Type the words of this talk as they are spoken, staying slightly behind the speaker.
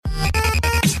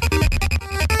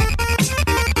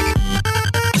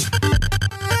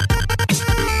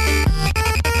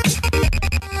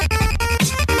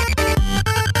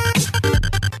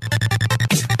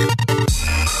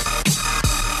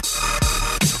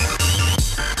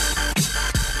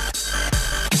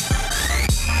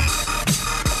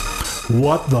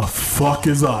What the fuck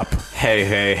is up?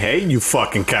 Hey, you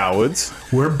fucking cowards.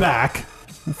 We're back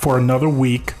for another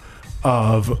week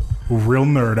of Real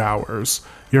Nerd Hours,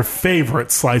 your favorite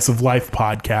slice of life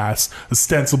podcast,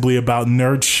 ostensibly about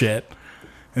nerd shit.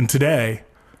 And today,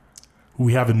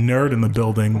 we have a nerd in the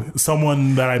building,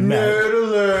 someone that I met.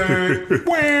 Nerd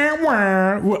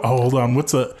alert. Oh, hold on,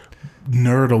 what's a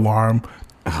nerd alarm?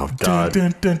 Oh, God.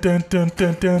 Dun, dun, dun, dun,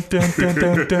 dun, dun, dun, dun,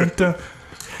 dun, dun, dun.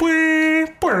 Dun,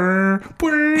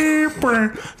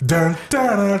 dun,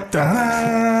 dun,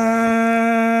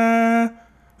 dun.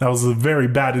 That was a very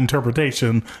bad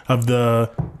interpretation of the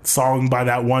song by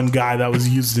that one guy that was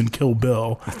used in Kill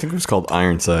Bill. I think it was called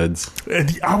Ironsides.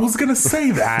 And I was going to say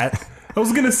that. I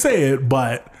was going to say it,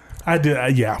 but I did.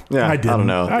 I didn't. I don't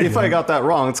know. If I got that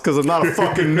wrong, it's because I'm not a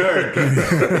fucking nerd.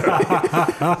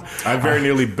 I very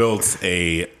nearly built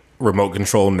a remote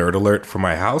control nerd alert for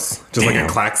my house, just like a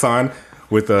klaxon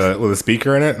with a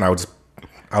speaker in it, and I was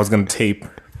gonna tape,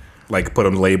 like, put a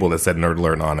label that said nerd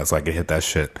alert on it, so I could hit that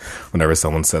shit whenever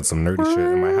someone said some nerdy shit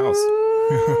in my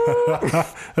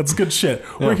house. That's good shit.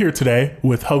 Yeah. We're here today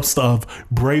with host of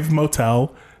Brave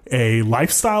Motel, a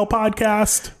lifestyle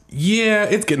podcast. Yeah,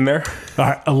 it's getting there.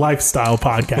 A lifestyle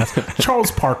podcast.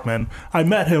 Charles Parkman. I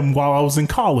met him while I was in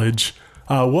college.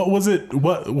 What was it?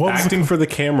 What was acting for the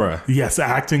camera? Yes,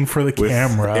 acting for the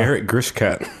camera. Eric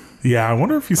Grishkat. Yeah, I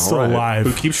wonder if he's still alive.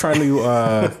 Who keeps trying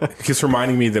to keeps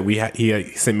reminding me that he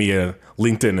sent me a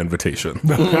LinkedIn invitation.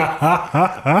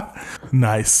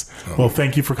 Nice. Well,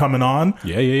 thank you for coming on.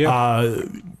 Yeah.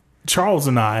 Charles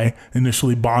and I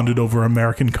initially bonded over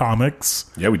American comics.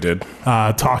 Yeah, we did.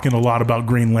 Talking a lot about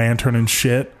Green Lantern and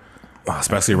shit.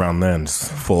 Especially around then,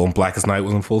 just Blackest Night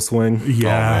was in full swing.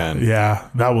 Yeah, yeah.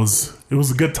 It was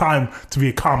a good time to be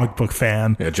a comic book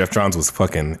fan. Yeah, Jeff Johns was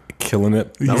fucking killing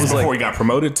it. That was before he got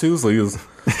promoted too, so he was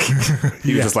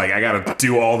just like, I gotta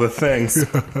do all the things.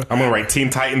 I'm gonna write Teen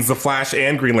Titans, The Flash,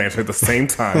 and Green Lantern at the same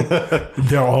time.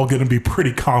 They're all gonna be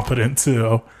pretty competent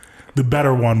too. The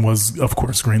better one was, of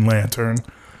course, Green Lantern.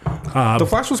 The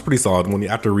Flash was pretty solid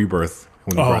after Rebirth.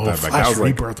 When he brought that back, Flash that was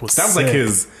Rebirth was that was sick. like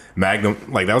his magnum,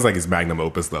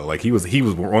 opus though. Like he'd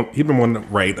been one to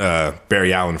write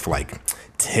Barry Allen for like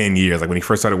 10 years. Like when he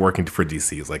first started working for DC,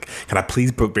 he was like, "Can I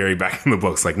please put Barry back in the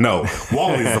books?" Like, no,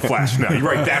 Wally's the Flash now. You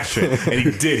write that shit, and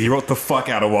he did. He wrote the fuck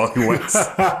out of Wally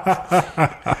West.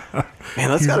 Man,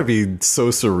 that's got to be so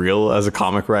surreal as a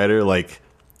comic writer. Like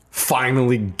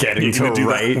finally getting to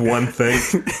write one thing.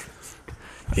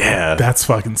 Yeah, that's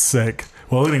fucking sick.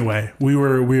 Well, anyway, we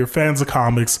were fans of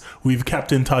comics. We've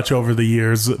kept in touch over the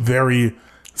years, very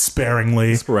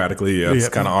sparingly. Sporadically, yeah. It's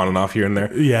kind of on and off here and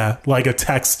there. Yeah, like a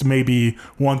text maybe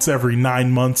once every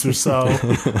 9 months or so.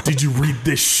 Did you read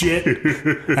this shit?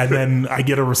 And then I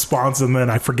get a response, and then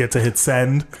I forget to hit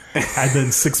send. And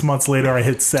then 6 months later, I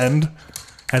hit send.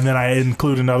 And then I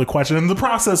include another question, and the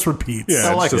process repeats.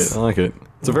 Yeah, I like it.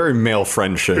 It's a very male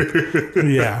friendship.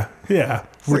 Yeah.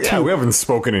 We haven't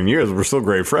spoken in years. We're still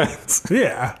great friends.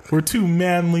 Yeah, we're two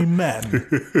manly men.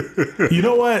 You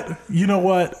know what?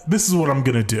 This is what I'm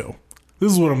going to do.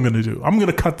 I'm going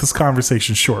to cut this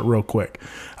conversation short real quick.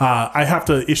 I have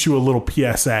to issue a little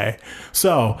PSA.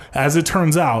 So, as it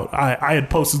turns out, I had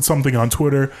posted something on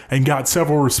Twitter and got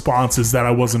several responses that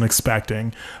I wasn't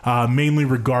expecting, mainly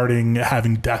regarding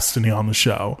having Destiny on the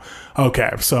show.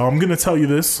 Okay, so I'm going to tell you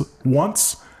this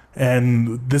once,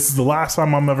 and this is the last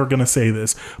time I'm ever going to say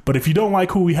this, but if you don't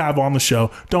like who we have on the show,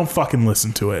 don't fucking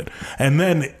listen to it. And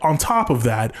then on top of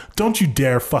that, don't you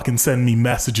dare fucking send me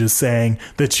messages saying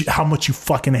that how much you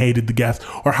fucking hated the guest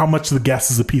or how much the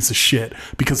guest is a piece of shit,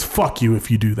 because fuck you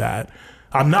if you do that.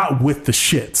 I'm not with the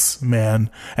shits, man.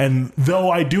 And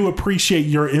though I do appreciate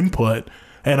your input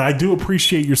and I do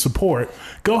appreciate your support,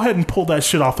 go ahead and pull that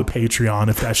shit off of Patreon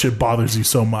if that shit bothers you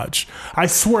so much. I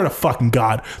swear to fucking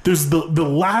God, there's the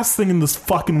last thing in this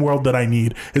fucking world that I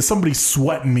need is somebody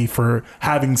sweating me for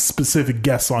having specific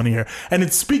guests on here. And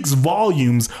it speaks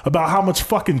volumes about how much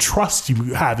fucking trust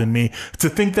you have in me to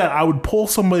think that I would pull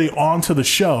somebody onto the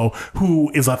show who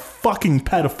is a fucking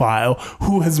pedophile,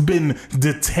 who has been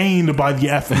detained by the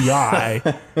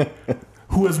FBI,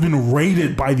 who has been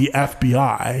raided by the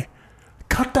FBI.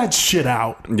 Cut that shit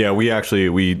out. Yeah, we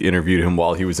interviewed him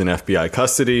while he was in FBI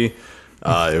custody.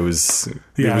 It was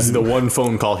the one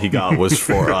phone call he got was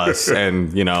for us,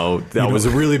 and that was a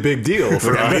really big deal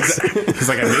for us. He's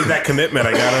like, I made that commitment.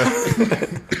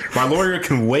 My lawyer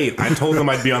can wait. I told him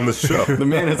I'd be on the show. The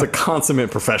man is a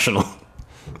consummate professional.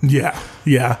 Yeah.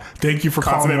 Thank you for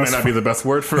calling us. Consummate might not be the best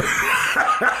word for it.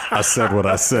 I said what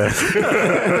I said.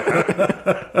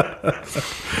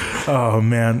 Oh,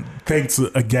 man. Thanks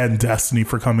again, Destiny,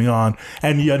 for coming on.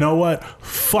 And you know what?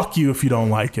 Fuck you if you don't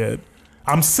like it.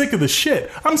 I'm sick of the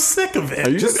shit. I'm sick of it.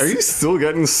 Are you still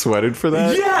getting sweated for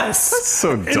that? Yes. That's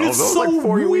so dumb. And That it's was so like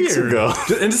 4 weeks weird. ago.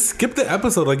 And just skip the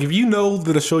episode. Like, if you know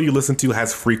that a show you listen to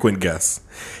has frequent guests,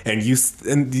 and you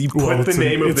put the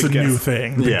name of the it's a guest. new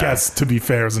thing. The Yeah. guest, to be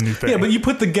fair, is a new thing. Yeah, but you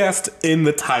put the guest in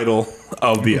the title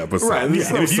of the episode. Right, Yeah. there's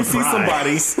And no if you see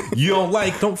somebody you don't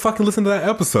like, don't fucking listen to that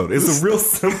episode. It's a real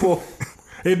simple.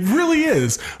 It really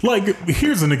is. Like,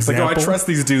 here's an Like, example. oh, I trust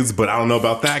these dudes, but I don't know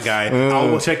about that guy.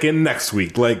 I'll check in next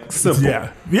week. Like, simple.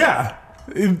 Yeah.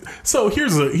 So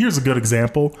here's a good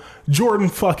example. Jordan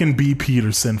fucking B.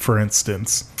 Peterson, for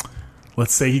instance.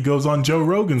 Let's say he goes on Joe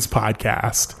Rogan's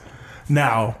podcast.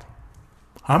 Now,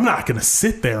 I'm not going to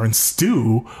sit there and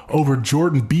stew over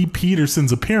Jordan B.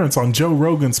 Peterson's appearance on Joe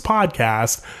Rogan's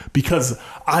podcast because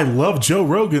I love Joe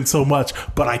Rogan so much,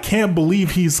 but I can't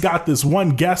believe he's got this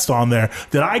one guest on there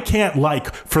that I can't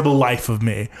like for the life of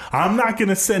me. I'm not going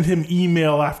to send him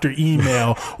email after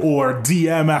email or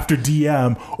DM after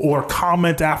DM or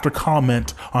comment after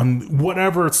comment on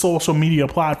whatever social media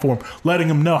platform letting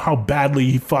him know how badly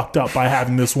he fucked up by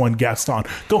having this one guest on.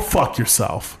 Go fuck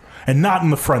yourself. And not in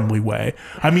the friendly way.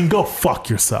 I mean, go fuck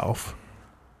yourself.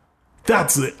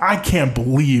 That's it. I can't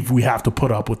believe we have to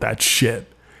put up with that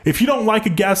shit. If you don't like a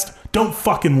guest, don't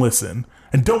fucking listen.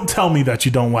 And don't tell me that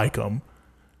you don't like them.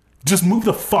 Just move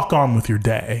the fuck on with your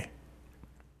day.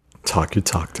 Talk your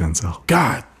talk, Denzel.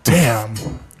 God damn.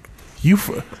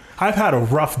 I've had a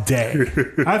rough day.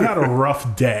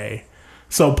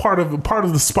 So part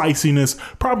of the spiciness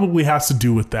probably has to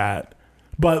do with that.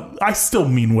 But I still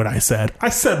mean what I said. I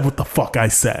said what the fuck I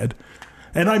said.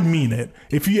 And I mean it.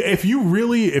 If you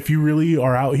really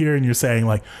are out here and you're saying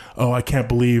like, oh, I can't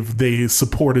believe they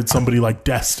supported somebody like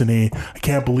Destiny. I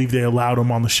can't believe they allowed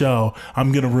him on the show.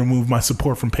 I'm going to remove my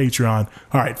support from Patreon.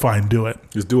 All right, fine, do it.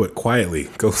 Just do it quietly.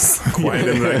 Go quiet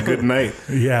into that good night.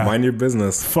 Yeah. Mind your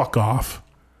business. Fuck off.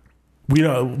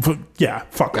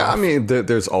 Fuck off. I mean,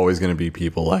 there's always going to be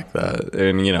people like that.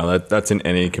 And, you know, that's in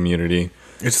any community.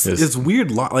 It's weird.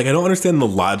 Like, I don't understand the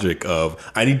logic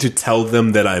of I need to tell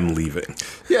them that I'm leaving.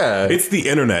 Yeah. It's the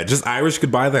internet. Just Irish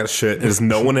could buy that shit. And just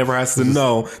no one ever has to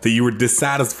know that you were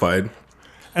dissatisfied.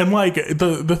 And like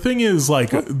the thing is,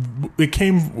 like,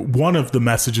 one of the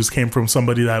messages came from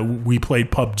somebody that we played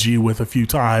PUBG with a few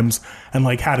times and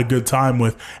like had a good time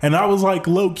with, and I was like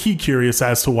low key curious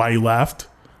as to why he left.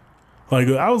 Like,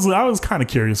 I was kind of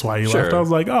curious why he left. I was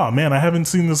like, oh man, I haven't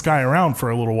seen this guy around for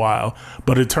a little while.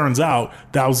 But it turns out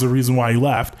that was the reason why he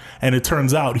left. And it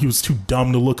turns out he was too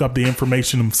dumb to look up the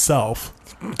information himself.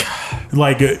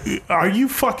 Like, are you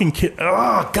fucking kidding?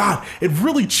 Oh, God. It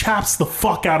really chaps the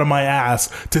fuck out of my ass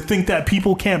to think that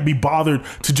people can't be bothered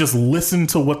to just listen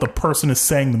to what the person is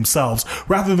saying themselves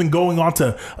rather than going on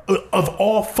to, of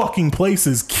all fucking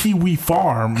places, Kiwi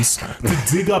Farms to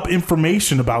dig up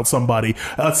information about somebody.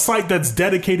 A site that's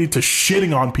dedicated to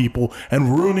shitting on people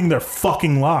and ruining their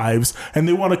fucking lives. And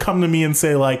they want to come to me and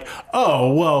say, like,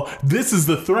 oh, well, this is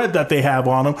the thread that they have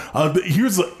on them.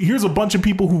 Here's a bunch of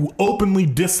people who openly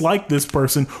dislike this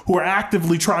person who are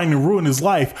actively trying to ruin his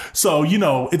life, so you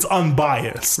know it's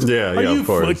unbiased. Yeah, of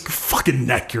course. Like, fucking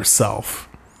neck yourself.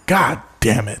 God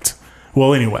damn it.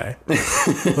 Well, anyway,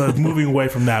 moving away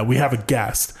from that, we have a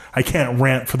guest. I can't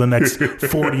rant for the next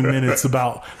 40 minutes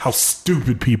about how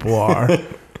stupid people are.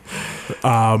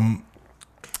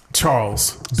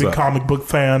 Charles, big comic book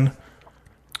fan,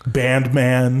 band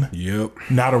man. Yep.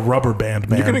 Not a rubber band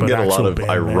man. You're going to get a lot of band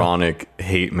ironic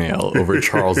hate mail over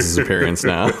Charles's appearance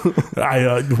now.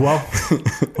 Well,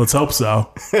 let's hope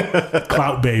so.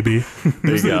 Clout, baby.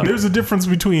 There's a difference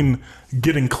between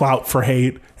getting clout for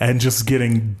hate and just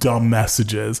getting dumb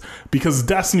messages, because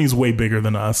Destiny's way bigger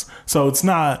than us. So it's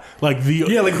not like the...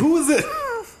 Yeah, like, who is it?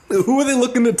 Who are they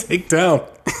looking to take down?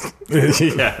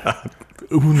 Yeah.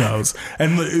 Who knows?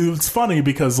 And it's funny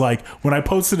because, like, when I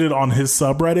posted it on his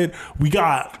subreddit, we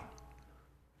got,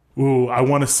 I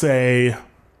want to say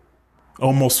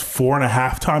almost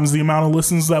 4.5 times the amount of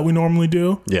listens that we normally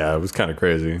do. Yeah, it was kind of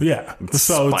crazy. Yeah.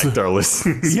 So spiked our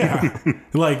listens. Yeah.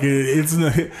 Like, it's... So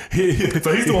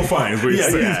he's doing fine. Is what you're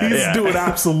saying. He's doing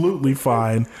absolutely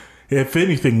fine. If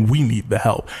anything, we need the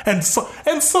help. And some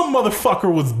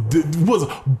motherfucker was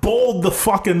bold the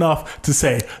fuck enough to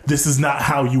say, this is not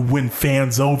how you win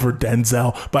fans over,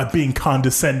 Denzel, by being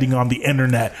condescending on the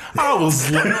internet. I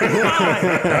was like,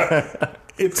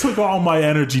 it took all my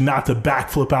energy not to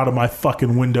backflip out of my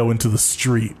fucking window into the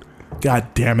street. God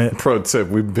damn it. Pro tip,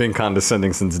 we've been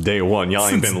condescending since day one. Y'all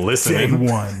ain't been listening.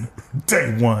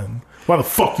 Day one. Why the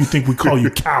fuck you think we call you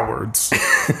cowards?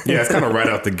 Yeah, it's kind of right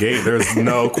out the gate. There's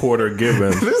no quarter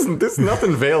given. There's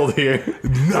nothing veiled here.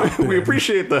 Nothing. We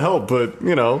appreciate the help, but,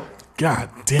 you know, God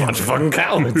damn Bunch it, of fucking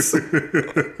cowards.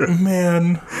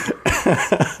 man.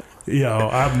 Yo,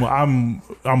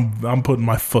 I'm putting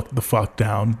my the fuck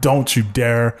down. Don't you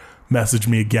dare message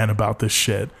me again about this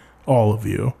shit. All of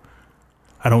you.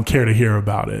 I don't care to hear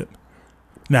about it.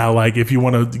 Now, like, if you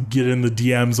want to get in the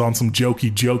DMs on some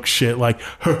jokey joke shit, like,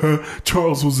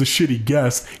 Charles was a shitty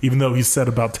guest, even though he said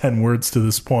about 10 words to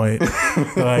this point.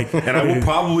 Like, And I will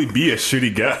probably be a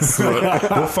shitty guest. But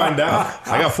we'll find out.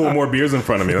 I got 4 more beers in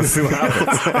front of me. Let's see what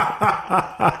happens.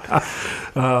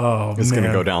 oh, It's man.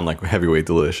 gonna go down like heavyweight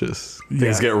delicious.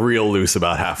 Things get real loose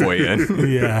about halfway in.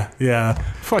 Yeah.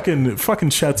 Fucking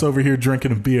Chet's over here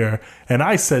drinking a beer, and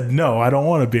I said, no, I don't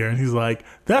want a beer. And he's like,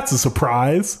 that's a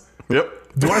surprise. Yep.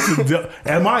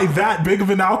 Am I that big of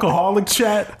an alcoholic,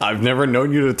 Chet? I've never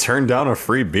known you to turn down a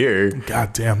free beer.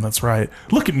 God damn, that's right.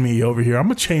 Look at me over here.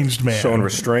 I'm a changed man. Showing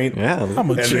restraint. Yeah. I'm a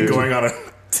And then changed going on a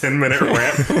 10-minute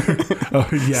rant. Oh,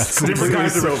 yes. Different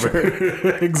kinds of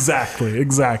restraint.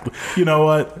 Exactly. You know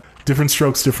what? Different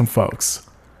strokes, different folks.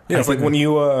 Yeah, it's like when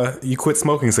you quit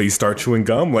smoking, so you start chewing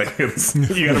gum. Like you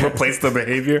got to replace the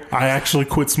behavior. I actually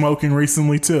quit smoking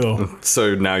recently too.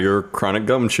 So now you're a chronic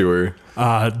gum chewer.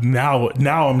 Now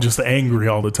I'm just angry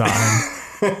all the time.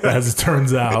 As it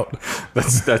turns out.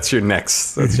 That's your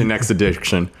next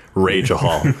addiction.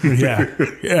 Rageahol.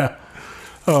 Yeah.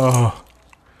 Oh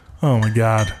my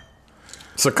God.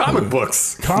 So comic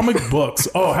books. Comic books.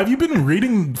 Oh, have you been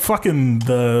reading fucking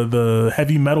the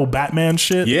heavy metal Batman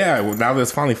shit? Yeah, well, now that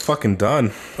it's finally fucking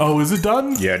done. Oh, is it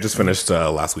done? Yeah, I just finished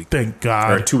last week. Thank Or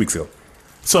God. 2 weeks ago.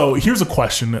 So here's a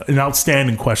question, an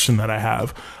outstanding question that I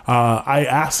have. I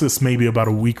asked this maybe about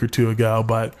a week or two ago,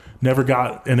 but never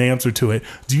got an answer to it.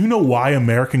 Do you know why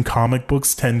American comic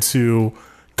books tend to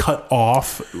cut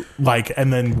off, like,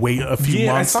 and then wait a few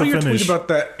months to finish? Yeah, I saw your tweet about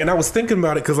that, and I was thinking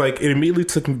about it because, like, it immediately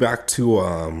took me back to.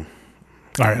 All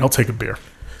right, I'll take a beer.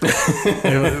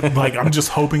 Like, I'm just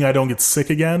hoping I don't get sick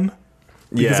again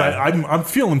because I'm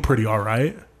feeling pretty all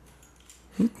right.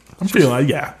 I'm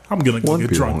feeling, I'm gonna One get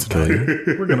beer drunk won't kill tonight.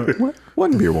 you. We're gonna,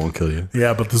 One beer won't kill you.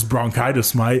 yeah, but this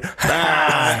bronchitis might.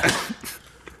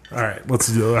 All right, let's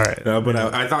do. All right, No, but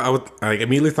I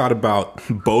immediately thought about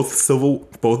both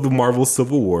the Marvel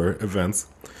Civil War events,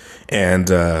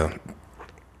 and I'm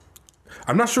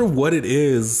not sure what it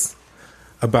is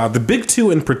about the big two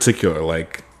in particular.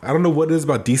 Like, I don't know what it is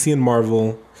about DC and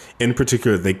Marvel in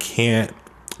particular. They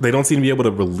don't seem to be able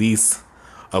to release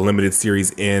a limited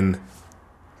series in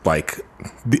like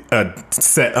a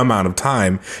set amount of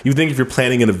time. You think if you're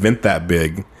planning an event that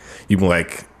big, you'd be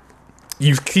like,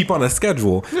 you keep on a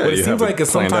schedule. Yeah, but it you seems have like it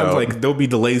it's sometimes planned out. like there'll be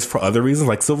delays for other reasons.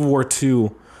 Like Civil War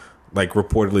 2, like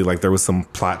reportedly, like there was some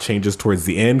plot changes towards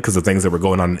the end because of things that were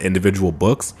going on in individual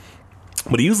books.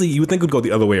 But usually you would think it would go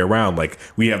the other way around. Like,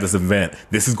 we have this event.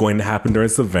 This is going to happen during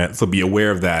this event. So be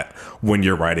aware of that when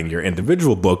you're writing your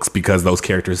individual books because those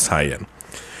characters tie in.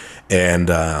 And,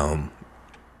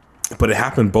 but it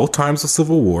happened both times of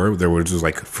Civil War. There were just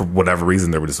like, for whatever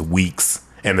reason, there were just weeks.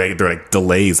 And they're like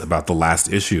delays about the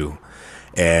last issue.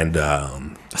 And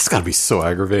That's got to be so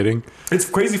aggravating. it's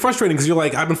crazy frustrating because you're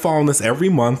like, I've been following this every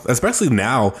month, especially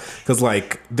now because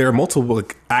like there are multiple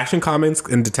like, Action Comics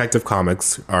and Detective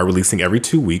Comics are releasing every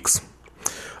 2 weeks.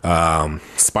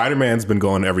 Spider-Man's been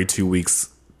going every 2 weeks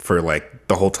for like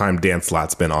the whole time Dan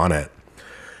Slott's been on it.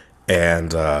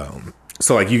 And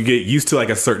so like you get used to like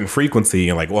a certain frequency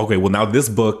and like, well, okay, well now this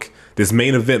book, this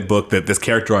main event book that this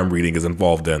character I'm reading is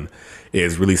involved in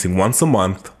is releasing once a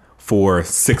month for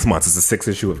 6 months. It's a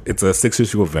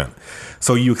 6-issue event.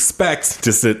 So you expect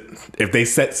just that if they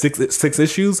set six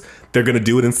issues, they're going to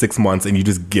do it in 6 months and you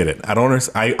just get it.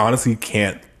 I honestly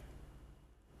can't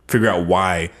figure out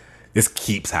why this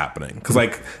keeps happening. Because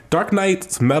like Dark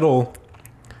Knight's Metal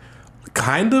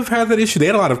kind of had that issue. They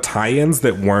had a lot of tie-ins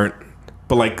that weren't,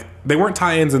 but like they weren't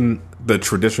tie-ins in the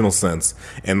traditional sense.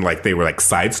 And like they were like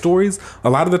side stories. A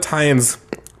lot of the tie-ins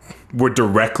were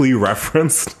directly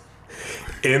referenced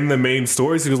in the main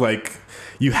stories. It was like,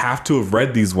 you have to have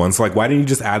read these ones. So like, why didn't you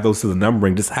just add those to the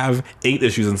numbering? Just have 8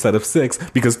 issues instead of 6,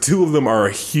 because 2 of them are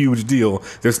a huge deal.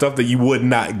 There's stuff that you would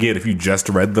not get if you just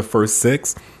read the first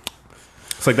 6.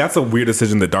 It's like, that's a weird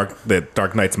decision that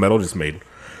Dark Knight's Metal just made.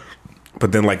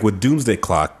 But then like with Doomsday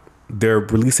Clock, they're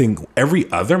releasing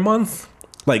every other month.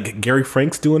 Like Gary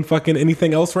Frank's doing fucking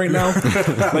anything else right now.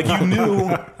 Like you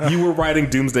knew you were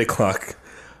writing Doomsday Clock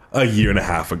a year and a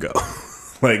half ago.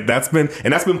 Like that's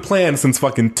been planned since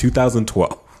fucking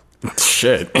 2012.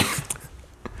 Shit.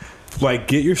 Like,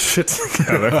 get your shit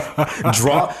together.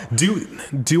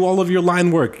 Do all of your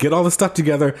line work. Get all the stuff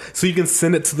together so you can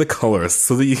send it to the colorist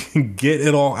so that you can get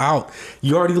it all out.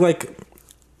 You already like,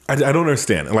 I don't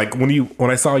understand. Like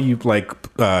when I saw you like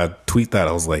tweet that,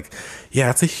 I was like, yeah,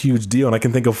 it's a huge deal. And I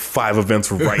can think of 5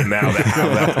 events right now that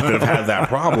have had that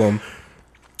problem.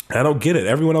 I don't get it.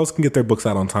 Everyone else can get their books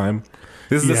out on time.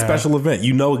 This is a special event.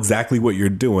 You know exactly what you're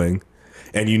doing,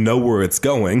 and you know where it's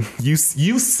going. You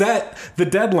set the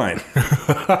deadline.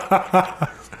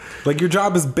 Like, your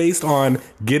job is based on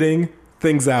getting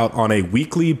things out on a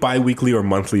weekly, bi-weekly, or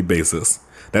monthly basis.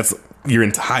 That's your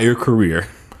entire career.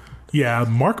 Yeah,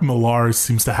 Mark Millar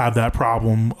seems to have that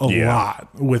problem a lot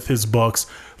with his books.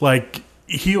 Like,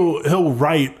 he'll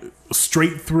write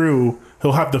straight through.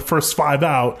 He'll have the first 5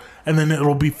 out, and then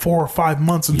it'll be 4 or 5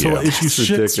 months until the issue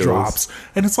shit drops.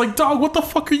 And it's like, dog, what the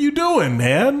fuck are you doing,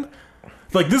 man?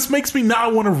 Like, this makes me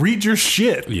not want to read your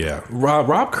shit. Yeah.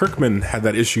 Rob Kirkman had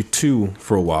that issue too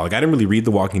for a while. Like, I didn't really read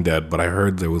The Walking Dead, but I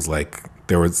heard it was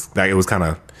kind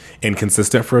of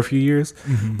inconsistent for a few years.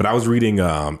 Mm-hmm. But I was reading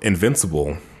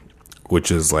Invincible, which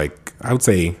is, like, I would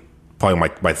say probably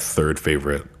my 3rd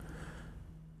favorite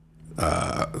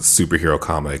superhero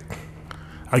comic.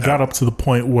 I got up to the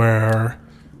point where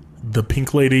the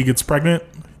pink lady gets pregnant.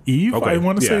 Eve, okay. I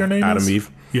want to say her name Adam is. Eve.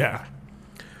 Yeah.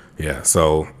 Yeah.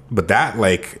 So, but that,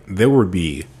 like, there would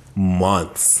be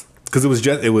months, because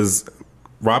it was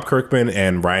Rob Kirkman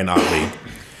and Ryan Ottley.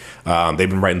 They've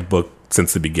been writing the book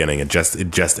since the beginning. It just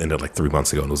ended like 3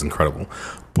 months ago, and it was incredible.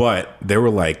 But they were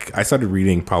like, I started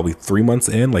reading probably 3 months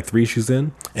in, like 3 issues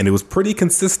in, and it was pretty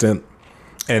consistent.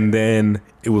 And then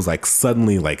it was like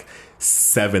suddenly like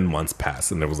 7 months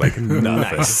passed, and there was like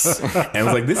nothing. And I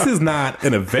was like, this is not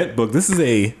an event book. This is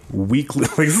a weekly,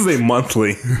 like, this is a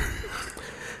monthly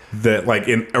that, like,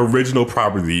 an original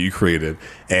property that you created.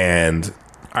 And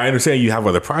I understand you have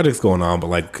other projects going on, but,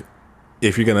 like,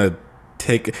 if you're gonna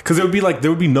take, because there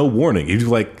would be no warning. You'd be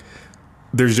like,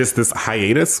 there's just this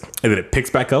hiatus, and then it picks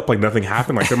back up like nothing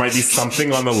happened. Like, there might be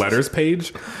something on the letters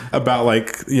page about,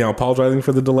 like, you know, apologizing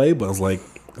for the delay, but I was like,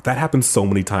 that happened so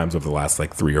many times over the last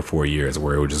like 3 or 4 years,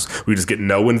 where we just get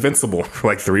no Invincible for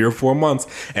like 3 or 4 months,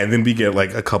 and then we get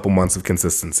like a couple months of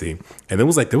consistency. And then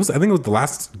I think it was the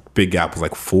last big gap was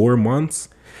like 4 months,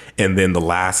 and then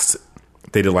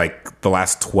they did like the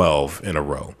last 12 in a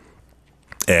row,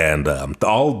 and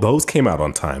all those came out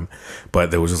on time,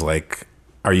 but there was just like,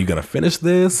 are you gonna finish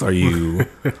this? Are you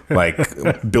like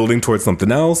building towards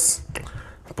something else?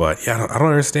 But yeah, I don't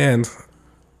understand,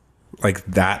 like,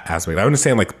 that aspect. I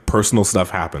understand, like, personal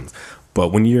stuff happens,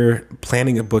 but when you're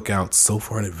planning a book out so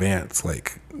far in advance,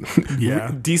 like, yeah,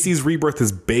 DC's Rebirth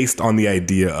is based on the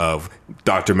idea of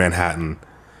Dr. Manhattan,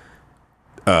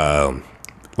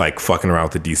 like, fucking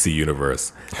around with the DC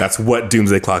universe. That's what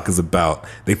Doomsday Clock is about.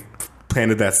 They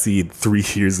planted that seed 3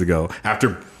 years ago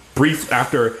after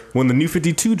when the New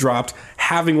 52 dropped,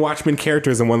 having Watchmen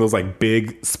characters in one of those like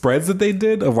big spreads that they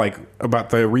did of like about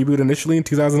the reboot initially in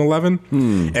 2011,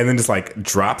 and then just like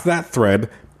dropped that thread,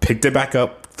 picked it back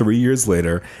up 3 years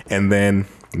later, and then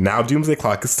now Doomsday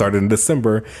Clock has started in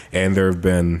December, and there have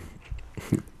been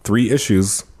 3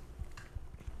 issues.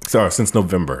 So since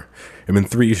November, there have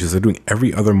been 3 issues. They're doing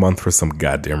every other month for some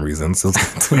goddamn reason. So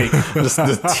it's going to take just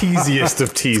the teasiest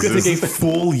of teases. It's going to take a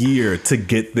full year to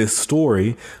get this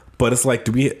story. But it's like,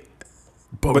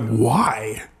 But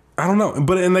why? I don't know.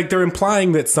 But, and like, they're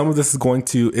implying that some of this is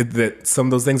that some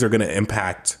of those things are going to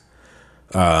impact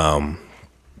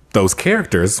those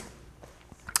characters.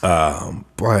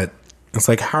 But it's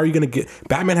like, how are you going to get...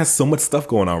 Batman has so much stuff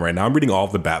going on right now. I'm reading all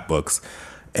of the Bat books,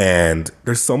 and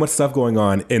there's so much stuff going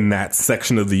on in that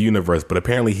section of the universe, but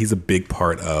apparently he's a big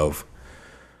part of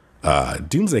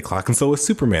Doomsday Clock, and so is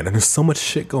Superman, and there's so much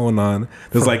shit going on.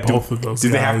 There's like, do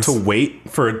they have to wait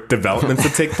for developments to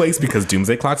take place because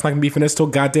Doomsday Clock's not going to be finished till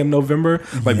goddamn November?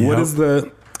 Like, yep.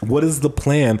 What is the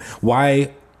plan?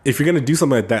 Why, if you're going to do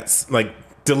something like that, like,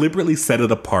 deliberately set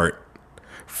it apart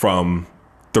from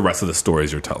the rest of the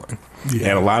stories you're telling? Yeah.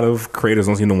 And a lot of creators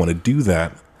don't want to do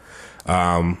that.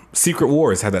 Secret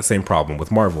Wars had that same problem with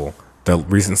Marvel. The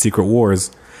recent Secret Wars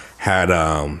had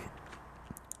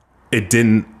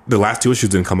the last 2 issues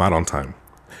didn't come out on time,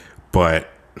 but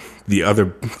the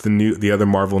other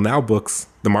Marvel Now books,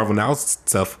 the Marvel Now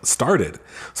stuff started.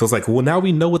 So it's like, well, now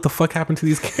we know what the fuck happened to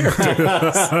these characters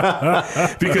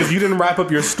because you didn't wrap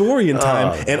up your story in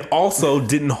time, and also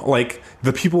didn't, like,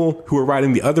 the people who were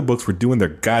writing the other books were doing their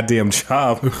goddamn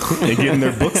job and getting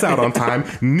their books out on time,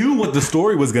 knew what the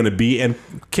story was going to be, and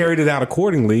carried it out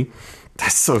accordingly.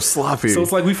 That's so sloppy. So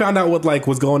it's like, we found out what, like,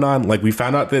 was going on. Like, we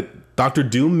found out that Dr.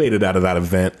 Doom made it out of that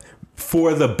event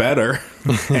for the better,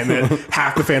 and then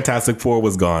half the Fantastic Four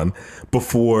was gone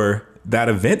before that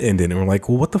event ended, and we're like,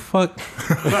 well, what the fuck?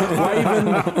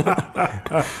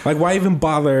 Why even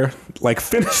bother, like,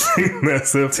 finishing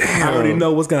this if I already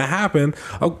know what's gonna happen?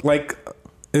 Oh, like,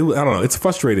 I don't know. It's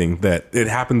frustrating that it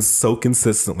happens so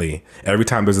consistently. Every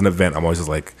time there's an event, I'm always just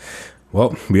like,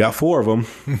 well, we got 4 of them.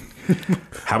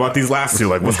 How about these last 2?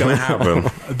 Like, what's going to happen?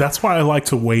 That's why I like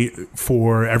to wait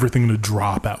for everything to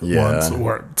drop at once,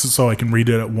 or so I can read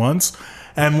it at once.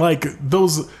 And like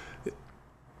those,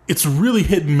 it's really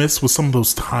hit and miss with some of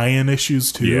those tie-in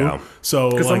issues too. Yeah. So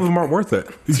because like, some of them aren't worth it.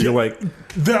 So you're like,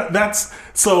 that's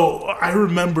so. I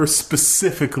remember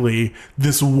specifically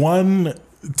this one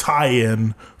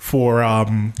tie-in for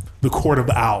the Court of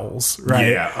Owls, right?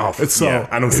 Yeah. Oh, so yeah.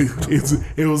 I don't.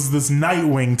 it was this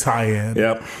Nightwing tie-in.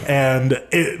 Yep. And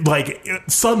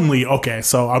suddenly, okay,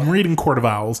 so I'm reading Court of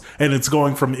Owls, and it's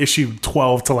going from issue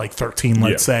 12 to like 13,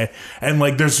 let's say, and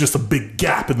like there's just a big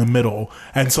gap in the middle,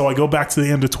 and so I go back to the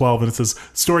end of 12, and it says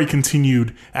story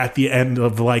continued at the end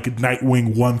of like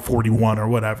Nightwing 141 or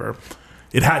whatever.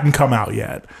 It hadn't come out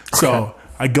yet, so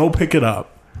I go pick it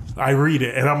up. I read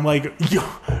it and I'm like, yo,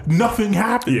 nothing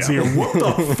happens here. What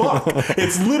the fuck?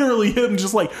 It's literally him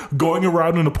just like going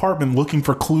around an apartment looking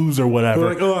for clues or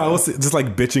whatever. Like, I was just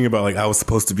like bitching about like I was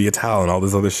supposed to be a towel and all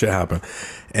this other shit happened.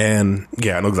 And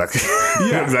I know exactly,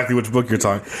 exactly which book you're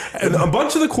talking. And a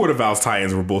bunch of the Court of Owls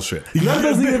tie-ins were bullshit. None of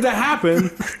those needed to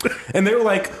happen. And they were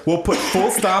like, we'll put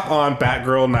full stop on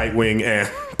Batgirl, Nightwing,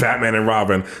 and Batman and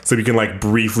Robin so we can like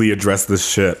briefly address this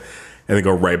shit and then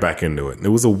go right back into it. It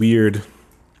was a weird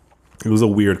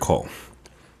call.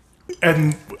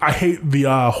 And I hate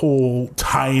the whole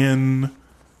tie-in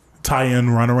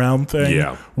runaround thing.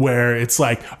 Yeah. Where it's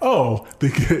like,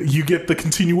 you get the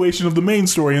continuation of the main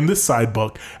story in this side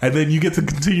book, and then you get the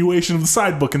continuation of the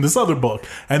side book in this other book,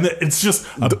 and it's just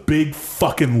a big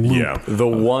fucking loop. Yeah. The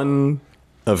one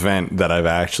event that I've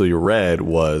actually read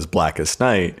was Blackest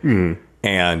Night,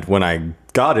 and when I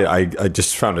got it, I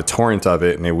just found a torrent of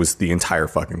it, and it was the entire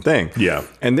fucking thing. Yeah.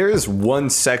 And there's one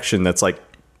section that's like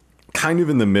kind of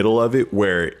in the middle of it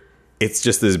where it's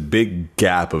just this big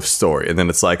gap of story, and then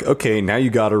it's like, okay, now you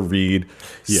got to read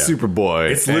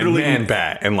Superboy, it's literally and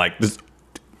Man-Bat, and like this,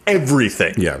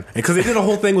 everything. Yeah, because they did a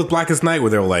whole thing with Blackest Night where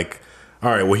they were like,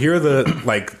 all right, well, here are the,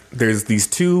 like, there's these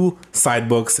 2 side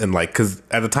books, and like, because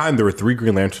at the time there were 3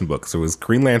 Green Lantern books. There was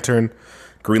Green Lantern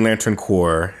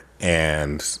Corps,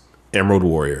 and Emerald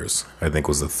Warriors, I think,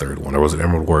 was the third one. Or was it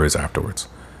Emerald Warriors afterwards?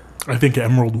 I think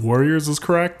Emerald Warriors is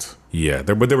correct. Yeah,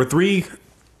 but there were 3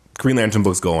 Green Lantern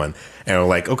books going, and we're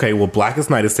like, okay, well, Blackest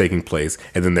Night is taking place,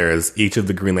 and then there's each of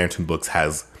the Green Lantern books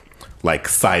has like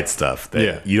side stuff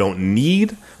that you don't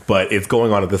need, but it's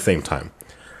going on at the same time.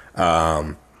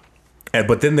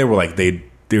 But then they were like, they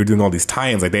were doing all these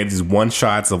tie-ins, like they had these one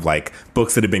shots of like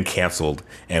books that had been canceled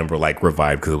and were like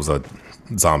revived because it was a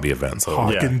zombie event. So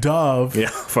Hawk and Dove.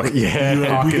 Hawk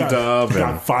and Dove. We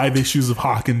got 5 issues of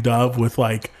Hawk and Dove with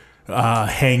like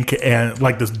Hank and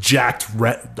like this jacked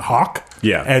red Hawk.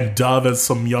 Yeah. And Dove as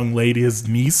some young lady, his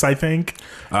niece, I think.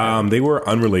 They were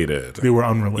unrelated.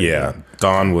 Yeah.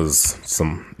 Dawn was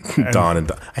some Dawn and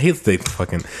Dawn. I hate they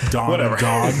fucking Dawn whatever.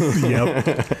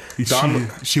 And Dawn.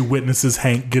 Yep. She witnesses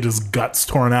Hank get his guts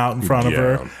torn out in front of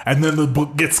her, and then the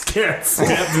book gets canceled.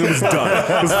 It was done.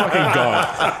 It was fucking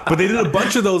gone. But they did a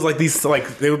bunch of those, like these,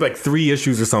 like they were like 3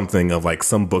 issues or something of like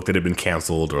some book that had been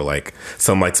canceled or like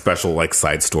some like special like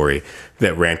side story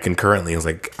that ran concurrently. I was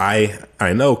like, I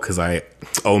know because I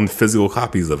own physical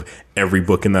copies of every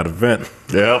book in that event.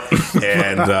 Yep.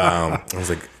 And I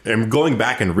was like, I'm going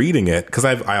back and reading it because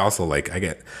I also like I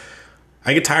get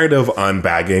tired of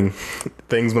unbagging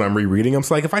things when I'm rereading them.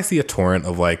 So like if I see a torrent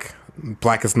of like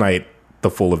Blackest Night, the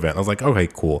full event, I was like, okay,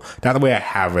 cool. That way I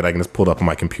have it. I can just pull it up on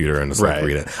my computer and just like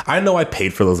read it. I know I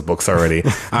paid for those books already.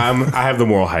 I have the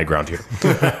moral high ground here.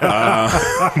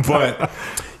 But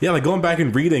yeah, like going back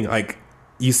and reading, like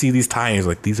you see these tie-ins,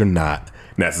 like these are not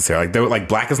necessary. Like they were like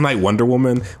Blackest Night, Wonder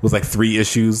Woman was like 3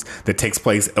 issues that takes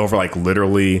place over like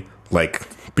literally like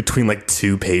between like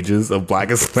 2 pages of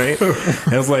Blackest Night.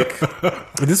 And I was like,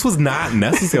 this was not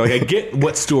necessary. Like I get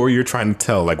what story you're trying to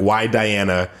tell, like why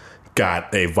Diana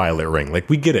got a violet ring. Like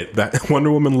we get it. That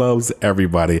Wonder Woman loves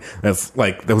everybody. That's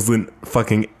like that was in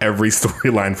fucking every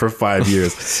storyline for 5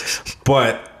 years.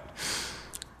 But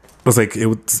I was like,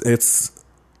 it's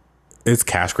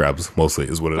cash grabs mostly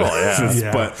is what it is.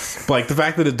 Yeah. But like the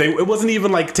fact that it wasn't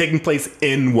even like taking place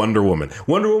in Wonder Woman.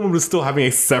 Wonder Woman was still having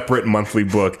a separate monthly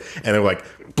book, and they're like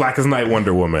Blackest Night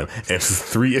Wonder Woman, and it's just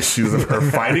 3 issues of her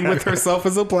fighting with herself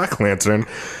as a Black Lantern,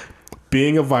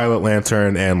 being a Violet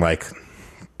Lantern, and like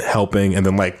helping, and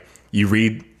then like you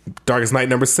read Darkest Night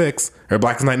number 6 or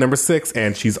Blackest Night number 6,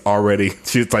 and she's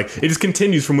like it just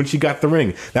continues from when she got the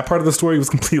ring. That part of the story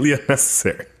was completely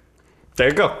unnecessary. There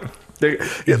you go.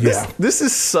 This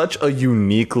is such a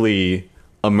uniquely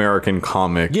American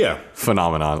comic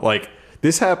phenomenon. Like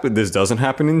This doesn't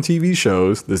happen in TV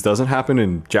shows. This doesn't happen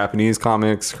in Japanese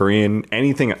comics, Korean,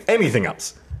 anything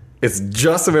else. It's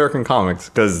just American comics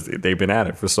because they've been at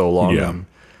it for so long. Yeah. And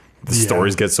the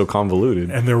stories get so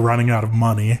convoluted. And they're running out of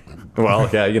money. Well,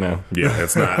 yeah, you know. Yeah,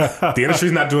 it's not. The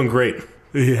industry's not doing great.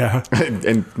 Yeah.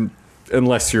 And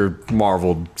unless you're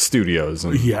Marvel Studios.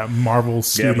 And, Yeah, Marvel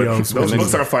Studios. Those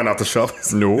books aren't flying off the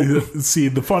shelves. no. See,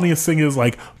 the funniest thing is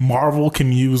like Marvel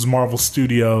can use Marvel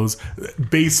Studios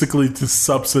basically to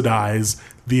subsidize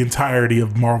the entirety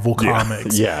of Marvel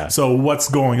Comics. Yeah. So what's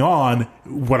going on,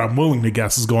 what I'm willing to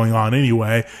guess is going on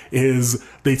anyway, is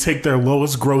they take their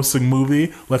lowest grossing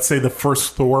movie, let's say the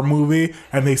first Thor movie,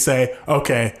 and they say,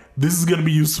 okay, this is going to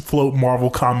be used to float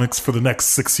Marvel Comics for the next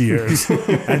 6 years.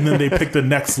 And then they pick the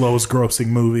next lowest grossing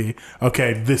movie.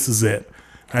 Okay, this is it.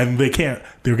 And they're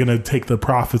going to take the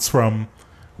profits from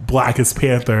Blackest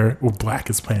Panther. Black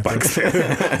Panther.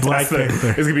 It's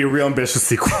going to be a real ambitious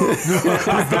sequel.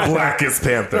 The Blackest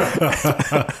Panther.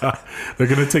 They're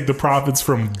going to take the profits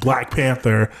from Black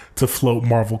Panther to float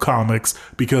Marvel Comics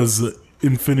because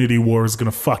Infinity War is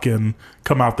going to fucking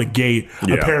come out the gate.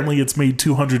 Yeah. Apparently it's made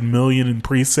 $200 million in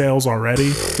pre-sales already.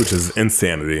 Which is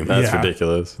insanity. That's Yeah.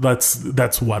 ridiculous.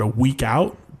 That's what, a week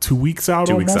out? 2 weeks out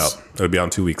 2 weeks almost? out. It'll be on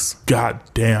 2 weeks. God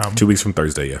damn. 2 weeks from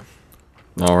Thursday, yeah.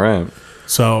 All right.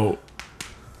 So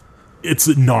it's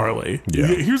gnarly. Yeah.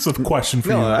 Here's a question for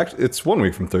No, you. actually, it's 1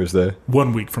 week from Thursday.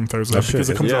 1 week from Thursday because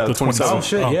it comes Yeah, out the the 27th. 27th. Oh,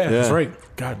 shit, yeah. that's right.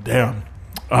 God damn.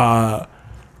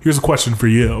 Here's a question for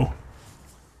you.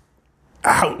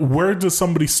 Where does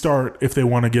somebody start if they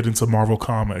want to get into Marvel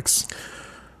Comics?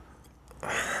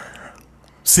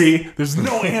 See, there's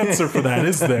no answer for that,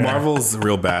 is there? Marvel's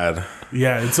real bad.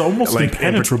 Yeah, it's almost Like,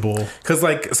 impenetrable. Because,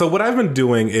 like, so what I've been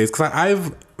doing is, because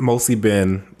I've mostly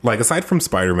been, like, aside from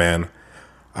Spider-Man,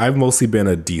 I've mostly been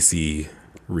a DC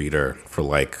reader for,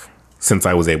 like, since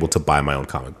I was able to buy my own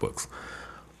comic books.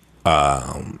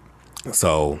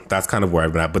 So that's kind of where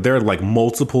I've been at. But there are, like,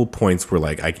 multiple points where,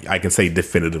 like, I can say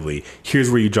definitively, here's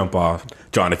where you jump off,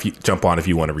 John, if you jump on if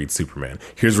you want to read Superman.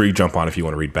 Here's where you jump on if you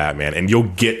want to read Batman. And you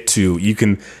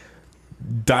can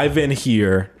dive in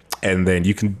here, and then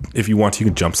you can, if you want to, you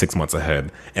can jump 6 months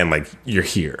ahead, and like you're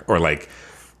here. Or like,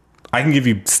 I can give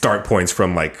you start points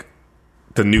from like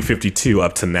the New 52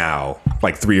 up to now,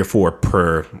 like 3 or 4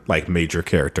 per like major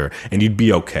character, and you'd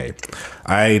be okay.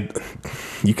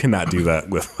 You cannot do that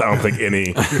with, I don't think,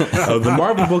 any of the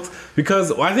Marvel books,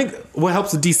 because I think what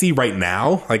helps with DC right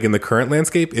now, like in the current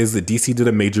landscape, is that DC did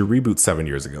a major reboot 7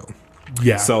 years ago.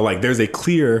 Yeah. So like there's a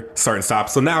clear start and stop.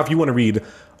 So now if you want to read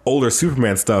older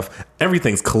Superman stuff,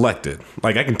 everything's collected.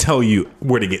 Like I can tell you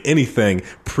where to get anything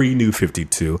pre-New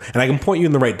 52, and I can point you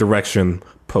in the right direction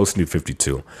post-New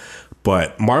 52.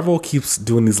 But Marvel keeps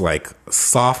doing these like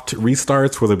soft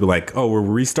restarts where they'll be like, oh, we're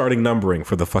restarting numbering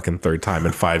for the fucking third time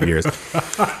in 5 years.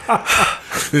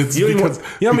 It's You know because,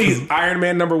 how many Iron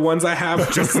Man number ones I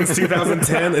have just since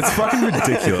 2010? It's fucking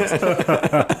ridiculous.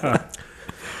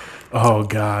 oh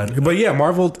God. But yeah,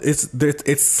 Marvel,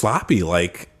 it's sloppy.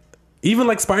 Like, even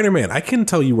like Spider-Man, I can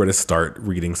tell you where to start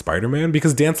reading Spider-Man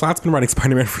because Dan Slott's been writing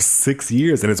Spider-Man for 6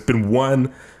 years, and it's been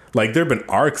one, like, there have been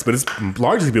arcs, but it's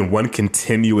largely been one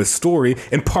continuous story.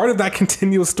 And part of that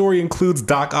continuous story includes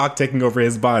Doc Ock taking over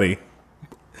his body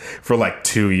for like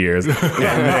 2 years. And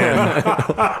then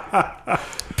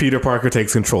Peter Parker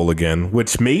takes control again,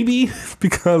 which maybe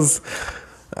because,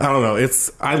 I don't know,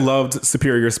 I loved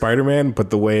Superior Spider-Man, but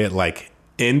the way it like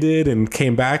ended and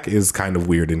came back is kind of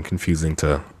weird and confusing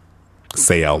to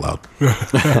say out loud.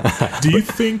 Do you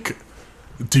think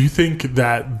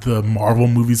that the Marvel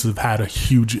movies have had a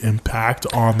huge impact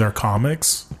on their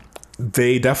comics?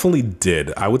 They definitely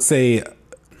did. I would say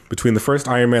between the first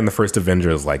Iron Man and the first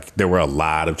Avengers, like there were a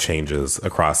lot of changes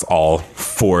across all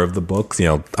 4 of the books. You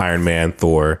know, Iron Man,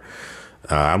 Thor.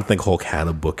 I don't think Hulk had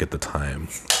a book at the time,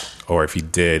 or if he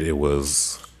did,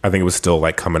 I think it was still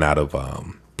like coming out of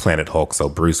Planet Hulk. So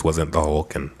Bruce wasn't the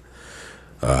Hulk, and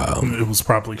It was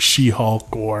probably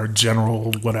She-Hulk or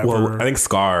General whatever. well, I think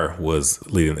Scar was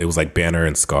leading. It was like Banner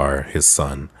and Scar, his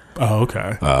son, oh,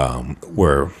 okay.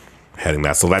 were heading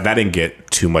that. So that didn't get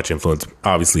too much influence.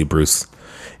 Obviously, Bruce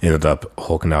ended up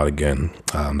hulking out again.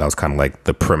 That was kind of like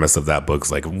the premise of that book.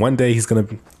 It's like one day he's going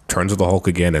to turn to the Hulk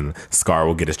again, and Scar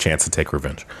will get his chance to take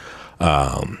revenge.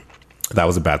 That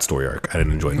was a bad story arc. I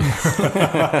didn't enjoy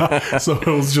it. So it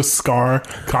was just Scar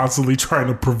constantly trying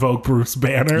to provoke Bruce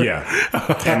Banner. Yeah.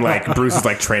 And like Bruce is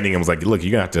like training him, was like, look,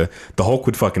 you're gonna have to, the Hulk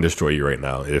would fucking destroy you right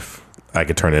now if I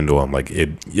could turn into him. Like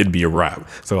it'd be a wrap.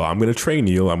 So I'm gonna train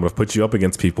you, I'm gonna put you up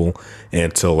against people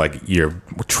until like you're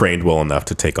trained well enough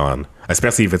to take on,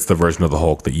 especially if it's the version of the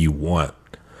Hulk that you want.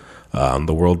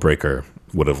 The World Breaker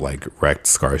would have like wrecked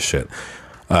Scar's shit.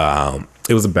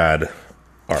 It was a bad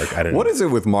arc. I didn't. What is it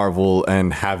with Marvel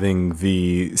and having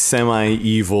the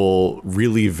semi-evil,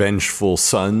 really vengeful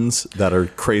sons that are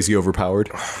crazy overpowered?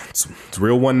 It's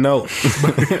real one note.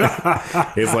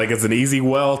 It's like it's an easy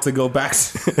well to go back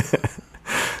to.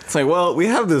 It's like, well, we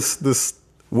have this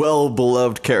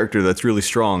well-beloved character that's really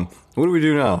strong. What do we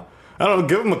do now? I don't know,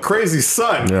 give him a crazy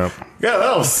son. Yeah,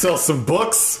 that'll sell some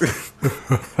books.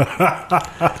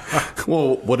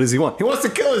 Well, what does he want? He wants to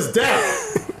kill his dad.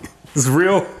 It's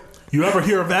real. You ever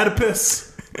hear of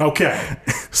Oedipus? Okay,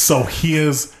 so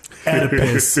here's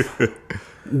Oedipus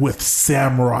with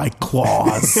samurai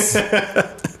claws.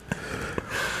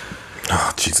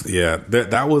 Oh, jeez, yeah,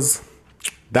 that was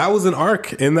an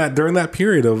arc in that during that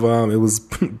period of it was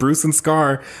Bruce and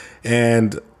Scar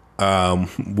and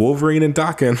Wolverine and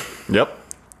Daken. Yep.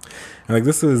 And like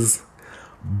this is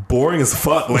boring as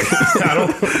fuck. Like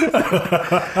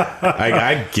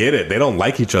I get it. They don't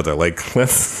like each other. Like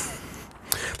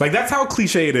that's how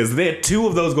cliche it is. They had two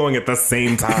of those going at the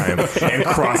same time and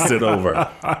crossed it over.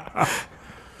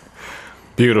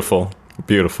 Beautiful.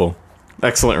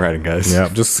 Excellent writing, guys. Yeah,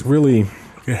 just really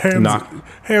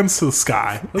hands to the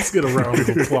sky. Let's get a round of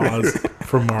applause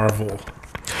for Marvel.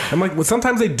 And like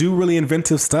sometimes they do really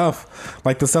inventive stuff.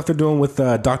 Like the stuff they're doing with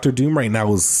Doctor Doom right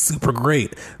now is super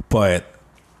great,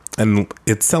 and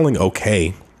it's selling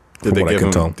okay. Did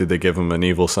they give him an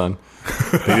evil son?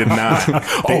 They did not.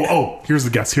 Here's a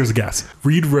guess.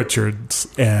 Reed Richards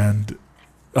and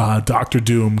Doctor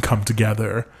Doom come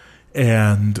together,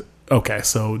 and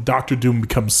so Doctor Doom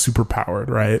becomes super powered,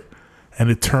 right? And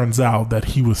it turns out that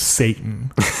he was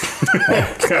Satan.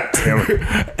 God damn it!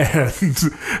 And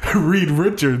Reed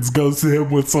Richards goes to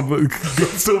him with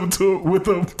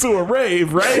to a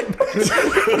rave, right?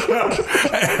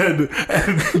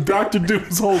 and Dr.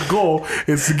 Doom's whole goal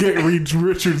is to get Reed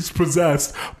Richards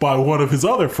possessed by one of his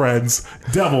other friends,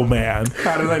 Devil Man.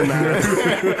 How does that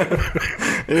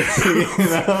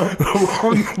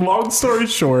matter? Long story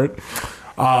short.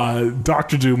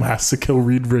 Dr. Doom has to kill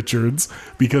Reed Richards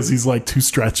because he's like too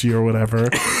stretchy or whatever,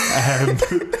 and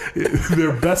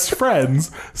they're best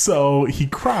friends. So he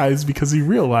cries because he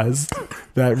realized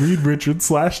that Reed Richards /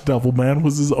 Devilman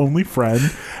was his only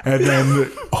friend, and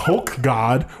then Hulk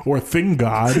God or Thing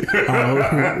God,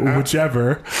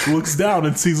 whichever, looks down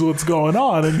and sees what's going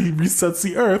on, and he resets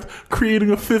the Earth, creating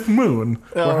a fifth moon.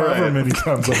 Or however many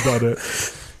times I've done it.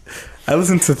 I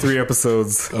listened to 3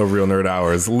 episodes of Real Nerd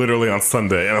Hours literally on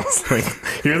Sunday, and I was like,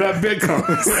 "Here that bit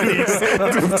comes!"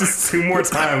 just 2 more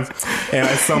times, and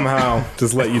I somehow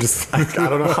just let you just. I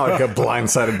don't know how I got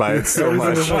blindsided by it so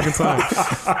much.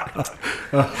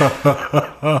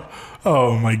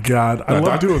 Oh my god, I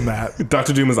love doing that.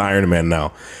 Doctor Doom is Iron Man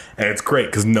now, and it's great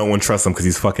because no one trusts him because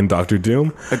he's fucking Doctor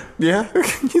Doom. Yeah,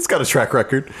 he's got a track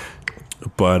record,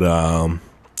 but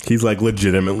he's like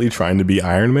legitimately trying to be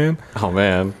Iron Man. Oh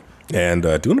man. And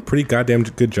doing a pretty goddamn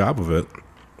good job of it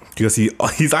because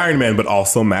he's Iron Man, but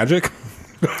also magic.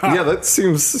 Yeah, that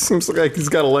seems like he's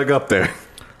got a leg up there.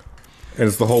 And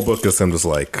it's the whole book is him just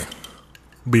like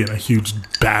being a huge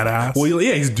badass. Well,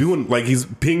 yeah, he's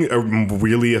being a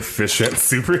really efficient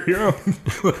superhero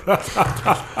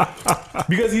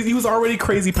because he was already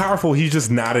crazy powerful. He's just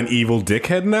not an evil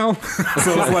dickhead now.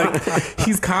 So it's like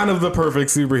he's kind of the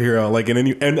perfect superhero, like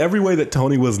in every way that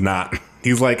Tony was not.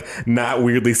 He's like not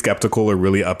weirdly skeptical or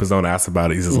really up his own ass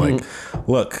about it. He's just like,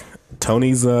 look,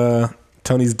 Tony's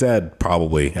dead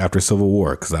probably after Civil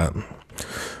War because that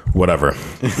whatever.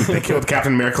 They killed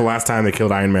Captain America last time. They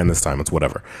killed Iron Man this time. It's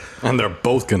whatever. And they're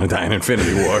both gonna die in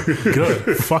Infinity War.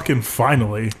 Good, fucking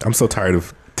finally. I'm so tired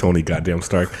of Tony goddamn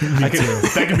Stark.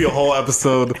 That could be a whole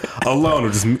episode alone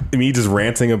of just me just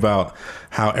ranting about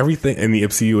how everything in the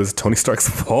MCU is Tony Stark's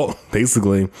fault,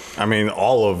 basically. I mean,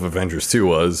 all of Avengers 2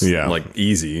 was like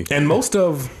easy. And most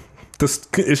of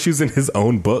the issues in his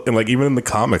own book and like even in the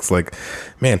comics, like,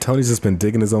 man, Tony's just been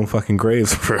digging his own fucking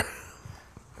graves for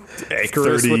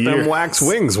Icarus with them wax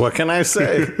wings. What can I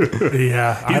say?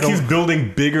 Yeah, he's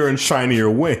building bigger and shinier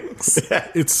wings.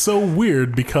 It's so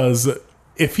weird because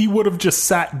if he would have just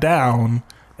sat down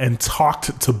and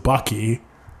talked to Bucky,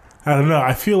 I don't know.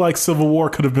 I feel like Civil War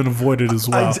could have been avoided as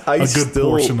well.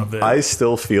 Portion of it. I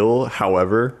still feel,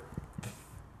 however,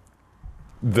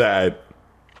 that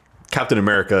Captain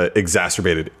America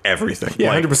exacerbated everything.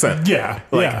 Yeah, 100%. Yeah,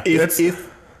 like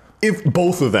if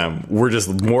both of them were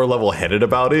just more level-headed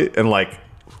about it and like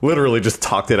literally just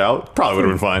talked it out, probably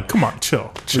would have been fine. Come on,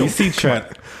 chill. You see,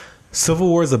 chat. Civil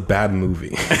War is a bad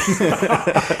movie,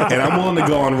 and I'm willing to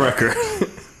go on record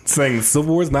saying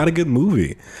Civil War is not a good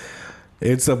movie.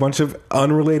 It's a bunch of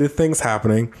unrelated things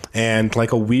happening, and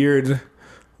like a weird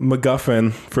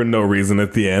MacGuffin for no reason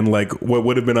at the end. Like, what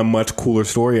would have been a much cooler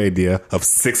story idea of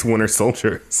 6 Winter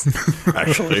Soldiers,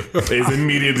 actually, is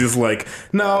immediately just like,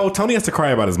 no, Tony has to cry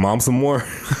about his mom some more.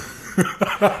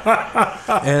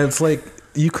 And it's like,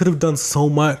 you could have done so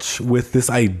much with this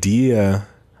idea,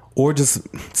 or just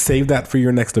save that for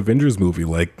your next Avengers movie.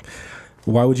 Like,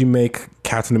 why would you make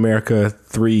Captain America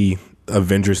 3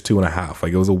 Avengers 2.5?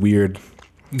 Like, it was a weird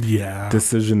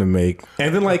decision to make.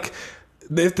 And then, like,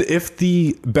 if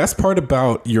the best part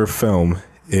about your film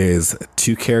is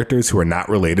 2 characters who are not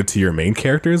related to your main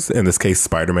characters, in this case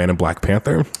Spider-Man and Black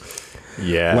Panther,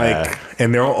 like,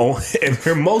 and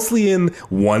they're mostly in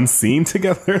one scene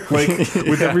together, like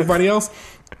with everybody else,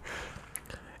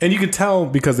 and you can tell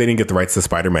because they didn't get the rights to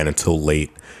Spider-Man until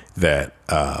late that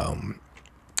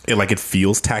it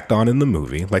feels tacked on in the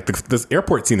movie. Like, this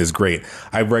airport scene is great.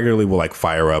 I regularly will like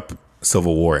fire up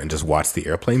Civil War and just watch the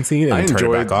airplane scene and turn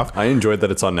it back off. I enjoed that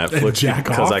it's on Netflix.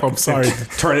 Jack off? I'm sorry.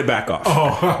 Turn it back off.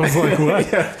 Oh, I was like,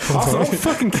 what? Also, don't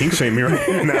fucking kink shame me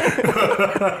right now.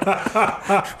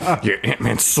 Your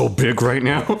Ant-Man's so big right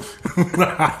now.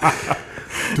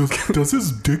 Does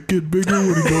his dick get bigger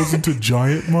when he goes into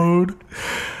giant mode?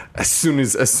 As soon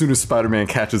as Spider-Man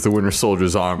catches the Winter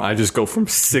Soldier's arm, I just go from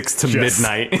 6 to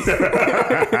midnight.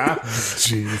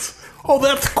 Jeez. Oh,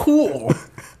 that's cool.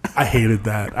 I hated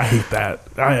that. I hate that.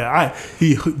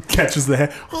 He catches the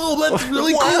head. Oh, that's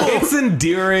really cool. It's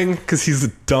endearing because he's a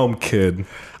dumb kid.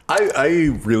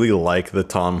 I really like the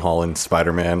Tom Holland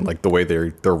Spider-Man, like the way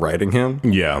they're writing him.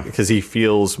 Yeah. Because he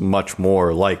feels much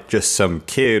more like just some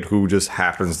kid who just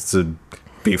happens to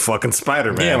be fucking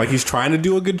Spider-Man. Yeah, like he's trying to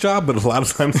do a good job, but a lot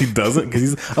of times he doesn't because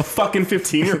he's a fucking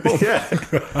 15-year-old.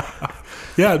 Yeah.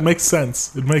 Yeah, it makes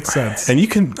sense. It makes sense. And you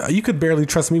could barely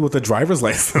trust me with a driver's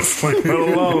license, like, let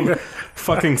alone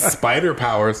fucking spider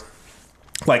powers.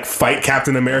 Like, fight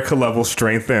Captain America level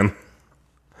strength and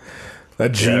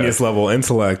that genius level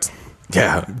intellect.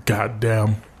 Yeah.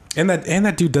 Goddamn. And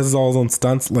that dude does all his own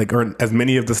stunts, like, or as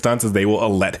many of the stunts as they will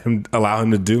allow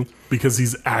him to do. Because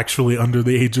he's actually under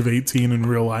the age of 18 in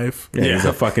real life. Yeah, he's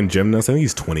a fucking gymnast. I think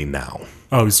he's 20 now.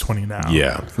 Oh, he's 20 now.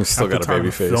 Yeah. He's still got a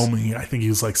baby face. Filming, I think he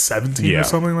was like 17 or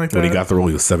something like that. When he got the role,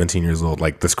 he was 17 years old.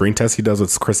 Like, the screen test he does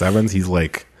with Chris Evans, he's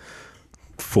like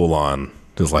full on,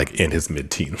 just like in his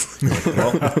mid-teens. Like,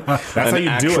 well, that's how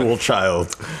you do it. Actual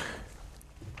child.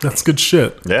 That's good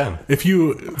shit. Yeah.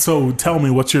 So tell me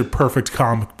what your perfect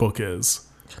comic book is.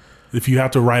 If you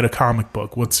have to write a comic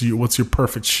book, what's your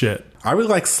perfect shit? I really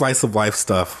like slice of life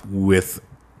stuff with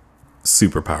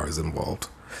superpowers involved.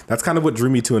 That's kind of what drew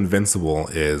me to Invincible.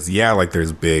 Is like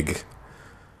there's like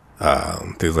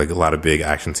a lot of big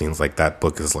action scenes. Like, that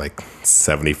book is like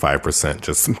 75%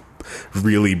 just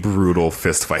really brutal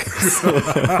fist fights.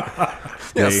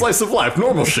 Slice of life,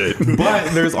 normal shit.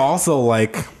 But there's also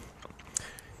like,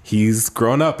 he's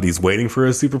grown up and he's waiting for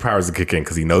his superpowers to kick in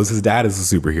because he knows his dad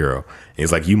is a superhero. And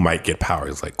he's like, you might get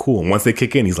powers. Like, cool. And once they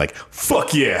kick in, he's like,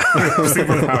 fuck yeah,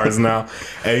 superpowers now.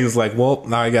 And he's like, well,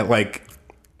 now I got like,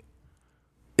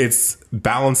 it's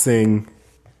balancing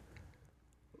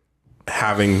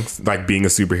having like being a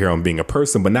superhero and being a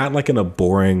person, but not like in a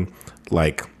boring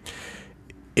like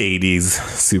 80s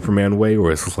Superman way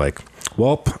where it's like,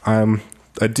 well, I'm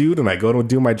a dude and I go to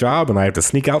do my job and I have to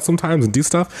sneak out sometimes and do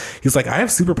stuff. He's like, I have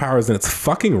superpowers and it's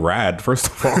fucking rad, first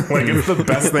of all. Like, it's the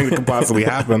best thing that could possibly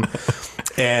happen.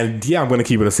 And yeah, I'm going to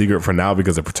keep it a secret for now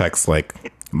because it protects like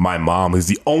my mom, who's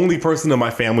the only person in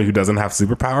my family who doesn't have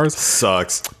superpowers.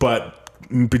 Sucks. But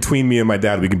between me and my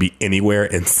dad, we can be anywhere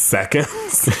in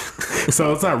seconds.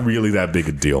 So it's not really that big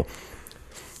a deal.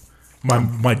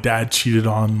 My dad cheated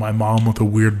on my mom with a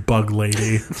weird bug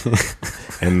lady.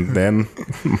 And then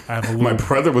my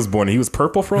brother was born. He was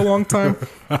purple for a long time.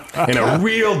 And a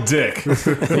real dick.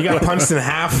 He got punched in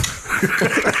half.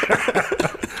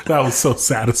 That was so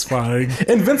satisfying.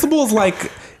 Invincible is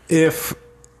like if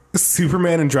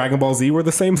Superman and Dragon Ball Z were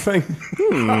the same thing.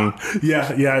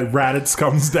 Yeah, Raditz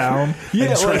comes down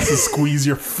and tries to squeeze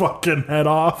your fucking head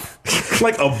off.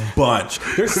 Like a bunch.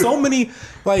 There's so many,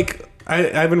 like,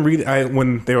 I've been reading,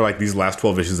 when they were like these last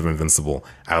 12 issues of Invincible,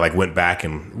 I like went back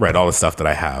and read all the stuff that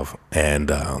I have.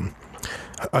 And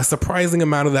a surprising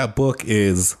amount of that book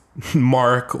is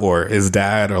Mark or his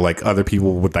dad or like other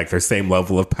people with like their same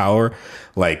level of power,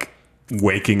 like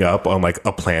waking up on like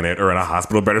a planet or in a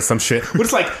hospital bed or some shit with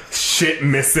just like shit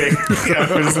missing.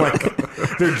 Just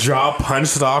like their jaw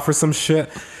punched off or some shit.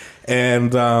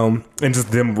 And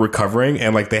just them recovering.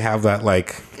 And like they have that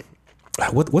like,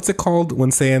 what's it called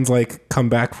when Saiyans like come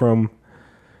back from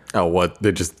Oh, what?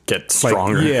 They just get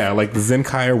stronger. Like, yeah, like the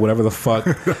Zenkai or whatever the fuck,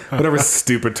 whatever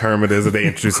stupid term it is that they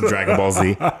introduced in Dragon Ball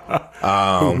Z.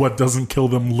 What doesn't kill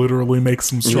them literally makes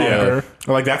them stronger.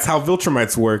 Yeah. Like that's how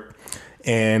Viltrumites work.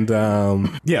 And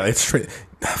yeah, it's straight.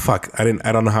 Fuck, I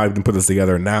don't know how I didn't put this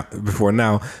together before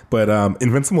now, but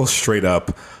Invincible is straight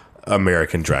up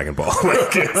American Dragon Ball.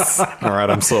 Like it's, all right,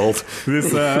 I'm sold.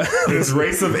 This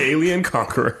race of alien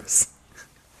conquerors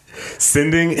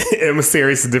sending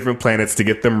emissaries to different planets to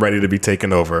get them ready to be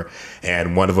taken over,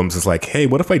 and one of them's just like, hey,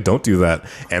 what if I don't do that?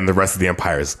 And the rest of the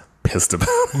empire is pissed about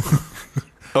it.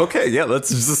 Okay, yeah, that's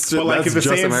just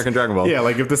American Dragon Ball. Yeah,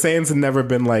 like if the Saiyans had never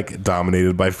been like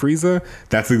dominated by Frieza,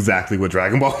 that's exactly what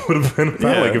Dragon Ball would have been about.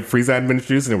 Yeah. Like if Frieza hadn't been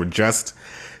introduced and it were just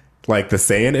like the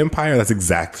Saiyan Empire, that's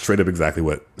straight up exactly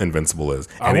what Invincible is.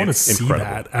 And I want to see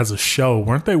that as a show.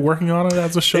 Weren't they working on it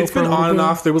as a show? It's been on and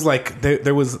off. There was like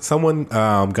there was someone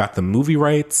got the movie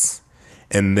rights,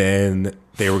 and then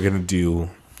they were gonna do,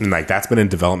 and like that's been in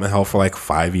development hell for like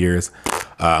 5 years.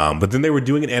 But then they were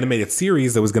doing an animated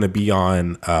series that was gonna be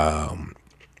on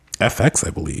FX,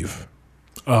 I believe.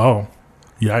 Oh.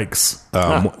 Yikes!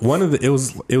 One of the it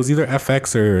was either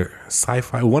FX or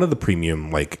Sci-Fi, one of the premium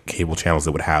like cable channels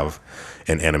that would have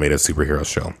an animated superhero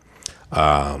show.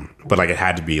 But like it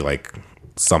had to be like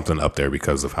something up there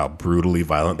because of how brutally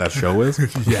violent that show is.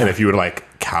 Yeah. And if you would like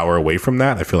cower away from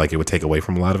that, I feel like it would take away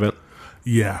from a lot of it.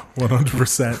 Yeah,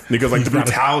 100%. Because like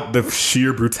the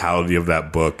sheer brutality of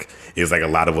that book is like a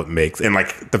lot of what makes, and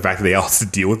like the fact that they also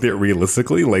deal with it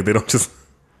realistically, like they don't just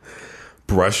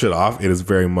brush it off. It is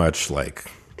very much like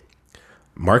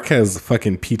Mark has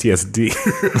fucking PTSD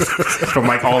from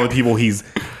like all the people he's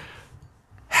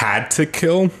had to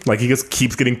kill. Like he just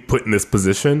keeps getting put in this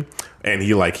position, and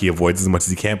he avoids as much as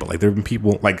he can. But like there have been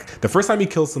people, like the first time he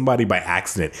kills somebody by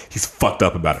accident, he's fucked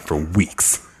up about it for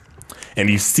weeks. And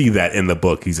you see that in the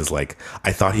book. He's just like,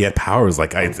 I thought he had powers.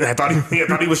 Like I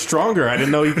thought he was stronger. I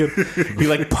didn't know he could. He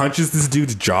like punches this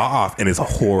dude's jaw off and is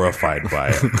horrified by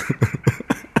it.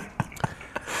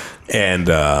 And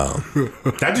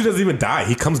that dude doesn't even die.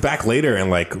 He comes back later and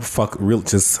like that's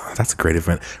a great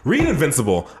event. Read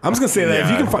Invincible. I'm just gonna say that if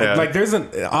you can find like there's an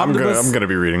omnibus. I'm gonna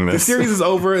be reading this. The series is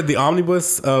over. The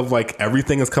omnibus of like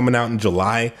everything is coming out in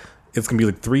July. It's gonna be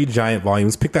like 3 giant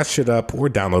volumes. Pick that shit up or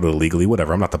download it illegally.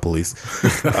 Whatever. I'm not the police.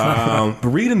 But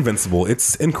read Invincible.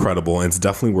 It's incredible and it's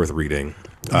definitely worth reading.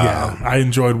 Yeah, I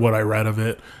enjoyed what I read of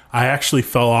it. I actually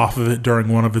fell off of it during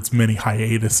one of its many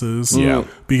hiatuses. Yeah.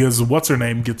 Because what's her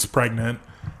name gets pregnant,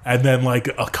 and then like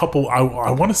a couple, I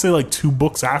want to say like 2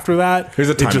 books after that, Here's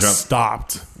a time it just jump.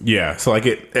 stopped. Yeah, so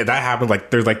like that happened.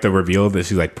 Like there's like the reveal that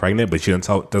she's like pregnant, but she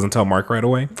doesn't tell Mark right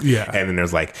away. Yeah, and then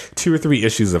there's like 2 or 3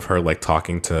 issues of her like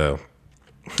talking to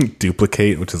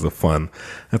Duplicate, which is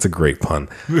that's a great pun.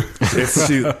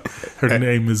 Her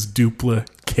name is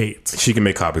Duplicate. She can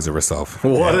make copies of herself.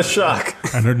 What a shock!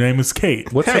 And her name is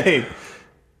Kate. What's her?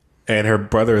 And her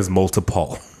brother is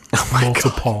Multipole.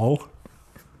 Multipole.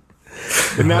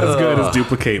 And not as good as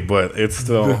Duplicate, but it's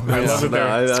still. I love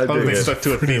it. They stuck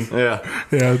to a theme. Yeah,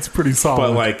 it's pretty solid.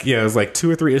 But like, yeah, it was like 2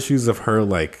 or 3 issues of her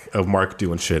of Mark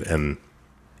doing shit, and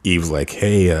Eve's like,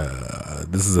 hey,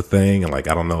 this is a thing, and like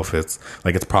I don't know if it's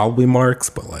probably Mark's,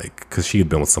 but like because she had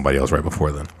been with somebody else right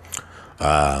before then.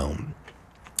 And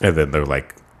then they were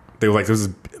like there's this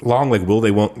long like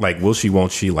will she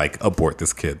won't she like abort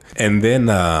this kid, and then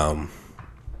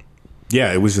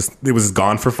yeah, it was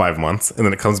gone for 5 months, and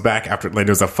then it comes back after like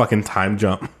there's a fucking time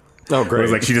jump. Oh great!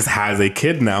 It's like she just has a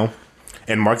kid now,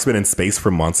 and Mark's been in space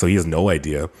for months, so he has no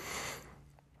idea.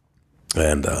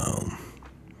 And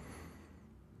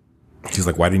she's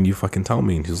like, why didn't you fucking tell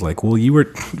me? And she's like, well,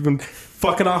 you've been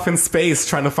fucking off in space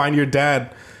trying to find your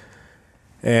dad.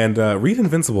 And read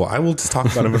Invincible. I will just talk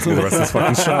about Invincible the rest of this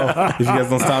fucking show if you guys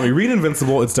don't stop me. Read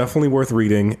Invincible. It's definitely worth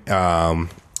reading.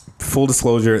 Full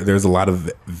disclosure, there's a lot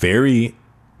of very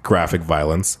graphic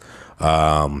violence.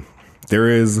 There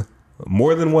is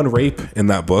more than one rape in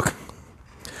that book,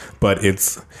 but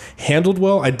it's handled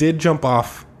well. I did jump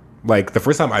off. Like the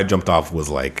first time I jumped off was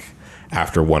like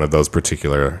after one of those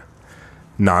particular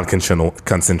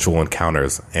non-consensual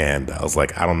encounters, and I was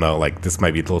like, I don't know, like this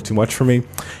might be a little too much for me.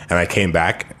 And I came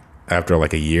back after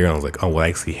like a year, and I was like, oh well, I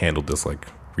actually handled this like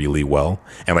really well.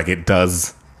 And like it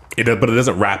does, but it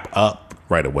doesn't wrap up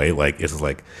right away. Like it's just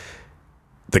like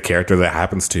the character that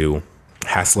happens to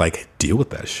has to like deal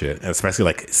with that shit, and especially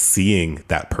like seeing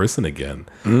that person again,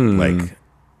 like,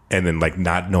 and then like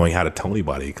not knowing how to tell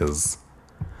anybody because.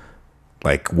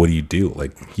 Like, what do you do?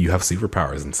 Like, you have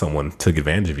superpowers and someone took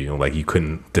advantage of you. Like, you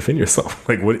couldn't defend yourself.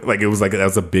 Like, what? Like, it was like, that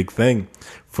was a big thing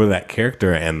for that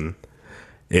character. And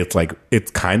it's like, it's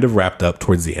kind of wrapped up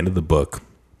towards the end of the book.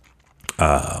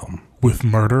 With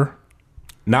murder?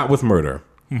 Not with murder.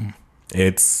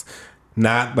 It's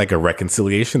not like a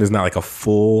reconciliation. It's not like a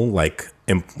full like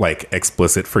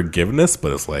explicit forgiveness,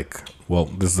 but it's like, well,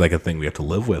 this is like a thing we have to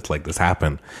live with. Like, this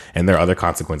happened, and there are other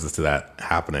consequences to that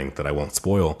happening that I won't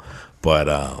spoil. But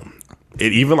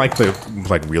it even like the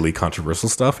like really controversial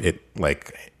stuff, it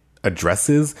like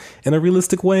addresses in a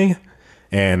realistic way.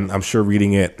 And I'm sure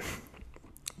reading it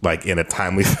like in a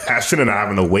timely fashion and not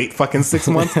having to wait fucking 6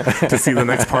 months to see the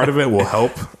next part of it will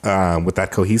help with that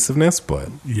cohesiveness. But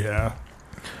Yeah.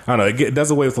 I don't know. It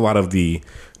does away with a lot of the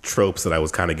tropes that I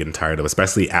was kind of getting tired of,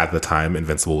 especially at the time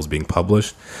Invincible was being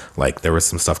published. Like, there was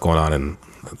some stuff going on, and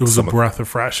It was a breath of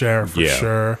fresh air for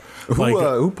sure.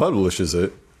 Who publishes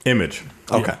it? Image.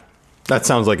 Okay. That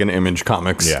sounds like an Image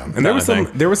Comics. Yeah. And there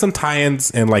were some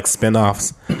tie-ins and like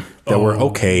spin-offs that were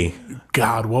okay.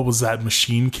 God, what was that?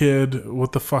 Machine Kid?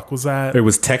 What the fuck was that? There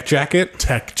was Tech Jacket.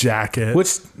 Tech Jacket.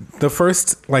 Which the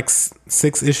first like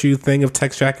 6-issue thing of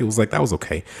Tech Jacket was like, that was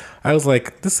okay. I was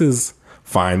like, this is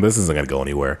fine, but this isn't gonna go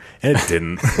anywhere. And it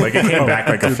didn't. Like, it came back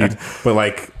like a few, but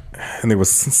like, and there was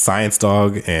Science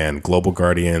Dog and Global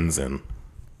Guardians and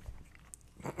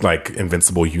like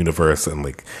Invincible Universe, and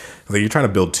like you're trying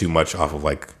to build too much off of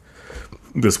like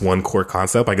this one core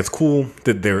concept. Like, it's cool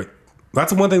that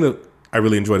that's one thing that I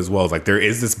really enjoyed as well, is like there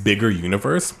is this bigger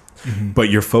universe, but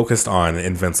you're focused on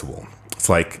Invincible. It's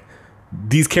like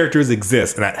these characters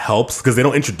exist, and that helps because they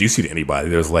don't introduce you to anybody.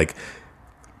 There's like,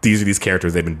 these are these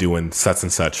characters, they've been doing such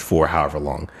and such for however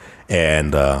long,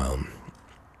 and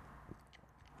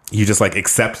you just like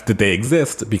accept that they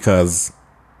exist because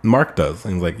Mark does.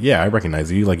 And he's like, yeah, I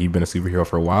recognize you. Like, you've been a superhero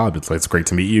for a while. It's like, it's great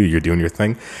to meet you. You're doing your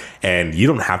thing, and you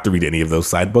don't have to read any of those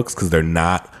side books because they're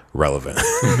not relevant.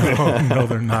 No,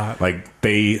 they're not. Like,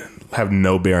 they have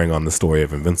no bearing on the story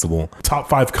of Invincible. Top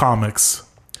 5 comics.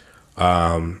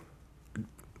 Green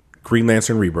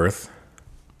Lantern Rebirth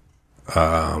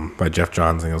by Jeff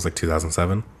Johns. I think it was like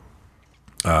 2007.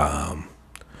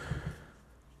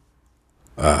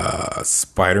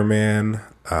 Spider-Man,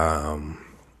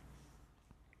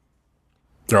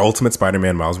 their Ultimate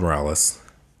Spider-Man, Miles Morales.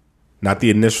 Not the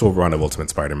initial run of Ultimate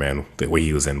Spider-Man, the way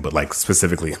he was in, but like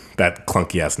specifically that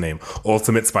clunky ass name,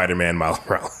 Ultimate Spider-Man, Miles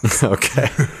Morales. Okay.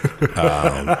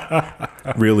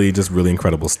 Really, just really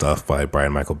incredible stuff by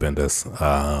Brian Michael Bendis.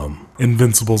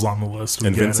 Invincible's on the list.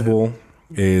 Invincible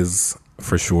is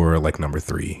for sure like number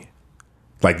 3,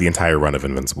 like the entire run of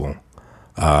Invincible.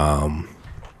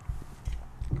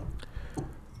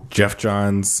 Jeff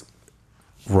Johns'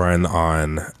 run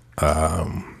on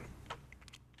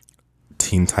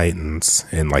Teen Titans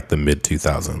in like the mid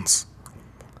 2000s,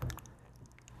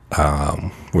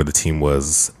 where the team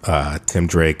was Tim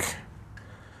Drake,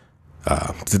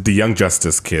 the Young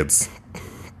Justice kids,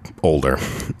 older,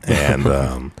 and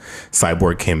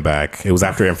Cyborg came back. It was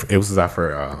after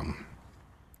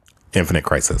Infinite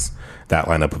Crisis, that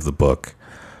lineup of the book,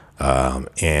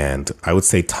 and I would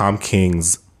say Tom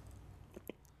King's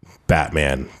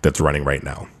Batman that's running right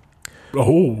now.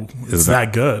 Oh, is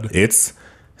that good?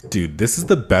 Dude, this is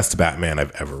the best Batman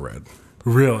I've ever read.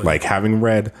 Really? Like, having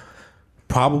read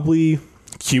probably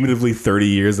cumulatively 30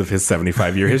 years of his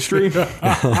 75-year history,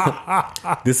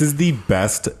 this is the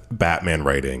best Batman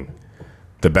writing,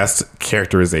 the best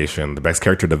characterization, the best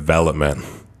character development,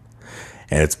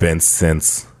 and it's been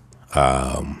since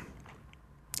the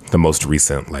most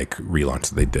recent like relaunch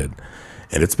that they did,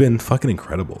 and it's been fucking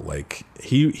incredible. Like,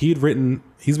 he's been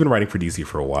writing for DC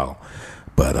for a while,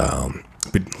 but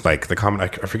like the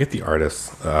comic, I forget the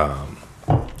artist,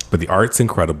 but the art's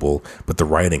incredible, but the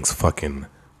writing's fucking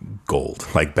gold.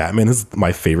 Like, Batman is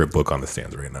my favorite book on the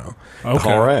stands right now.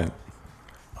 Okay. All right.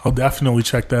 I'll definitely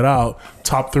check that out.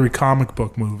 Top 3 comic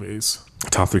book movies.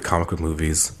 Top 3 comic book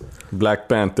movies. Black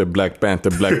Panther, Black Panther,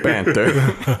 Black Panther.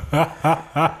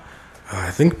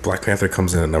 I think Black Panther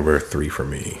comes in at number 3 for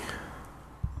me.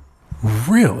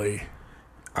 Really?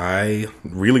 I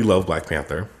really love Black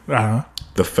Panther,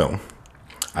 the film.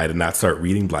 I did not start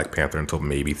reading Black Panther until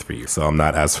maybe 3, so I'm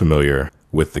not as familiar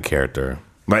with the character.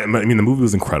 I mean, the movie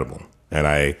was incredible, and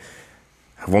I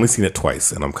have only seen it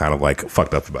twice, and I'm kind of like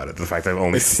fucked up about it. The fact I've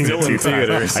only seen it 2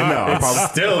 times. I know. I'm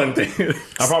still in theaters.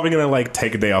 I'm probably gonna like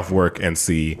take a day off work and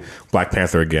see Black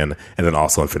Panther again, and then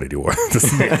also Infinity War just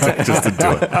to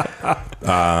do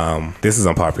it. This is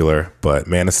unpopular, but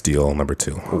Man of Steel number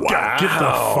 2. Wow, Get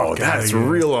the fuck that's outta here.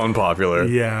 real unpopular.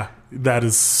 Yeah, that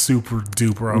is super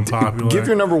duper unpopular. Give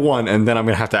your number 1, and then I'm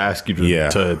gonna have to ask you to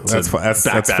that's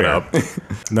back that fair. up.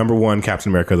 Number 1, Captain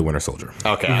America: The Winter Soldier.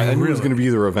 Okay, I knew it was gonna be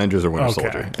either Avengers or Winter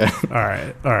Soldier. All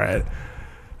right.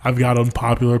 I've got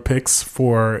unpopular picks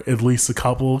for at least a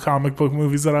couple of comic book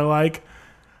movies that I like.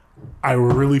 I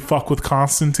really fuck with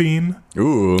Constantine.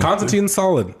 Ooh, Constantine's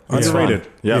solid, underrated.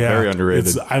 yeah, very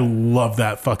underrated. I love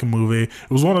that fucking movie. It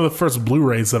was one of the first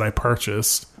Blu-rays that I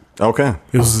purchased. Okay,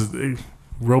 It was a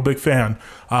real big fan.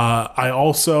 I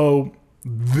also,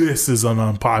 this is an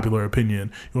unpopular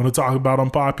opinion. You want to talk about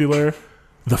unpopular?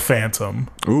 The Phantom.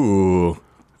 ooh.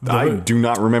 I do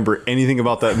not remember anything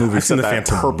about that movie seen except the that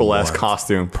Phantom purple-ass once.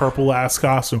 costume. Purple ass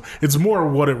costume. It's more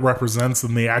what it represents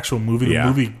than the actual movie. Yeah. The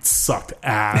movie sucked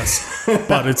ass,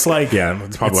 but it's like Yeah,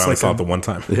 that's probably why I like saw a it the one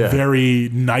time. very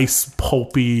nice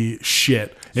pulpy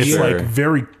shit. It's Sure. like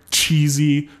very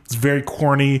cheesy. It's very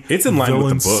corny. It's in line with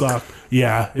the book. Suck.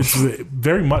 Yeah, it's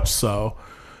very much so.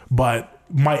 But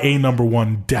my number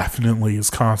one definitely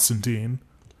is Constantine.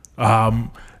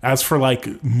 As for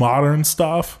like modern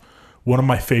stuff, one of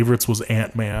my favorites was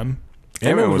Ant-Man.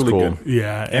 Ant-Man was really cool. good.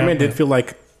 Yeah, Ant-Man did feel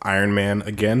like Iron Man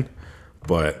again,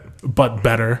 but but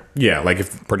better. yeah, like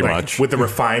if Pretty like, much. with the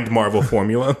refined Marvel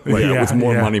formula. Like, Yeah. With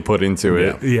more money put into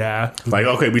it. Yeah, like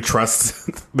okay, we trust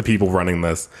the people running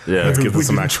this. Yeah. Let's give we them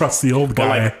some didn't action. trust the old But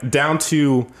guy. like down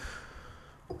to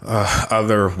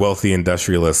other wealthy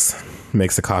industrialists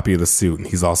makes a copy of the suit, and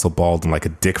he's also bald and like a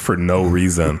dick for no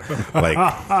reason. Like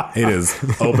it is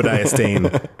Obadiah Stane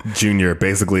Jr.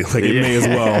 basically. Like it may as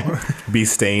well be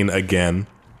Stane again.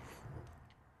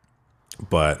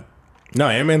 But no,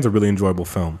 Ant-Man's a really enjoyable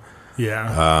film.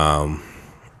 Yeah.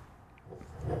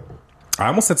 I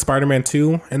almost said Spider-Man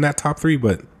 2 in that top 3,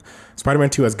 but Spider-Man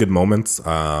 2 has good moments.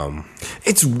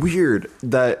 It's weird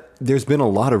that there's been a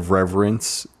lot of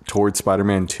reverence towards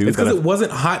Spider-Man 2. It's because it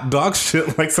wasn't hot dog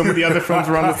shit like some of the other films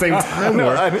around the same time. No,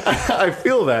 were. I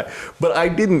feel that, but I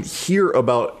didn't hear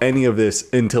about any of this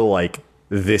until like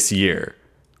this year.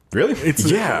 Really? It's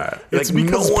like,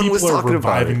 because no one was people are talking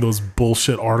about reviving it. those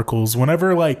bullshit articles.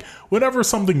 Whenever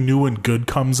something new and good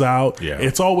comes out, Yeah.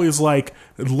 it's always like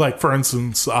for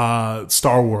instance,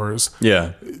 Star Wars.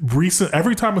 Yeah,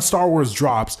 Every time a Star Wars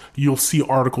drops, you'll see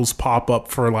articles pop up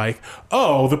for like,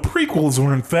 oh, the prequels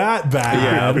weren't that bad.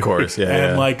 Yeah, of course. Yeah,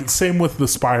 and yeah. like same with the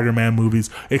Spider-Man movies,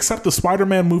 except the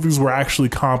Spider-Man movies were actually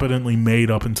competently made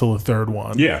up until the third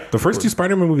one. Yeah. The first two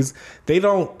Spider-Man movies, they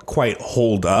don't quite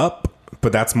hold up,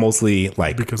 but that's mostly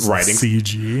like Because writing.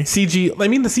 CG. CG. I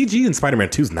mean, the CG in Spider-Man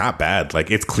 2 is not bad.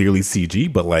 Like, it's clearly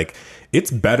CG, but like,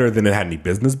 it's better than it had any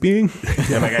business being.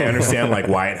 And like, I understand like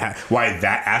why why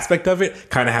that aspect of it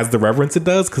kind of has the reverence it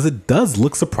does, because it does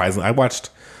look surprising. I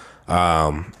watched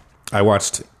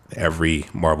every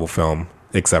Marvel film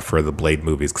except for the Blade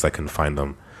movies because I couldn't find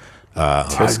them.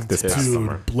 This past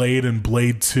summer. Dude, Blade and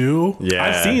Blade 2. yeah.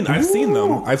 I've seen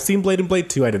them. I've seen Blade and Blade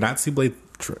 2. I did not see Blade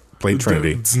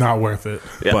Trinity. It's not worth it.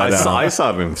 Yeah, but, I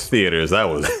saw it in theaters. That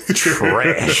was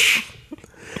trash.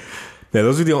 Yeah,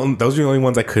 those are the only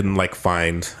ones I couldn't like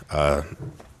find a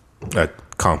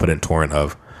competent torrent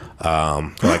of.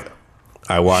 Like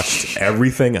I watched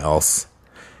everything else,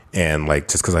 and like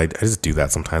just because I just do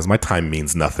that sometimes. My time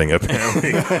means nothing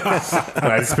apparently. And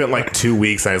I spent like 2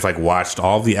 weeks. And I just like watched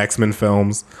all the X-Men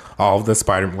films, all of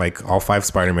the all 5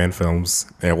 Spider-Man films,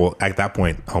 and well at that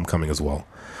point Homecoming as well.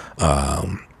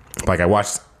 Like I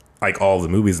watched like all the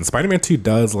movies, and Spider-Man 2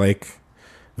 does like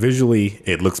visually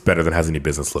it looks better than it has any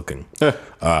business looking.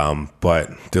 But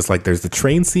just like there's the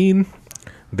train scene,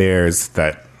 there's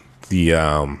the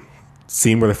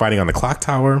scene where they're fighting on the clock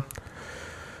tower.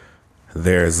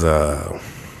 There's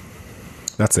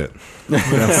that's it.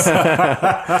 There's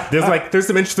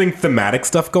some interesting thematic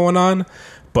stuff going on,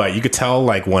 but you could tell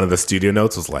like one of the studio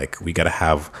notes was like, we got to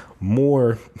have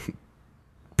more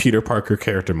Peter Parker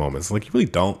character moments. Like, you really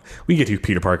don't. We get who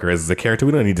Peter Parker is as a character.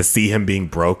 We don't need to see him being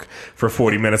broke for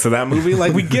 40 minutes of that movie.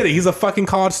 Like, we get it. He's a fucking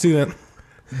college student.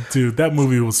 Dude, that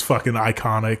movie was fucking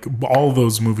iconic. All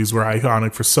those movies were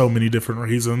iconic for so many different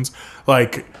reasons.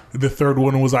 Like, the third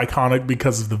one was iconic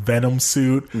because of the Venom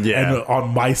suit. Yeah. And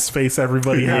on MySpace,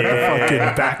 everybody had the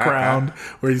fucking background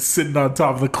where he's sitting on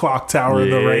top of the clock tower in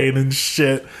the rain and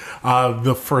shit.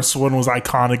 The first one was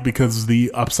iconic because of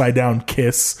the upside down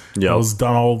kiss. Yep. That was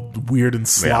done all weird and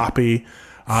sloppy.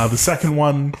 The second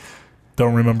one,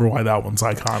 don't remember why that one's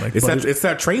iconic. It's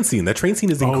that train scene. That train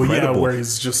scene is incredible. Oh, yeah, where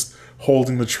he's just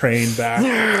holding the train back.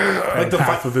 Like the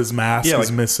half of his mask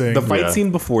is missing. The fight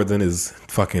scene before then is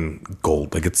fucking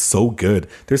gold. Like, it's so good.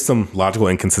 There's some logical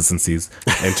inconsistencies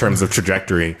in terms of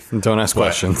trajectory. Don't ask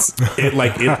questions.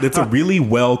 It's a really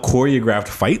well choreographed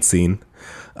fight scene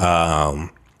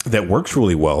that works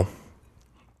really well.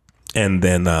 And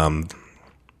then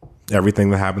everything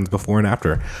that happens before and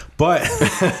after. But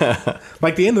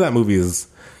like the end of that movie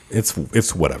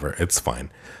it's whatever. It's fine.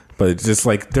 But it's just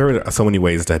like there are so many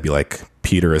ways to be like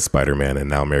Peter is Spider-Man and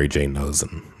now Mary Jane knows,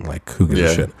 and like who gives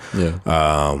a shit. Yeah.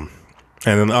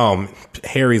 And then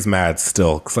Harry's mad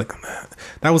still. 'Cause like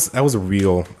that was a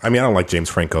real. I mean, I don't like James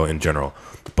Franco in general,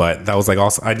 but that was like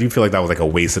also. I do feel like that was like a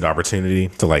wasted opportunity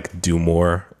to like do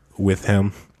more with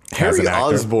him. Harry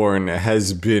Osborn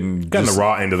has been gotten the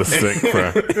raw end of the stick,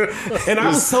 bro. And I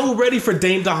was so ready for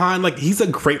Dane DeHaan. Like, he's a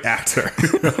great actor.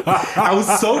 I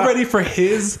was so ready for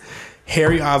his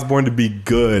Harry Osborn to be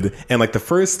good. And like the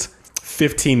first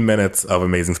 15 minutes of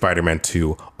Amazing Spider-Man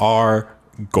 2 are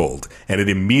gold. And it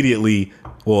immediately,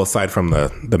 well, aside from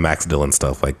the Max Dillon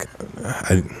stuff, like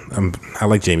I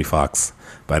like Jamie Foxx,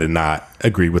 but I did not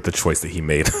agree with the choice that he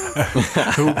made.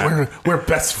 we're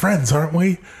best friends, aren't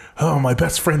we? Oh, my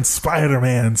best friend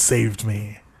Spider-Man saved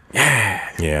me.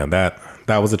 Yeah,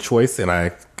 that was a choice, and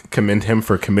I commend him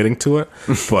for committing to it.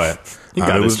 But he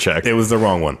got his check. It was the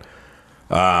wrong one.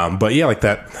 But yeah, like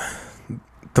that.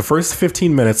 The first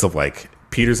 15 minutes of like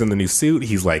Peter's in the new suit,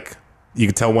 he's like, you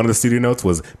could tell one of the studio notes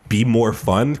was "be more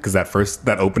fun" because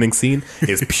that opening scene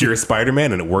is pure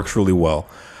Spider-Man, and it works really well.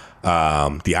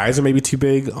 The eyes are maybe too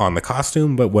big on the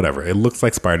costume, but whatever. It looks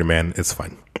like Spider-Man. It's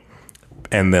fine.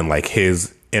 And then like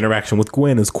his interaction with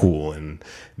Gwen is cool, and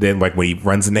then like when he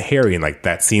runs into Harry and like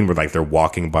that scene where like they're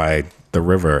walking by the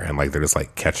river and like they're just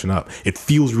like catching up, it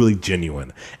feels really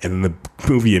genuine, and then the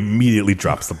movie immediately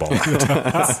drops the ball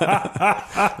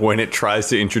when it tries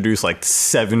to introduce like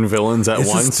 7 villains at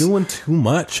once. It's doing too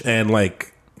much, and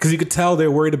like because you could tell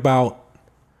they're worried about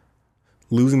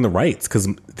losing the rights because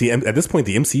at this point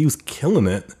the MCU's killing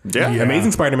it. Yeah.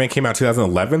 Amazing Spider-Man came out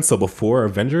 2011, so before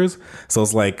Avengers, so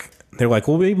it's like they're like,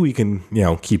 well, maybe we can,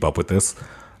 keep up with this.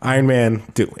 Iron Man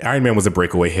was a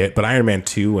breakaway hit, but Iron Man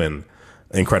 2 and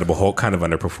Incredible Hulk kind of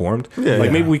underperformed.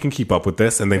 Maybe we can keep up with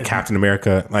this. And then Captain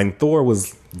America, Thor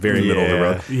was very middle of the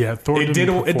road. Yeah, Thor it did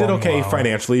okay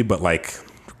financially, but like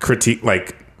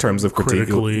terms of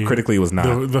critically it was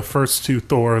not. The first 2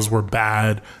 Thors were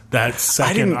bad. That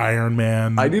second Iron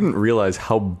Man, I didn't realize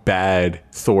how bad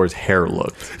Thor's hair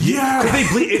looked. Yeah,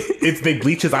 they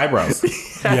bleach his eyebrows.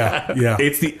 yeah.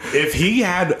 If he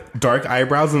had dark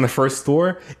eyebrows in the first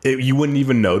Thor, you wouldn't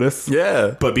even notice.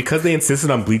 Yeah, but because they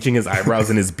insisted on bleaching his eyebrows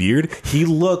and his beard, he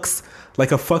looks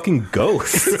like a fucking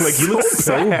ghost. Like he looks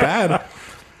so bad.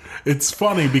 It's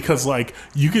funny because like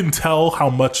you can tell how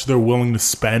much they're willing to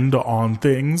spend on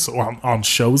things or on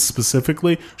shows,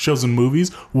 specifically shows and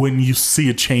movies, when you see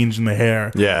a change in the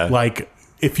hair. Yeah, like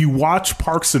if you watch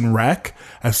Parks and Rec,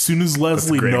 as soon as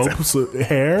Leslie Knope's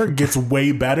hair gets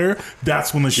way better,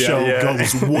 that's when the show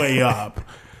goes way up.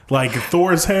 Like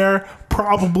Thor's hair,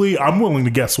 probably I'm willing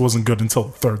to guess wasn't good until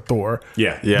the 3rd Thor.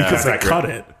 Yeah, because they cut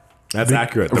it. That's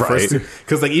accurate. The first 2,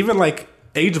 because like even like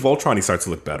Age of Ultron, he starts to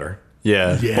look better.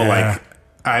 Yeah. But like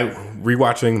I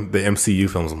rewatching the MCU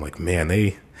films, I'm like, man,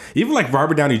 they even like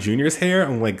Robert Downey Jr.'s hair,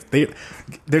 I'm like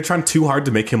they're trying too hard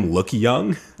to make him look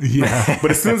young. Yeah.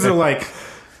 But as soon as they're like,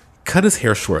 cut his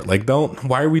hair short, like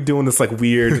why are we doing this like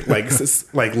weird like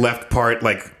like left part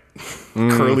like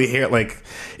curly hair, like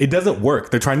it doesn't work.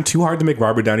 They're trying too hard to make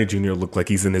Robert Downey Jr. look like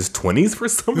he's in his 20s for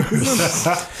some reason.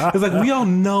 It's like we all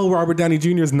know Robert Downey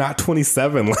Jr. is not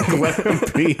 27. Like let him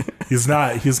be. He's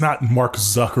not Mark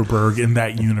Zuckerberg in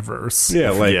that universe.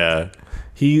 Yeah, like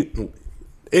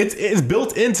it's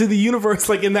built into the universe.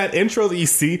 Like in that intro that you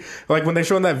see, like when they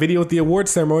show in that video at the award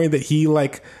ceremony, that he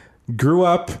like grew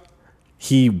up.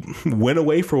 He went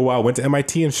away for a while, went to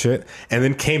MIT and shit, and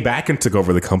then came back and took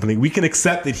over the company. We can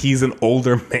accept that he's an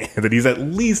older man, that he's at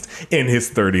least in his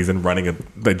 30s and running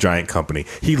the giant company.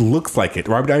 He looks like it.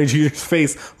 Robert Downey Jr.'s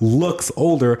face looks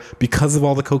older because of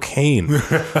all the cocaine.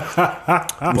 There's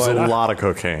a lot of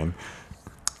cocaine.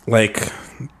 Like,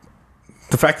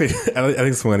 the fact that, I think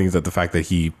it's funny that the fact that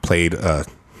he played a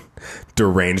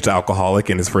deranged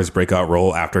alcoholic in his first breakout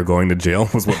role after going to jail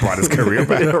was what brought his career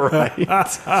back. Right.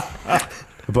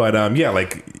 But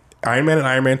like Iron Man and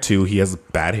Iron Man 2, he has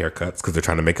bad haircuts because they're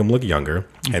trying to make him look younger.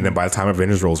 Mm-hmm. And then by the time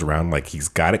Avengers rolls around, like he's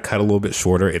got it cut a little bit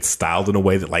shorter. It's styled in a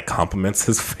way that like complements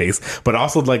his face, but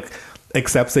also like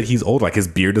accepts that he's old. Like his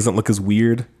beard doesn't look as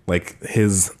weird. Like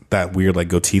that weird like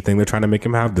goatee thing they're trying to make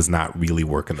him have does not really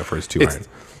work in the first 2 Irons.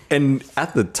 And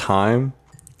at the time,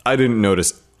 I didn't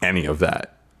notice any of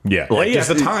that. Yeah, like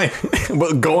just at the time.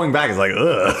 But going back, it's like,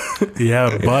 ugh.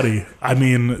 Yeah, buddy. I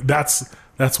mean, that's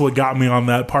what got me on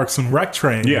that Parks and Rec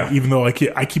train. Yeah, even though I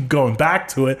keep going back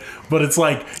to it, but it's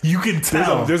like you can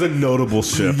tell there's a notable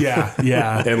shift.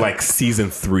 Yeah. In like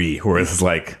season 3, where it's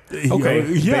like,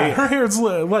 okay, her hair's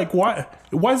like why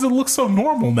does it look so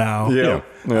normal now?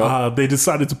 Yeah. They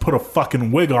decided to put a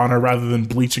fucking wig on her rather than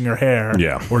bleaching her hair.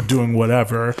 Yeah, or doing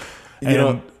whatever.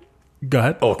 And go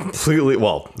ahead. Oh, completely.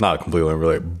 Well, not completely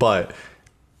unrelated, but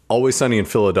Always Sunny in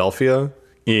Philadelphia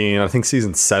in I think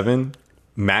season 7,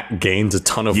 Matt gains a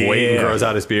ton of weight and grows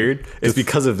out his beard, it's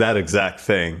because of that exact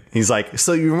thing. He's like,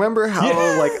 so you remember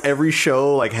how like every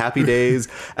show, like Happy Days,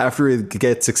 after it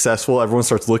gets successful, everyone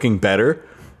starts looking better?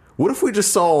 What if we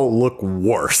just all look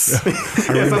worse?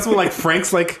 That's when like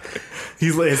Frank's like,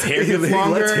 he's like, his hair gets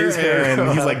longer,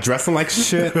 and he's like dressing like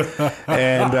shit.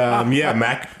 And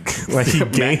Mac, like he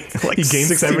gained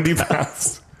 70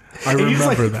 pounds. I remember he's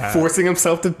like that. forcing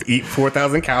himself to eat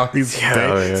 4,000 calories a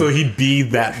day, so he'd be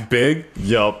that big.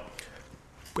 Yup.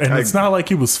 And it's not like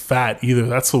he was fat either.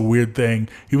 That's a weird thing.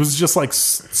 He was just like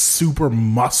super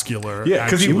muscular. Yeah,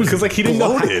 because he didn't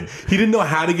know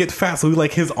how to get fat. So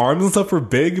like his arms and stuff were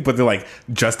big, but they're like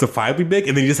justifiably big,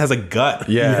 and then he just has a gut.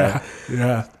 Yeah.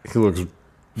 He looks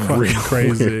Fucking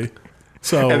crazy. Weird.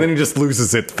 So and then he just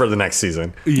loses it for the next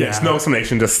season. Yeah. There's no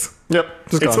explanation. Just Just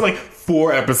it's gone. like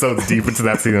 4 episodes deep into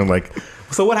that season. Like,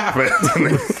 so what happened? And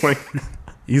then, like,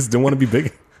 he just didn't want to be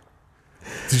big.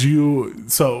 Did you?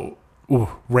 So,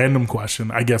 random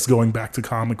question. I guess going back to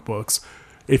comic books,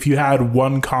 if you had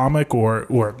one comic,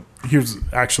 or here's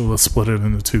actually, let's split it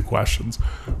into 2 questions.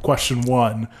 Question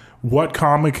 1: what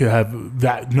comic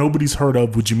that nobody's heard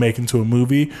of would you make into a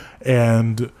movie?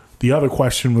 And the other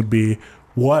question would be,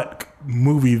 what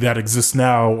movie that exists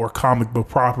now or comic book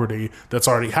property that's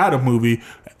already had a movie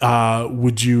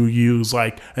would you use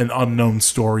like an unknown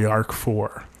story arc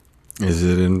for? Is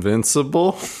it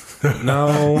Invincible?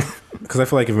 No, because I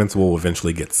feel like Invincible will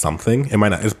eventually get something. It might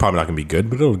not. It's probably not going to be good,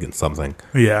 but it'll get something.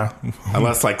 Yeah,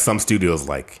 Unless like some studios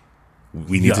like,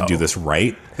 we need to do this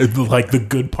right. Like the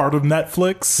good part of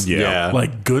Netflix. Yeah.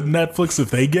 Like good Netflix,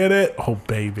 if they get it, oh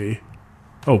baby.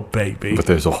 But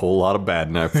there's a whole lot of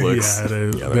bad Netflix. Yeah, it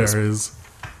is. Yeah, there is.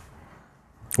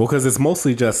 Well, because it's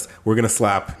mostly just we're going to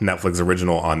slap Netflix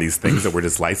original on these things that we're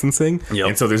just licensing. Yep.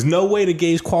 And so there's no way to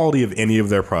gauge quality of any of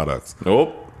their products.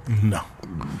 Nope. No.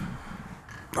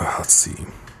 Let's see.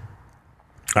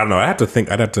 I don't know. I'd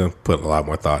have to put a lot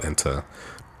more thought into.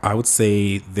 I would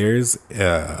say there's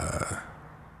a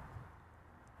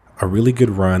really good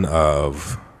run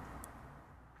of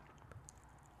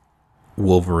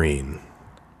Wolverine.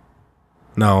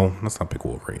 No, let's not pick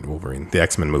Wolverine. Wolverine. The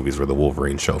X-Men movies were the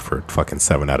Wolverine show for fucking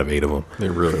 7 out of 8 of them. They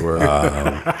really were.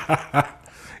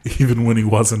 Even when he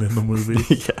wasn't in the movie.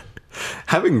 Yeah.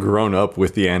 Having grown up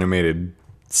with the animated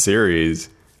series,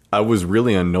 I was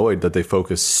really annoyed that they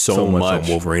focused so much on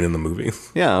Wolverine in the movie.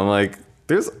 Yeah, I'm like,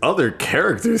 there's other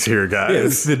characters here, guys. Yeah,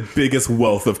 it's the biggest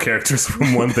wealth of characters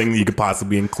from one thing that you could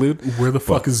possibly include. Where the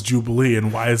fuck is Jubilee,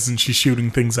 and why isn't she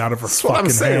shooting things out of her That's fucking what I'm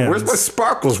saying. hands? Where's my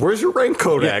sparkles? Where's your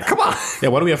raincoat at? Come on. Yeah,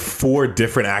 why do we have 4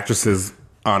 different actresses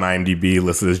on IMDb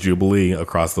listed as Jubilee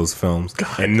across those films,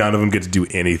 and none of them get to do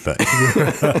anything?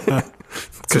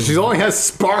 Because she only has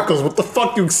sparkles. What the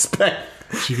fuck do you expect?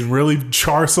 She can really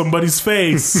char somebody's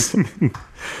face.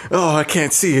 Oh, I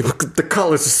can't see. Look, the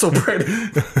colors are so pretty.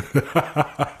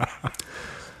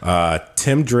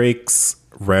 Tim Drake's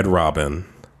Red Robin.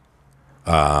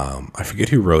 I forget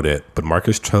who wrote it, but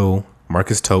Marcus Toe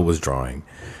was drawing,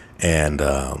 and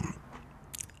I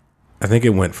think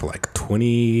it went for like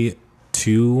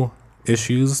 22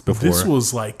 issions before. This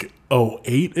was like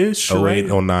 08-ish, 08, right?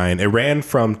 09. It ran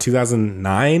from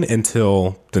 2009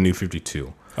 until the New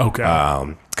 52.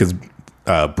 Okay. Because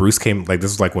Bruce came, like,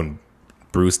 this was like when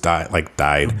Bruce died.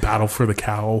 Battle for the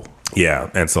Cowl. Yeah,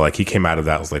 and so like he came out of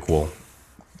that, was like, well,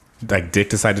 like Dick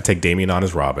decided to take Damian on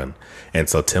as Robin, and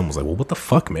so Tim was like, well, what the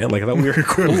fuck, man? Like, I thought we were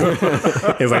cool. He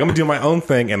was like, I'm gonna do my own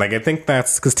thing, and like I think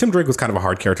that's because Tim Drake was kind of a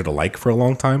hard character to like for a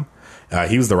long time.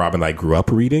 He was the Robin that I grew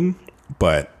up reading,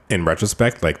 but in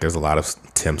retrospect, like there's a lot of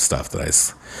Tim stuff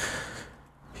that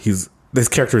this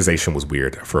characterization was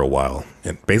weird for a while,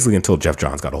 and basically until Jeff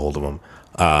Johns got a hold of him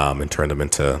and turned him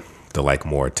into the like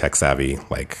more tech savvy,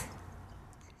 like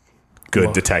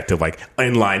good detective, like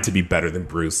in line to be better than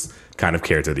Bruce kind of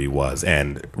character that he was.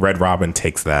 And Red Robin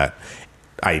takes that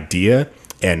idea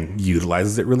and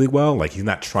utilizes it really well. Like, he's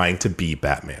not trying to be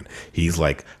Batman. He's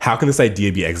like, how can this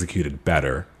idea be executed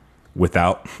better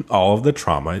without all of the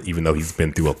trauma, even though he's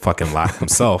been through a fucking lot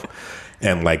himself,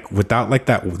 and like without like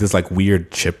this like weird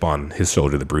chip on his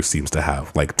shoulder that Bruce seems to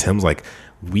have. Like, Tim's like,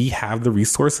 we have the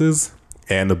resources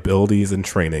and abilities and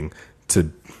training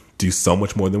to do so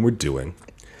much more than we're doing,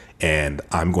 and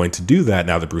I'm going to do that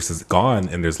now that Bruce is gone,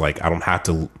 and there's like, I don't have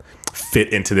to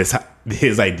fit into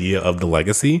his idea of the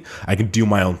legacy. I can do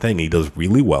my own thing. He does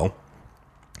really well,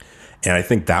 and I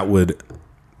think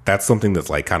that's something that's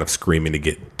like kind of screaming to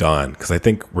get done, because I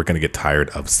think we're going to get tired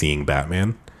of seeing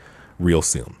Batman real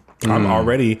soon.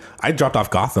 I dropped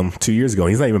off Gotham 2 years ago.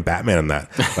 He's not even Batman in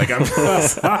that. Like,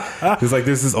 there's like,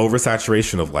 there's this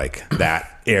oversaturation of like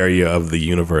that area of the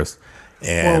universe.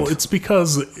 And Well, it's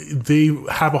because they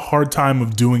have a hard time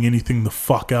of doing anything the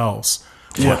fuck else.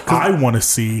 What I want to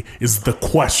see is the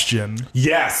question.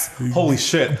 yes, holy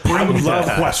shit! Bring I would me love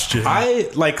that question.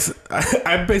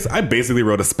 I basically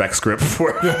wrote a spec script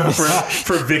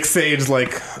for Vic Sage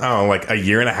like I don't know, like a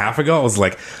year and a half ago. I was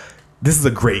like, this is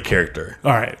a great character.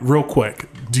 All right, real quick.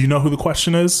 Do you know who the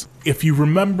question is? If you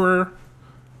remember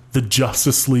the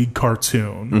Justice League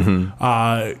cartoon,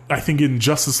 I think in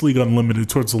Justice League Unlimited,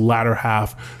 towards the latter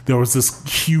half, there was this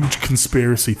huge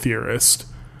conspiracy theorist.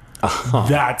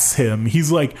 That's him.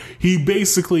 He's like, he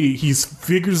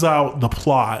figures out the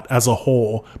plot as a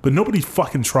whole, but nobody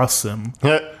fucking trusts him.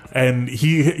 And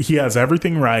he has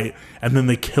everything right, and then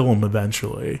they kill him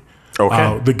eventually.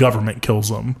 Okay. The government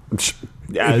kills him.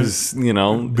 As you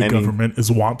know, The government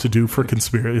is wont to do for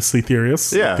conspiracy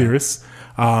theorists. Yeah.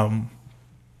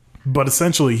 But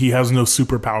essentially, he has no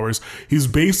superpowers. He's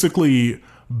basically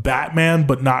Batman,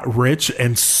 but not rich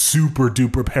and super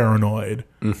duper paranoid.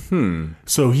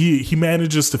 So he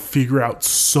manages to figure out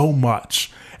so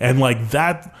much, and like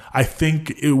that, I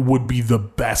think it would be the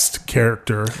best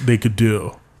character they could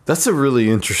do. That's a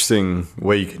really interesting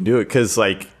way you can do it, because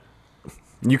like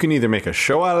you can either make a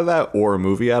show out of that or a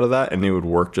movie out of that, and it would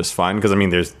work just fine. Because I mean,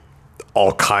 there's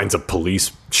all kinds of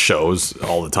police shows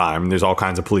all the time. There's all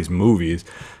kinds of police movies,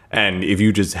 and if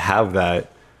you just have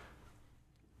that,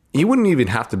 he wouldn't even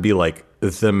have to be like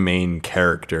the main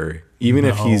character. Even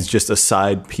if he's just a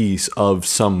side piece of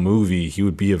some movie, he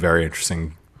would be a very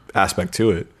interesting aspect to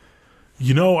it.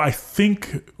 You know, I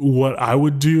think what I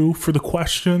would do for the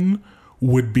question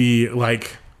would be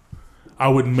like, I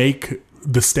would make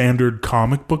the standard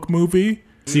comic book movie.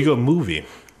 So you go movie.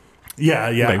 Yeah.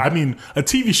 Like- I mean, a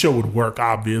TV show would work,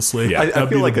 obviously. Yeah. I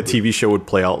feel like a TV show would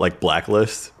play out like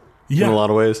Blacklist in Yeah. a lot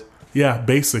of ways. Yeah,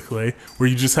 basically, where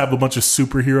you just have a bunch of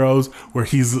superheroes where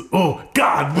he's, oh,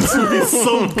 God, this would be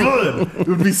so good. It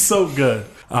would be so good.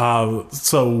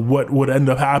 So what would end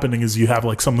up happening is you have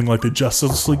like something like the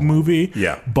Justice League movie,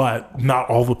 Yeah. but not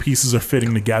all the pieces are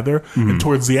fitting together. And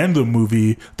towards the end of the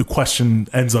movie, the question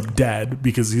ends up dead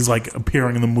because he's like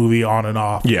appearing in the movie on and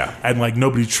off. Yeah. And like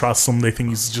nobody trusts him. They think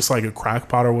he's just like a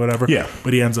crackpot or whatever. Yeah.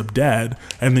 But he ends up dead.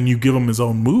 And then you give him his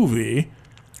own movie.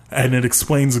 And it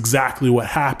explains exactly what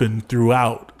happened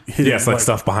throughout. His, Yes, like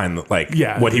stuff behind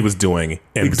what he was doing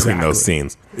in between those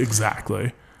scenes.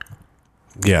 Exactly.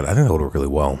 Yeah, I think that would work really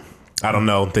well. I don't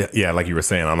know. Like you were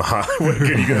saying, I don't know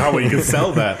how you can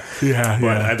sell that. Yeah, but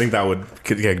yeah. I think that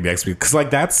could be executed because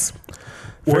like that's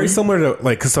very similar to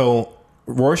like so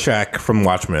Rorschach from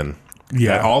Watchmen.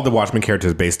 Yeah. All the Watchmen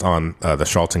characters based on the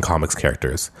Charlton Comics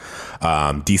characters.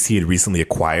 DC had recently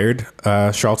acquired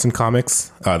Charlton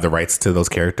Comics, the rights to those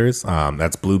characters.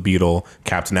 That's Blue Beetle,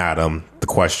 Captain Atom, The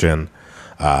Question,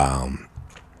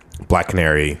 Black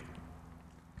Canary.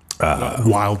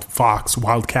 Wild Fox,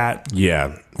 Wildcat.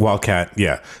 Yeah, Wildcat.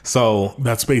 Yeah. So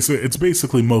That's it's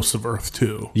basically most of Earth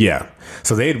too. yeah.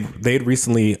 So they'd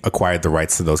recently acquired the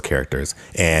rights to those characters,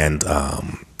 and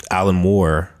Alan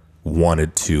Moore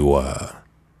wanted to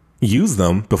use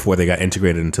them before they got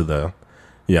integrated into the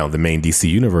main DC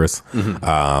universe,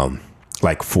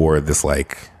 like for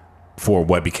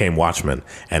what became Watchmen.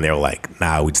 And they were like,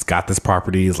 nah, we just got this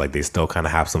properties. Like they still kind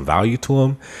of have some value to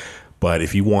them. But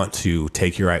if you want to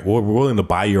take we're willing to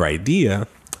buy your idea,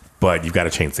 but you've got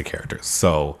to change the characters.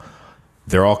 So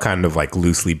they're all kind of like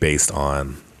loosely based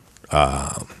on,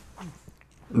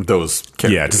 Those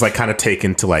characters. yeah, just like kind of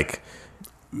taken to like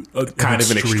kind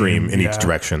of an extreme in each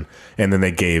direction. And then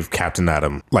they gave Captain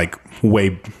Atom like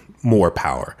way more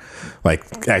power, like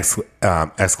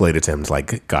escalated to him to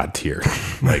like God tier,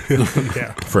 like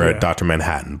for Dr.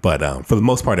 Manhattan. But for the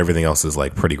most part, everything else is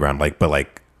like pretty ground like. But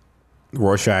like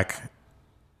Rorschach,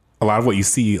 a lot of what you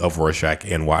see of Rorschach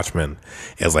in Watchmen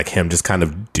is like him just kind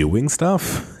of doing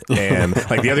stuff, and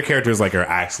like the other characters like are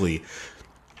actually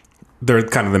they're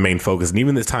kind of the main focus. And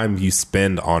even the time you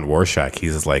spend on Rorschach,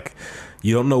 he's just like,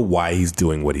 you don't know why he's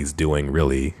doing what he's doing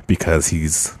really, because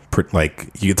he's like,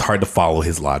 it's hard to follow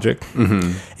his logic.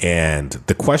 And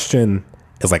The Question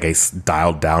is like a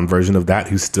dialed down version of that,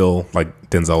 who's still, like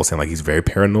Denzel was saying, like he's very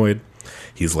paranoid.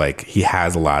 He's like, he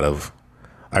has a lot of,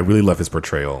 I really love his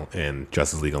portrayal in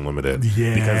Justice League Unlimited.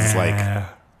 Yeah. Because it's like,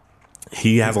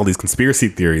 he has all these conspiracy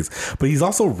theories, but he's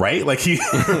also right. Like he's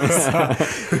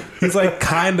like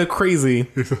kind of crazy,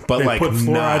 but They like put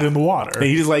fluoride not. in the water. And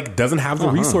he just like doesn't have the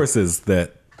resources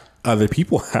that other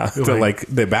people have,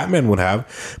 that Batman would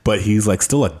have. But he's like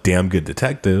still a damn good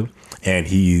detective, and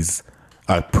he's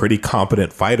a pretty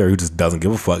competent fighter who just doesn't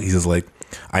give a fuck. He's just like,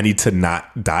 I need to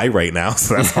not die right now,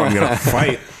 so that's how I'm gonna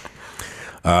fight.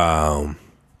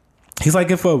 He's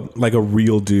like if a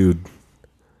real dude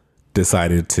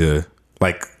decided to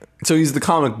like. So he's the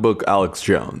comic book Alex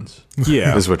Jones.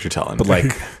 Yeah, is what you're telling but me.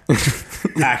 like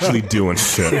actually doing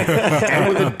shit and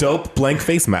with a dope blank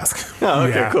face mask. Oh,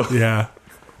 okay, yeah, cool. yeah.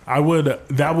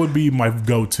 That would be my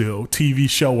go-to TV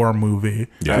show or movie.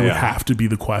 Yeah, it would yeah. have to be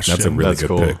the question. That's a really That's good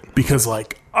cool. pick. Because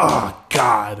like, oh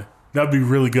God, that'd be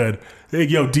really good. Hey,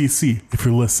 yo, DC, if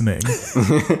you're listening,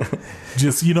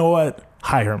 just, you know what?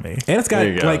 Hire me. And it's got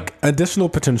There you go. like additional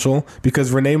potential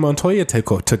because Renee Montoya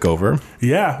took over.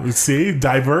 Yeah, see,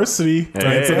 diversity.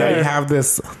 And so now you have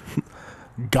this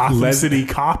Gotham City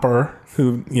Copper.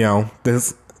 who,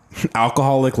 this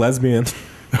alcoholic lesbian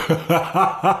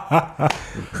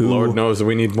Lord knows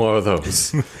we need more of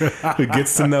those. who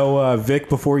gets to know Vic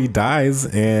before he dies.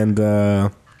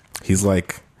 And he's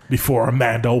like, Before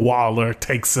Amanda Waller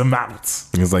takes him out.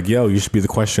 yo, you should be the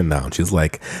question now. And she's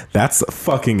like, that's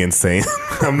fucking insane.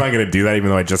 I'm not going to do that, even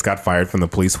though I just got fired from the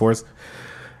police force.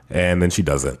 And then she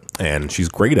does it. And she's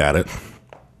great at it.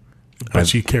 But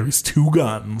she carries 2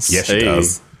 guns. Yes, she Hey.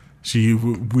 does. She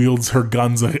wields her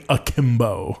guns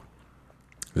akimbo.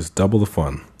 Just double the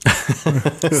fun.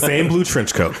 Same blue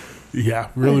trench coat. Yeah,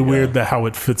 really weird that how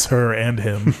it fits her and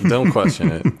him. Don't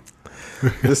question it.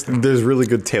 There's really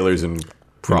good tailors in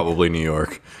probably New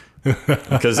York.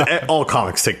 Because all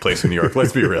comics take place in New York,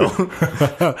 let's be real.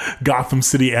 Gotham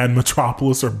City and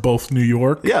Metropolis are both New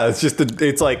York. Yeah, it's just,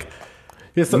 it's like,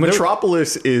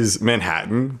 Metropolis is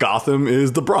Manhattan, Gotham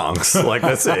is the Bronx. Like,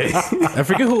 that's it. I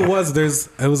forget who it was.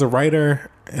 It was a writer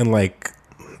in like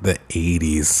the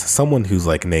 80s. Someone whose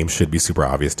like name should be super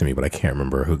obvious to me, but I can't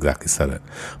remember who exactly said it.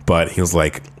 But he was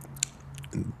like,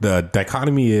 the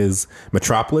dichotomy is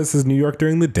Metropolis is New York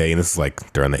during the day, and this is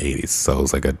like during the 80s, so it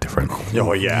was like a different.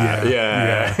 Oh,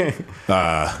 yeah.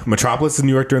 Metropolis is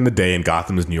New York during the day, and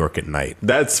Gotham is New York at night.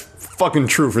 That's fucking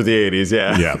true for the 80s,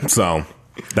 yeah. Yeah, so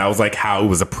that was like how it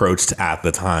was approached at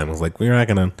the time. I was like, we're not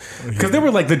gonna, because they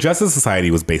were like, the Justice Society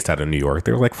was based out of New York.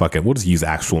 They were like, fuck it, we'll just use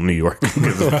actual New York.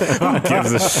 Who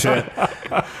gives a shit?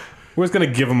 We're just gonna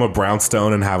give them a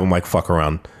brownstone and have them like fuck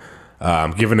around,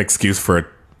 give an excuse for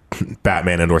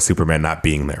Batman and or Superman not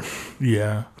being there.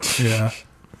 Yeah.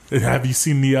 Have you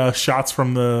seen the shots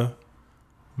from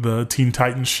the Teen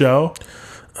Titans show?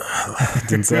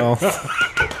 Denzel.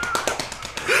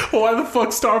 Why the fuck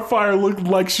Starfire looked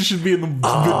like she should be in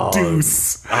the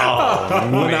Deuce? When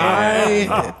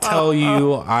I tell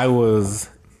you I was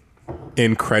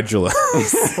incredulous.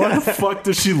 Why the fuck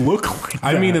does she look like that?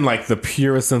 I mean, in like the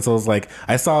purest sense, I was like,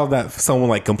 I saw that someone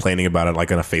like complaining about it,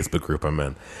 like in a Facebook group I'm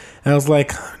in. And I was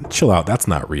like, chill out. That's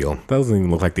not real. That doesn't even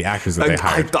look like the actors that they I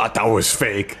hired. thought that was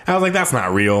fake. I was like, that's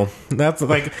not real. That's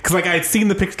like, because like I had seen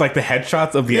the picture, like the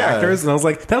headshots of the Yeah. actors, and I was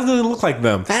like, that doesn't look like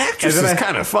them. That actress And then is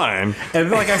kind of fun. And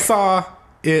then like I saw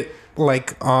it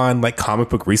like on like comic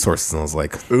book resources, and I was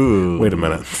like, Ooh. wait a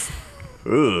minute.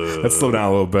 Let's slow down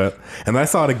a little bit. And then I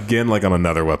saw it again like on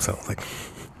another website. I was like,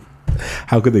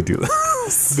 how could they do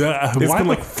this? It's been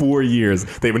like 4 years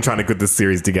they've been trying to put this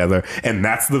series together, and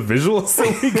that's the visual.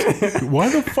 Why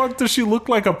the fuck does she look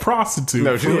like a prostitute?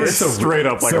 No, she looks straight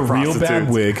up like It's a a real prostitute. bad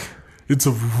wig. It's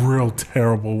a real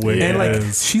terrible wig. And like, It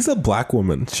is. she's a black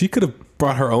woman. She could have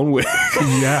brought her own wig.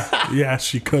 yeah,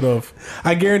 she could have.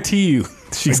 I guarantee you,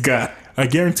 she's got. I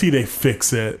guarantee they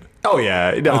fix it. Oh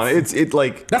yeah, no, it's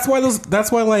like That's why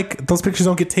like those pictures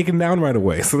don't get taken down right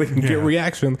away, so they can get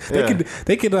reaction. Yeah.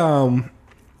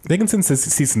 They can send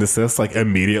cease and desist like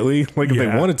immediately, like if they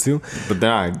Yeah. wanted to. but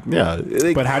then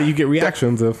like, But how do you get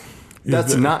reactions if?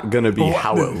 that's not gonna be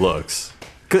how it looks.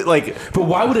 'Cause, like, But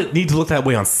why would it need to look that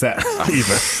way on set?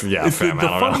 Even yeah, The fam, I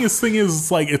don't know. funniest thing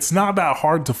is, like, it's not that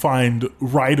hard to find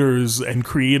writers and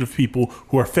creative people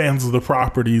who are fans of the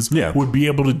properties Yeah. would be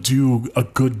able to do a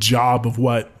good job of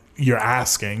what you're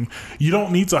asking. You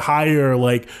don't need to hire,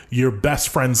 like, your best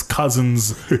friend's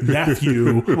cousin's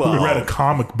nephew who read a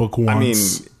comic book once. I mean,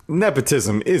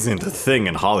 nepotism isn't a thing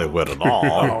in Hollywood at all.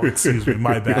 Oh, excuse me,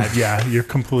 my bad. Yeah, you're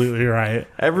completely right.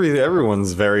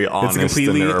 Everyone's very honest. it's a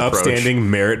completely in their approach. upstanding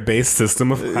merit-based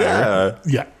system of hiring.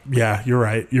 Yeah, Yeah, you're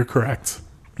right. You're correct.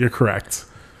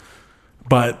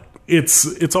 But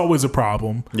it's always a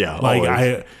problem. Yeah, like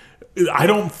always. I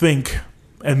don't think,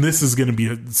 and this is going to be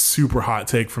a super hot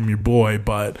take from your boy,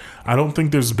 but I don't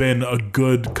think there's been a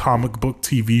good comic book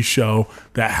TV show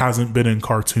that hasn't been in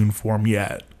cartoon form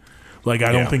yet. Like,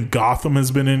 I don't think Gotham has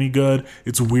been any good.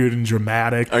 It's weird and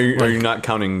dramatic. are you not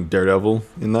counting Daredevil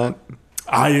in that?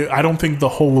 I don't think the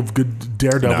whole of good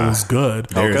Daredevil is good.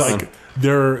 Okay. Like,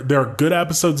 there are good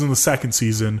episodes in the second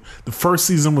season. The first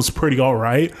season was pretty all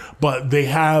right, but they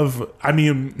have, I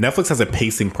mean, Netflix has a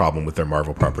pacing problem with their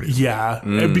Marvel properties. yeah,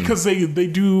 and because they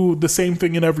do the same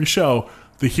thing in every show.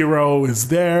 the hero is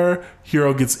there.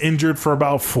 Hero gets injured for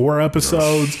about 4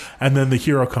 episodes, and then the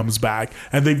hero comes back.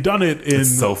 And they've done it in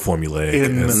so formulaic.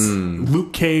 in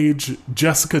Luke Cage,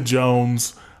 Jessica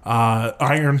Jones,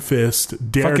 Iron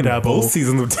Fist, Daredevil, both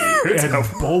seasons of Daredevil.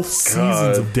 and both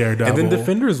seasons of Daredevil. And then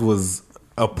Defenders was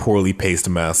a poorly paced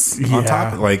mess. Yeah. On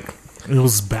top, like, it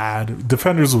was bad.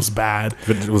 Defenders was bad.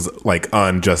 it was like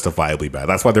unjustifiably bad.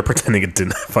 That's why they're pretending it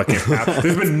didn't fucking happen.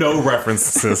 There's been no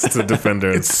references to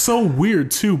Defenders. It's so weird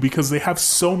too because they have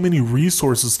so many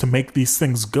resources to make these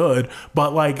things good,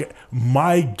 but like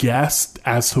my guess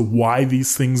as to why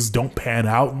these things don't pan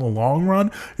out in the long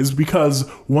run is because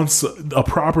once a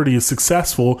property is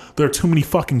successful, there are too many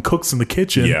fucking cooks in the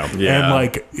kitchen. Yeah. And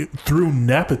like through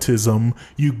nepotism,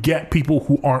 you get people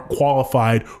who aren't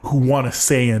qualified who want to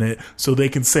say in it. So they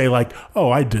can say like,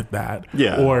 "Oh, I did that,"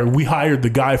 or "We hired the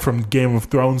guy from Game of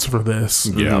Thrones for this."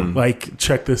 Like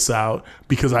check this out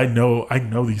because I know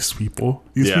these people.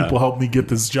 These people helped me get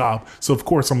this job, so of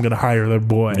course I'm going to hire their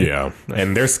boy. Yeah,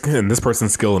 and this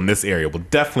person's skill in this area will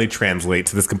definitely translate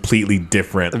to this completely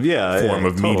different form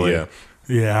of media.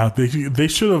 Yeah, they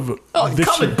should have.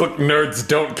 Comic book nerds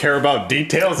don't care about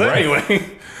details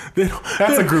anyway.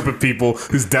 That's a group of people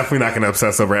who's definitely not going to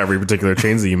obsess over every particular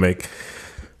change that you make.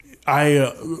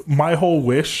 My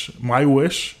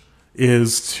wish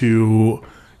is to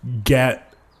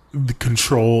get the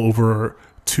control over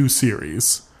 2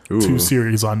 series on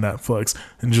Netflix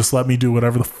and just let me do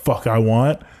whatever the fuck I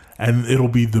want and it'll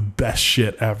be the best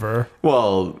shit ever.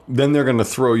 Well, then they're going to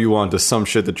throw you onto some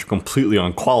shit that you're completely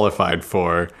unqualified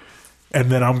for. And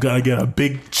then I'm going to get a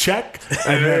big check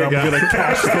and then I'm going to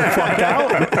cash the fuck out.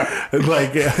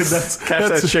 Like, that's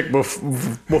that check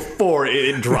before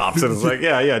it drops. And it's like,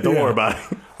 don't worry about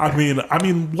it. I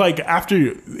mean, like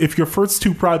if your first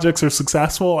 2 projects are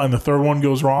successful and the third one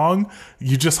goes wrong,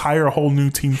 you just hire a whole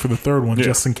new team for the third one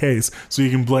just in case, so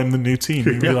you can blame the new team.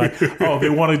 You can be like, oh,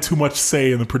 they wanted too much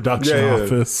say in the production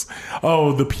office.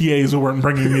 Oh, the PAs weren't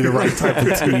bringing me the right type of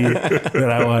tea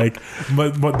that I like.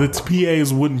 But the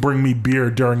PAs wouldn't bring me beer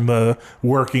during the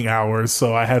working hours,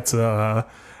 so I had to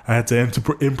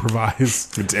improvise.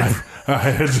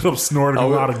 I ended up snorting a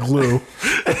lot of glue.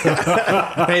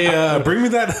 Hey, bring me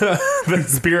that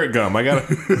spirit gum. I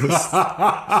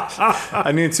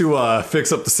need to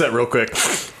fix up the set real quick.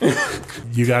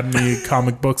 You got any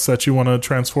comic books that you want to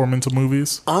transform into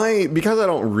movies? Because I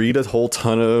don't read a whole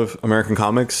ton of American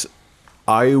comics,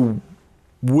 I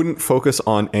wouldn't focus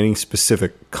on any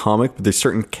specific comic, but there's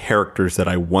certain characters that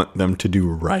I want them to do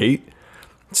right.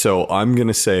 So I'm going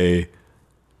to say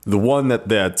the one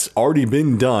that's already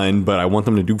been done, but I want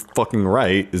them to do fucking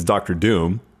right, is Doctor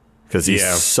Doom. Because he's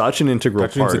such an integral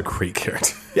part. Doom's a great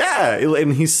character. Yeah,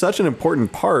 and he's such an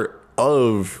important part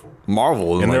of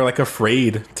Marvel. And they're like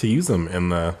afraid to use him in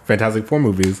the Fantastic Four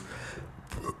movies.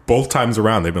 Both times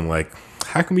around, they've been like,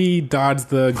 how can we dodge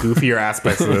the goofier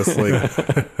aspects of this? Like,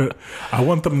 I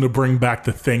want them to bring back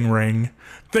the Thing Ring.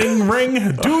 Thing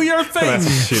Ring, do your thing.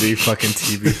 That's shitty fucking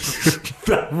TV.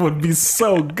 That would be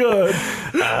so good.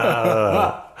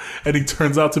 And he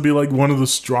turns out to be like one of the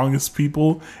strongest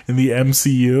people in the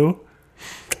MCU.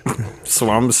 So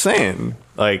what I'm saying,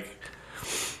 like,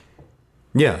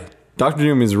 yeah, Doctor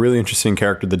Doom is a really interesting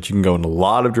character that you can go in a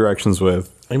lot of directions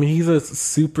with. I mean, he's a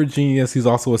super genius. He's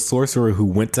also a sorcerer who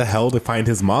went to hell to find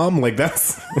his mom. Like,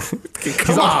 that's...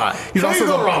 He's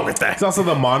also wrong with that. He's also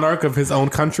the monarch of his own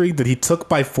country that he took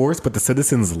by force, but the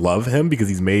citizens love him because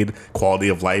he's made quality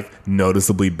of life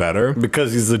noticeably better.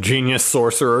 Because he's a genius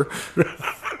sorcerer.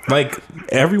 Like,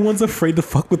 everyone's afraid to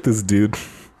fuck with this dude.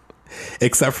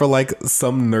 Except for like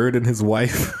some nerd and his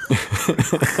wife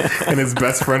and his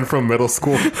best friend from middle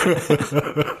school and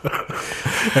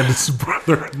his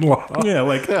brother-in-law. Yeah,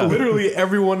 like literally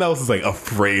everyone else is like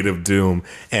afraid of Doom,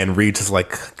 and Reed is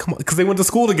like, come on, because they went to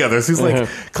school together. So he's like,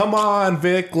 come on,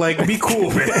 Vic, like be cool,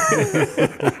 man.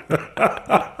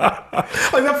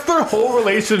 Like that's their whole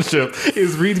relationship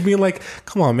is Reed being like,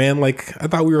 come on, man, like I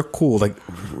thought we were cool. Like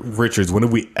Richards, when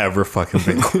have we ever fucking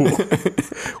been cool?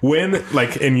 When,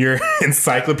 like in your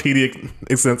encyclopedic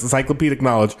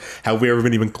knowledge, have we ever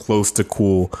been even close to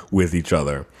cool with each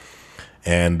other?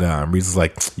 And Reed's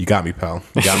like, you got me, pal.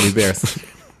 You got me there.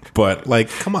 But like,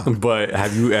 come on. But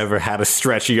have you ever had a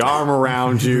stretchy arm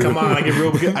around you? Come on, I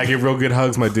give real good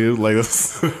hugs, my dude. Like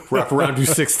this, wrap around you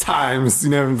 6 times.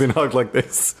 You never been hugged like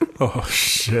this. Oh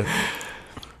shit.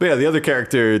 But yeah, the other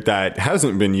character that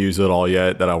hasn't been used at all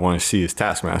yet that I want to see is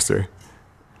Taskmaster.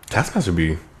 I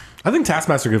think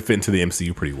Taskmaster could fit into the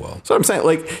MCU pretty well. So I'm saying,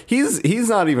 like, he's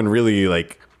not even really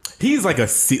like. He's like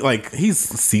he's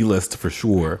C-list for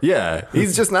sure. Yeah,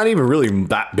 he's just not even really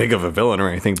that big of a villain or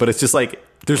anything. But it's just like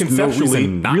there's no conceptually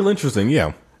reason not, real interesting.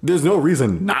 Yeah, there's no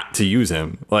reason not to use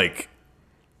him. Like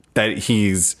that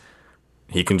he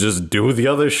can just do the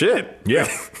other shit. yeah.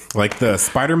 Like the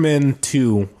Spider-Man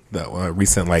 2, the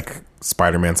recent like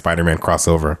Spider-Man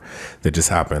crossover that just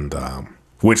happened,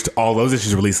 which all those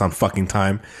issues released on fucking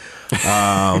time.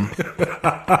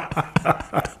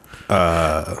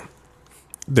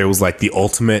 There was like the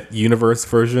Ultimate Universe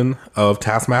version of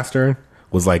Taskmaster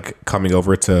was like coming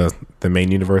over to the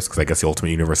main universe, because I guess the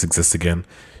Ultimate Universe exists again,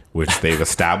 which they've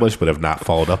established but have not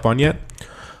followed up on yet.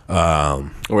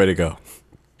 Way to go.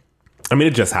 I mean,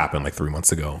 it just happened like 3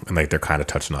 months ago, and like they're kind of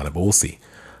touching on it, but we'll see.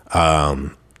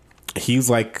 He's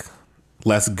like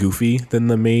less goofy than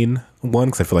the main one,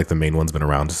 because I feel like the main one's been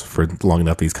around just for long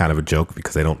enough that he's kind of a joke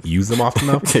because they don't use them often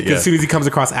enough. Yeah. As soon as he comes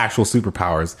across actual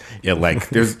superpowers, it like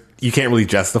you can't really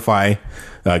justify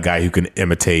a guy who can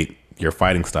imitate your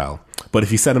fighting style. But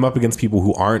if you set him up against people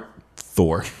who aren't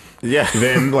Thor, Yeah.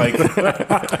 then like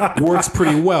works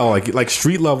pretty well. Like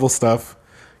street level stuff,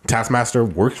 Taskmaster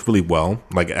works really well.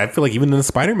 Like I feel like even in the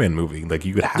Spider-Man movie, like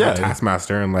you could have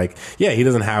Taskmaster, and like he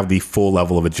doesn't have the full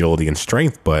level of agility and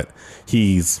strength, but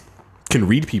he's can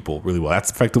read people really well.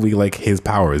 That's effectively like his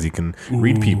power, is he can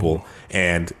read people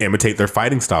and imitate their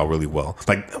fighting style really well.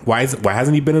 Like why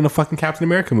hasn't he been in a fucking Captain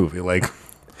America movie? Like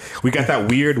we got that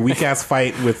weird weak ass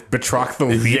fight with Batroc the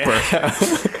Leaper.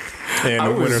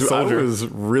 And Winter Soldier. I was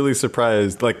really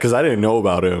surprised, like, because I didn't know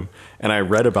about him, and I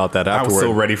read about that I was afterward.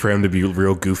 so ready for him to be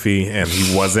real goofy, and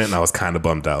he wasn't, and I was kind of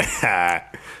bummed out.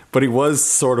 But he was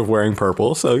sort of wearing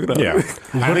purple, so you know. Yeah,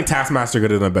 I think Taskmaster could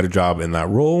have done a better job in that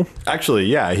role. Actually,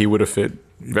 yeah, he would have fit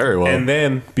very well. And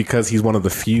then because he's one of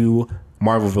the few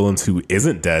Marvel villains who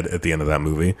isn't dead at the end of that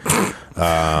movie,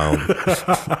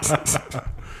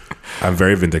 I'm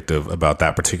very vindictive about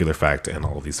that particular fact in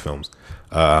all of these films.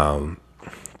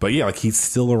 But yeah, like he's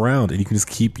still around, and you can just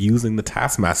keep using the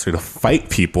Taskmaster to fight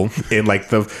people in like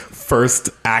the first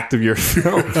act of your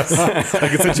film. Like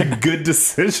it's such a good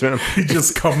decision. He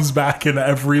just comes back in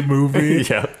every movie.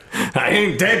 Yeah, I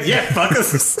ain't dead yet,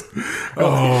 fuckers.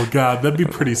 Oh god, that'd be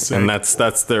pretty sick. And that's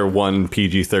their one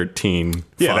PG-13.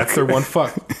 Yeah, that's their one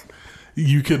fuck.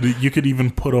 You could even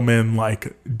put him in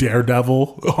like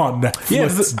Daredevil on Netflix. Yeah,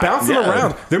 it's bouncing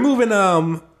around.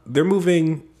 They're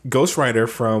moving Ghost Rider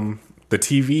from the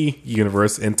TV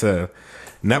universe into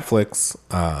Netflix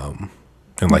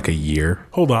in like a year.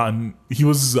 Hold on, he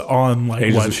was on like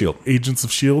Agents of S.H.I.E.L.D. Agents of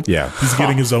S.H.I.E.L.D. Yeah. He's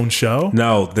getting his own show.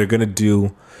 No, they're gonna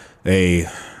do a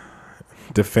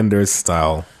Defenders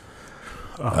style.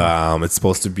 It's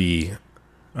supposed to be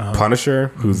Punisher,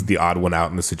 who's the odd one out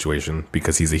in the situation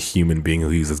because he's a human being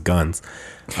who uses guns.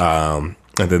 And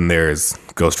then there's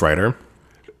Ghost Rider,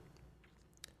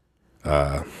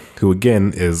 who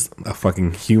again is a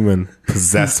fucking human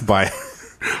possessed by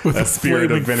With a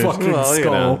spirit of flaming vintage. fucking Well, you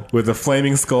skull. know. with a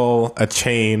flaming skull, a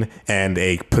chain, and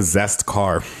a possessed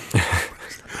car.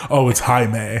 Oh, it's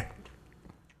Jaime.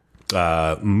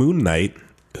 Moon Knight,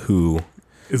 who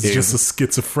It's just a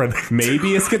schizophrenic.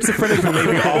 maybe a schizophrenic, but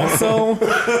maybe also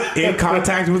in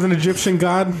contact with an Egyptian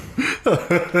god.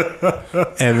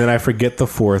 And then I forget the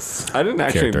fourth. I didn't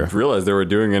actually character. realize they were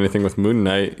doing anything with Moon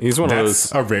Knight. He's one of That's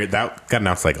those. that got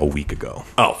announced like a week ago.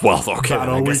 Oh well, okay. About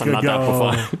Then I a guess week I'm not that ago.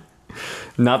 behind.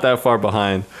 Not that far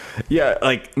behind. Yeah,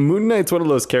 like Moon Knight's one of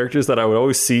those characters that I would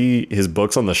always see his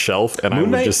books on the shelf, and I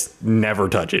Moon would Knight- just never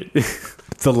touch it.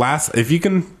 If you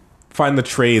can find the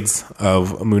trades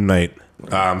of Moon Knight,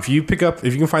 if you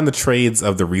can find the trades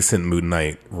of the recent Moon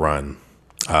Knight run,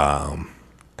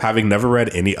 having never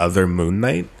read any other Moon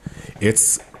Knight,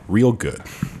 it's real good.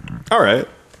 All right.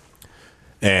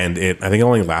 And I think it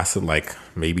only lasted like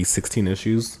maybe 16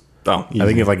 issues. Oh, I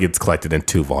think it's collected in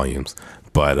 2 volumes,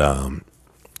 but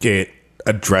it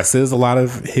addresses a lot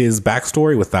of his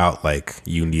backstory without like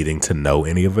you needing to know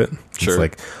any of it. Sure. It's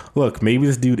like, look, maybe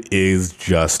this dude is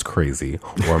just crazy,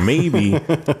 or maybe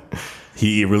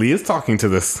he really is talking to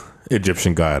this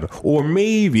Egyptian god, or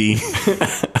maybe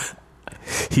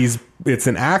it's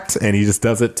an act and he just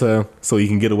does it so he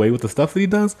can get away with the stuff that he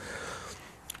does.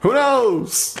 who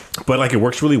knows? But like it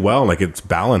works really well, like it's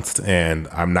balanced, and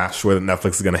I'm not sure that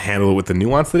Netflix is going to handle it with the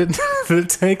nuance that it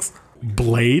takes.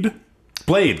 Blade?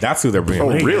 Blade, that's who they're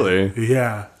bringing. Oh, really?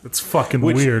 Yeah, it's fucking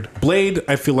Which, weird. Blade,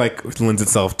 I feel like lends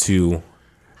itself to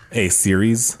a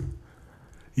series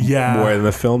Yeah. more than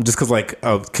a film, just because like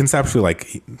conceptually,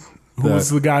 like Who was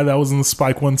the guy that was in the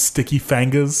Spike one? Sticky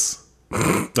Fangas?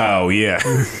 oh yeah,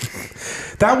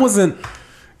 that wasn't.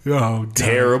 Oh, damn.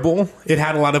 terrible. It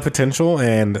had a lot of potential,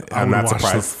 and I I'm would not watch the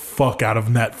surprised. fuck out of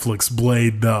Netflix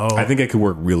Blade, though. I think it could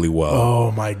work really well.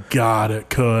 Oh my god, it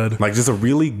could. Like just a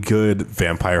really good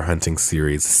vampire hunting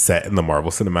series set in the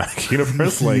Marvel Cinematic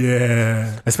Universe. Like,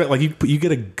 Yeah. I spent like you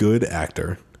get a good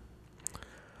actor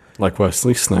Like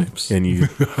Wesley Snipes. and you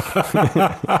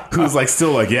who's like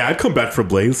still like, yeah, I'd come back for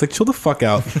Blade. It's like, chill the fuck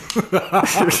out.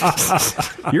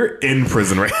 You're in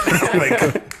prison right now.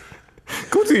 Like,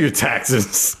 Go do your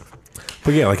taxes.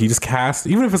 but yeah, like you just cast,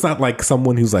 even if it's not like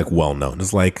someone who's like well known,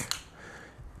 it's like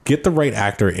get the right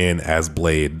actor in as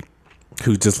Blade,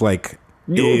 who just like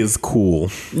is cool.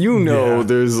 You know, Yeah.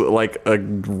 there's like a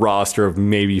roster of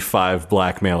maybe 5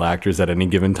 black male actors at any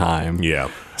given time. Yeah.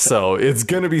 So it's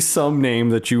going to be some name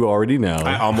that you already know.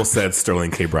 I almost said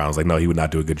Sterling K. Brown. I was like, no, he would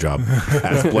not do a good job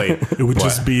as Blade. It would But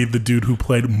just be the dude who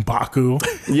played M'Baku.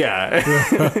 yeah.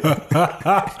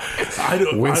 I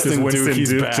don't, Winston Duke,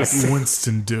 he's back.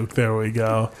 Winston Duke. There we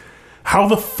go. How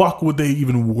the fuck would they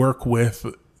even work with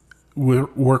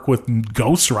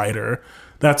Ghost Rider?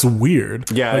 That's weird.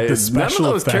 Yeah, like the none of special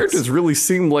those effects. characters really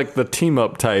seem like the team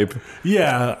up type.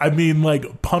 Yeah, I mean,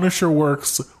 like Punisher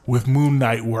works with Moon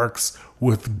Knight, works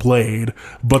with Blade,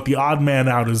 but the odd man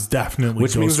out is definitely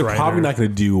Which Ghost means they're Rider. probably not going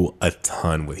to do a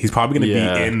ton with. He's probably going to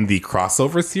Yeah. be in the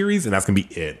crossover series, and that's going to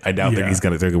be it. I doubt Yeah. that he's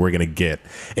going to. We're going to get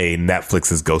a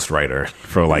Netflix's Ghost Rider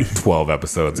for like 12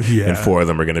 episodes, Yeah. and 4 of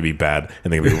them are going to be bad,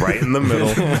 and they're going to be right in the middle.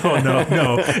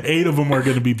 No. 8 of them are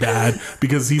going to be bad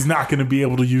because he's not going to be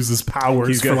able to use his powers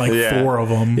He's for gonna- like yeah. 4 of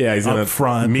them. Yeah, he's going up to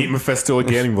front. meet Mephisto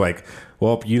again and be like,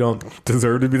 "Well, you don't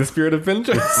deserve to be the spirit of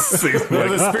vengeance." You're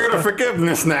the spirit of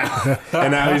forgiveness now.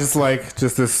 And now he's just like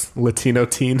this Latino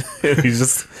teen. He's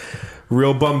just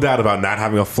real bummed out about not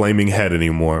having a flaming head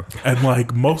anymore. And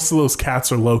like most of those cats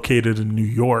are located in New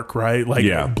York, right? Like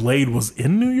Yeah. Blade was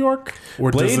in New York, or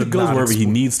does Blade it goes not wherever he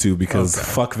explain- needs to because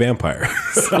fuck vampires.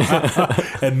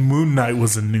 And Moon Knight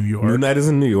was in New York. Moon Knight is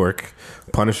in New York.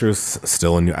 Punisher's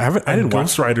still in New York. I didn't watch.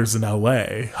 Ghost Rider's in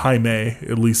L.A. Jaime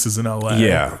at least is in L.A.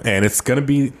 Yeah, and it's gonna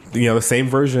be the same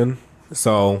version.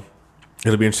 So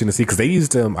it'll be interesting to see because they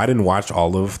used him. I didn't watch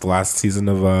all of the last season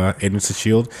of Agents of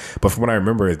S.H.I.E.L.D., but from what I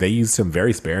remember, they used him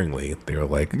very sparingly. They were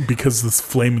like, because this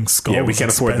flaming skull. "Yeah, we is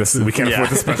can't afford this. expensive. We can't afford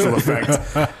the special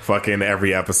effect." Fucking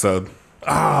every episode.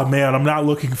 Ah, man, I'm not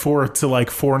looking forward to like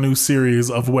 4 new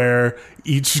series of where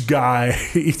each guy,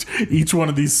 each one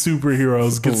of these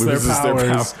superheroes gets their Loses their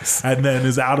powers, powers. and then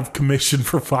is out of commission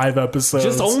for 5 episodes.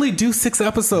 Just only do 6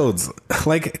 episodes.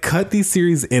 Like, cut these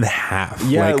series in half.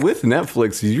 Yeah, Like, with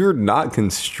Netflix, you're not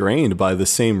constrained by the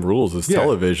same rules as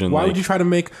television. Why like- would you try to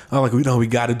make we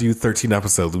got to do 13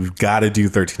 episodes. We've got to do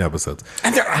 13 episodes.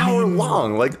 And they're hour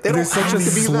long. Like they don't There's such have a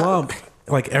to be slump.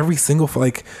 Like every single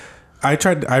I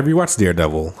rewatched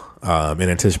Daredevil in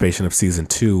anticipation of season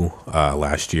 2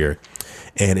 last year,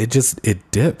 and it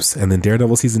dips, and then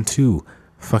Daredevil season 2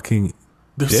 fucking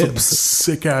There's some dips.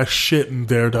 sick ass shit in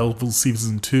Daredevil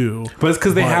season 2. But it's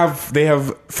because they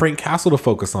have Frank Castle to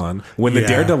focus on when the Yeah.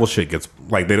 Daredevil shit gets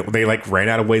like they like ran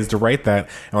out of ways to write that,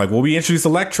 and like, well, we introduced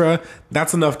Elektra,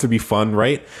 that's enough to be fun,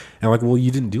 right? And like, well, you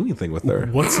didn't do anything with her.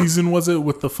 What season was it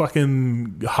with the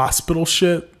fucking hospital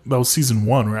shit? That was season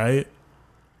 1, right?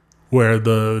 Where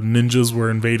the ninjas were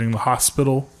invading the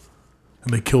hospital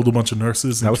and they killed a bunch of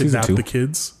nurses and That was season kidnapped 2. the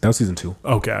kids. That was season 2.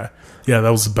 Okay. Yeah, that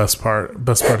was the best part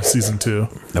of season 2.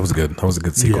 That was good. That was a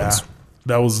good sequence. Yeah.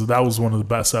 That was one of the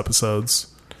best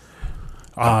episodes.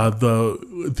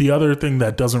 The other thing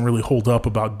that doesn't really hold up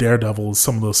about Daredevil is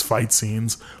some of those fight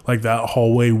scenes, like that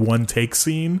hallway one take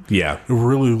scene. Yeah. It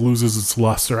really loses its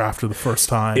luster after the first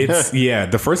time. It's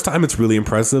the first time it's really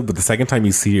impressive, but the second time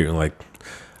you see it, you're like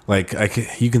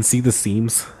you can see the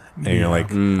seams, and you're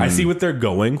like, I see what they're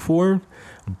going for,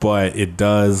 but it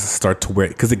does start to wear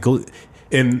because it goes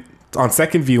on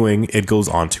second viewing, it goes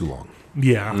on too long.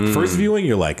 Yeah. First viewing,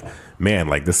 you're like, man,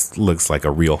 like this looks like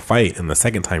a real fight, and the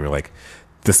second time, you're like,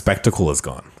 the spectacle is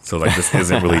gone. So like this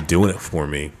isn't really doing it for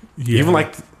me. Yeah. Even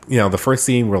like the first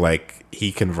scene where like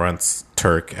he confronts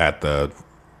Turk at the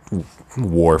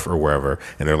wharf or wherever,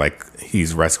 and they're like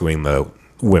he's rescuing the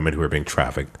women who are being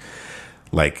trafficked.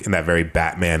 Like in that very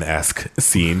Batman-esque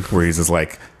scene where he's just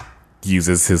like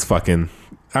uses his fucking.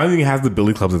 I don't think he has the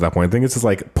billy clubs at that point. I think it's just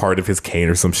like part of his cane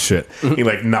or some shit. He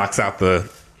like knocks out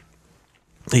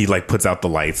he like puts out the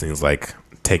lights and he's like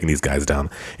taking these guys down.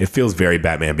 It feels very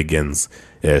Batman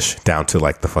Begins-ish down to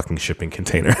like the fucking shipping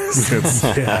containers.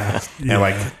 Yeah. And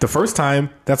like the first time,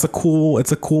 it's a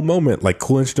cool moment, like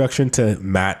cool introduction to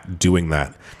Matt doing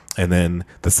that. And then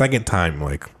the second time,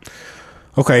 like,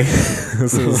 Okay,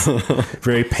 this is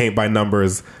very paint by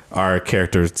numbers. Our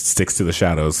character sticks to the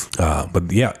shadows.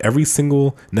 But yeah, every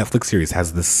single Netflix series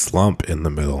has this slump in the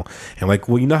middle. And like,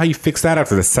 well, you know how you fix that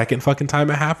after the second fucking time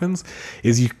it happens?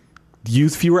 Is you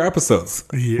use fewer episodes.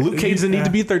 Yeah. Luke Cage didn't need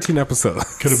to be 13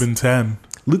 episodes. Could have been 10.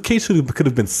 Luke Cage could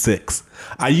have been 6.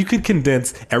 You could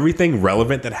condense everything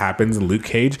relevant that happens in Luke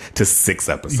Cage to 6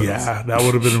 episodes. Yeah, that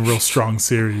would have been a real strong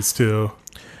series too.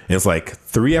 It's like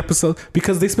 3 episodes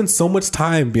because they spend so much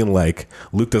time being like,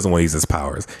 Luke doesn't want to use his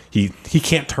powers. He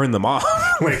can't turn them off.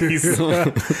 Like he's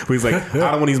like, I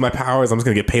don't want to use my powers. I'm just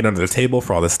gonna get paid under the table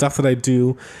for all this stuff that I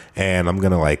do, and I'm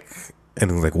gonna like. And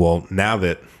he's like, well, now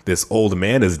that this old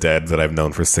man is dead that I've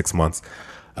known for 6 months,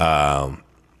 now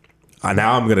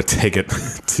I'm gonna take it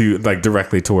to like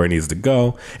directly to where it needs to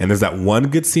go. And there's that one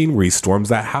good scene where he storms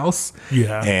that house.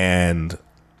 Yeah, and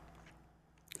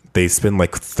they spend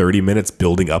like 30 minutes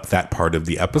building up that part of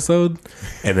the episode,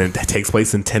 and then it takes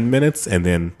place in 10 minutes, and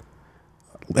then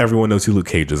everyone knows who Luke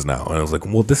Cage is now. And I was like,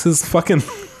 well, this is fucking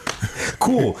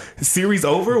cool. Series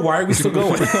over? Why are we still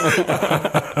going?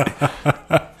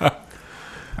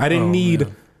 I didn't need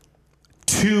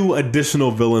 2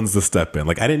 additional villains to step in.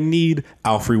 Like, I didn't need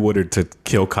Alfre Woodard to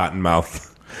kill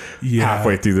Cottonmouth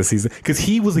halfway through the season, because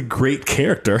he was a great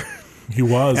character. He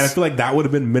was. And I feel like that would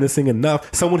have been menacing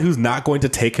enough. Someone who's not going to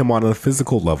take him on a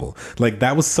physical level. Like,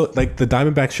 that was so, like, the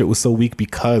Diamondback shit was so weak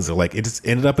because, like, it just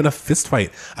ended up in a fist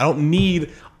fight. I don't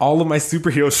need all of my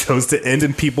superhero shows to end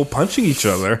in people punching each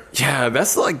other. Yeah,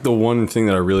 that's like the one thing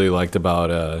that I really liked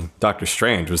about Doctor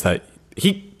Strange was that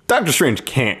Doctor Strange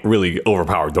can't really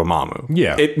overpower Dormammu.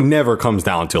 Yeah. It never comes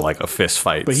down to like a fist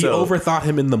fight. But he overthought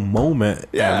him in the moment.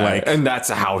 Yeah, and that's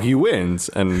how he wins.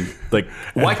 And like,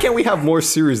 why can't we have more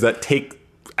series that take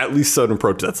at least certain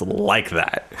approach that's like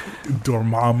that?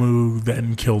 Dormammu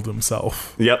then killed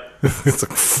himself. Yep. It's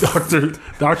like,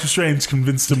 Doctor Strange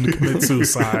convinced him to commit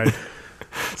suicide.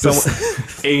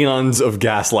 Aeons of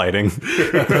gaslighting.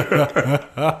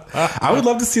 I would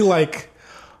love to see like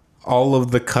all of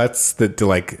the cuts that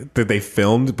they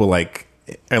filmed, but like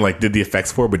and like did the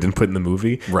effects for, but didn't put in the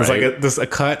movie. Right. There's a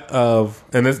cut of,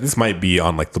 and this might be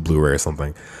on like the Blu-ray or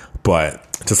something,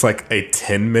 but just like a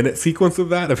 10-minute sequence of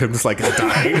that, of him just like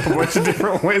dying a bunch of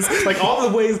different ways, like all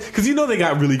the ways, because you know they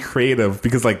got really creative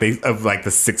because like of like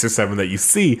the 6 or 7 that you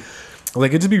see.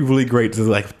 Like, it'd just be really great to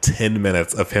like 10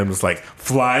 minutes of him just like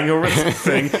flying over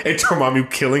something and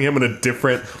Dormammu killing him in a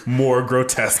different, more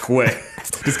grotesque way.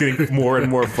 Just getting more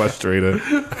and more frustrated.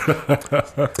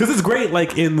 Because it's great,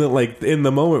 like in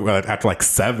the moment where, like, after like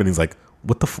 7, he's like,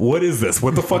 what is this?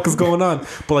 What the fuck is going on?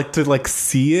 But like to like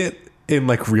see it in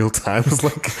like real time, it's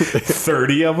like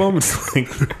 30 of them. It's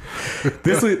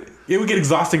like it would get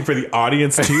exhausting for the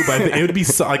audience too, but it would be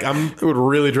so, like it would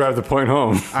really drive the point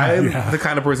home. I'm the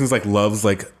kind of person who's like loves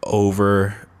like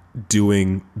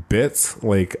overdoing bits.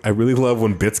 Like, I really love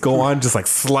when bits go on just like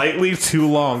slightly too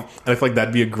long, and I feel like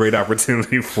that'd be a great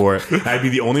opportunity for it. I'd be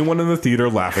the only one in the theater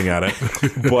laughing at it,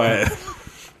 but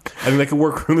I think that could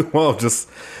work really well. Just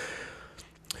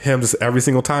him just every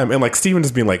single time, and like Steven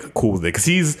just being like cool with it because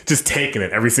he's just taking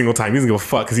it every single time. He doesn't give a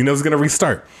fuck because he knows he's gonna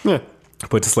restart. Yeah.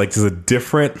 But just a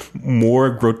different, more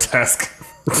grotesque,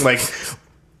 like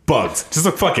bugs. Just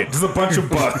a bunch of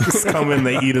bugs come in,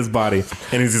 they eat his body,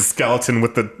 and he's a skeleton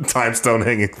with the time stone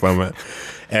hanging from it,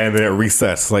 and then it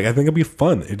resets. Like, I think it'd be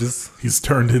fun. He's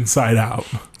turned inside out.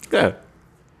 Yeah.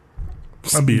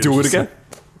 That'd be Do it again.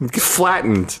 Get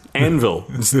flattened. Anvil.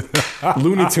 Just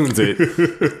Looney Tunes it.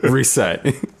 Reset.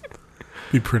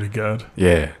 Be pretty good.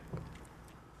 Yeah.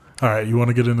 All right, you want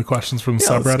to get into questions from the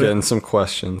Let's subreddit? get in some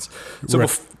questions. So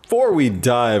before we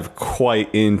dive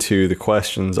quite into the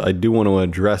questions, I do want to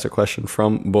address a question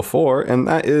from before, and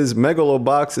that is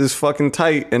Megalobox is fucking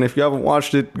tight, and if you haven't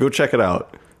watched it, go check it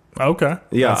out. Okay.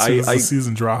 Yeah, as soon as the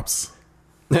season drops.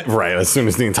 Right, as soon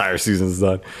as the entire season's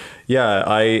done. Yeah,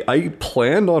 I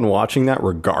planned on watching that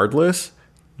regardless,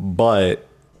 but,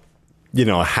 you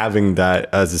know, having that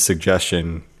as a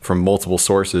suggestion from multiple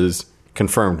sources,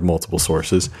 confirmed multiple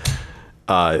sources,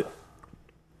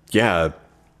 yeah,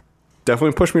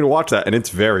 definitely pushed me to watch that, and it's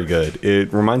very good.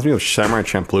 It reminds me of Samurai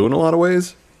Champloo in a lot of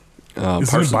ways.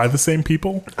 Isn't it by the same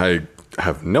people? I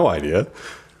have no idea,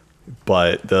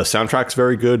 but the soundtrack's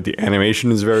very good, the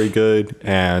animation is very good,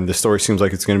 and the story seems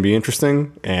like it's going to be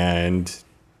interesting, and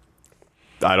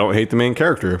I don't hate the main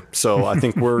character, so I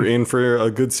think we're in for a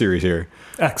good series here.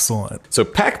 Excellent. So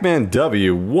Pac-Man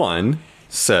W1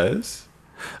 says,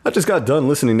 I just got done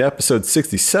listening to episode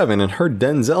 67 and heard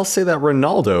Denzel say that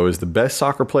Ronaldo is the best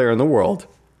soccer player in the world.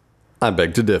 I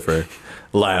beg to differ.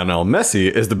 Lionel Messi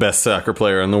is the best soccer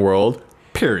player in the world,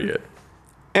 period.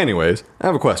 Anyways, I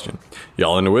have a question.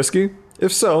 Y'all into whiskey?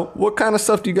 If so, what kind of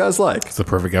stuff do you guys like? It's a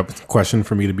perfect question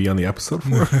for me to be on the episode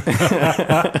for.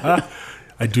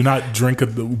 I do not drink a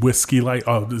whiskey like.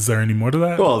 Oh, is there any more to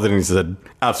that? Well, then he said,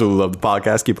 absolutely love the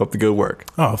podcast. Keep up the good work.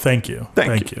 Oh, thank you.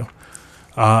 Thank you.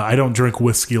 I don't drink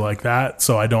whiskey like that,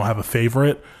 so I don't have a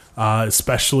favorite.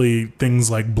 Especially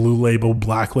things like Blue Label,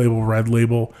 Black Label, Red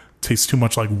Label. Tastes too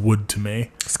much like wood to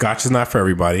me. Scotch is not for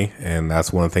everybody, and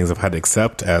that's one of the things I've had to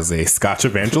accept as a Scotch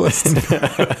evangelist. Is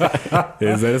that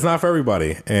it's not for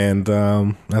everybody, and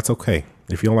that's okay.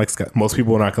 If you don't like Scotch, most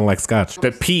people are not going to like Scotch.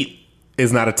 That peat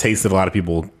is not a taste that a lot of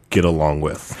people get along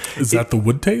with. Is that the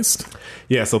wood taste?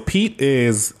 Yeah, so peat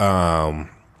is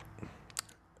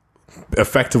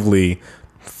effectively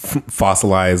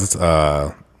fossilized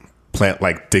plant,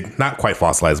 like not quite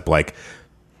fossilized, but like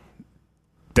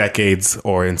decades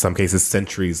or in some cases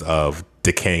centuries of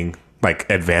decaying, like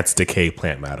advanced decay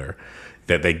plant matter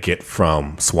that they get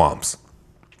from swamps.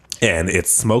 And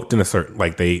it's smoked in a certain,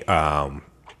 like they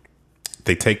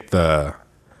take the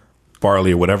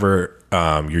barley or whatever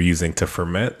you're using to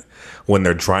ferment. When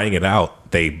they're drying it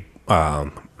out, they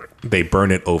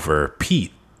burn it over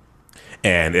peat,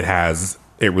 and it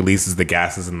releases the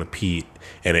gases in the peat,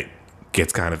 and it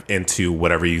gets kind of into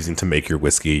whatever you're using to make your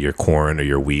whiskey, your corn or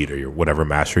your wheat or your whatever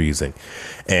mash you're using.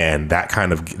 And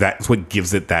that's what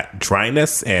gives it that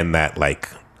dryness and that like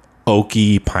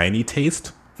oaky, piney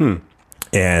taste. And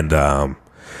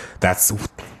that's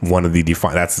one of the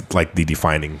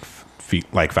defining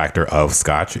factor of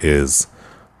Scotch is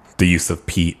the use of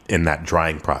peat in that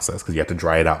drying process, because you have to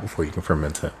dry it out before you can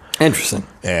ferment it. Interesting.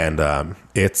 And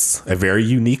it's a very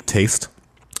unique taste,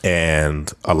 and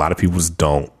a lot of people just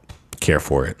don't care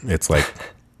for it. It's like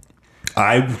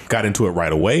I got into it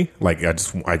right away. Like I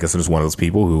guess I'm just one of those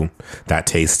people who that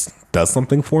taste does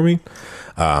something for me.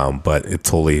 But it's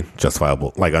totally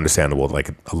justifiable, like understandable. Like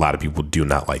a lot of people do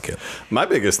not like it. My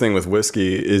biggest thing with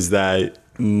whiskey is that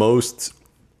most,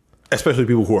 especially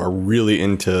people who are really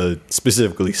into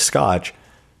specifically Scotch,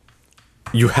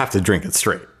 you have to drink it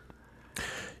straight.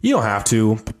 You don't have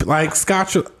to. Like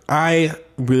Scotch, I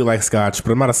really like Scotch,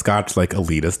 but I'm not a Scotch like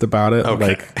elitist about it. Okay.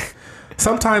 Like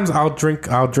sometimes I'll drink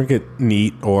it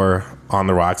neat or on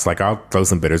the rocks. Like I'll throw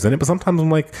some bitters in it, but sometimes I'm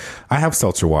like, I have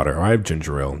seltzer water or I have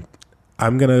ginger ale. I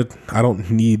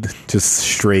don't need just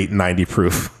straight 90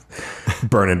 proof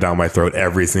burning down my throat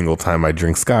every single time I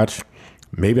drink Scotch.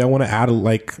 Maybe I want to add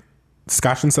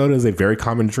Scotch and soda is a very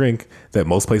common drink that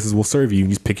most places will serve you. You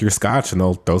just pick your Scotch and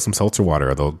they'll throw some seltzer water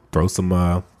or they'll throw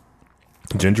some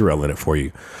ginger ale in it for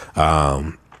you.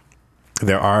 One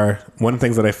of the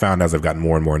things that I found as I've gotten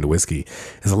more and more into whiskey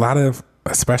is a lot of,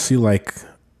 especially like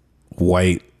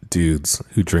white dudes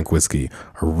who drink whiskey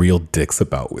are real dicks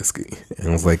about whiskey. And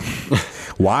I was like,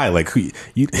 why? Like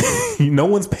no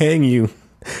one's paying you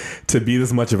to be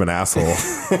this much of an asshole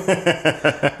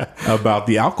about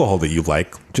the alcohol that you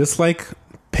like. Just like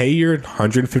pay your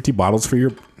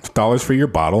 $150 for your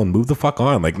bottle and move the fuck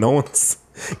on. Like no one's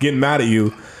getting mad at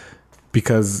you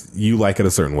because you like it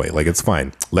a certain way. Like it's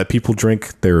fine. Let people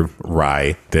drink their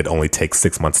rye that only takes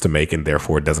 6 months to make, and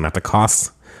therefore it doesn't have to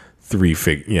cost three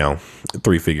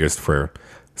figures for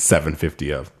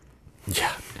 $7.50 of.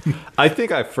 Yeah. I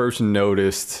think I first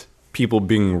noticed people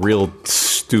being real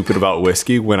stupid about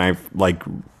whiskey when I like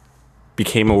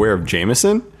became aware of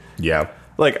Jameson. Yeah.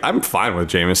 Like I'm fine with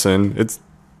Jameson.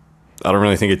 I don't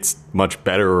really think it's much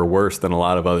better or worse than a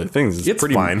lot of other things. It's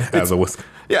pretty fine as a whiskey.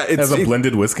 Yeah, as a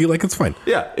blended whiskey, like it's fine.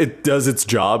 Yeah, it does its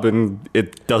job and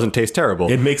it doesn't taste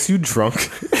terrible. It makes you drunk.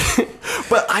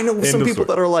 But I know some people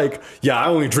that are like, yeah, I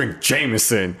only drink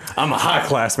Jameson. I'm a high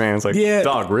class man. It's like, yeah,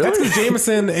 dog, really? That's because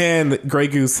Jameson and Grey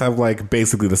Goose have like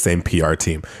basically the same PR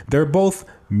team. They're both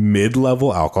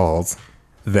mid-level alcohols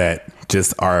that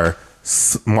just are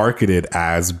marketed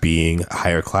as being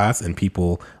higher class, and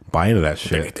people buy into that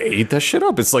shit. They eat that shit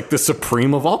up. It's like the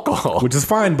supreme of alcohol. Which is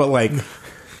fine, but like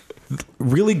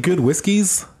really good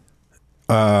whiskeys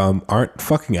aren't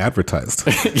fucking advertised.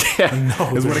 Yeah,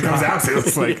 no, is what it comes down to.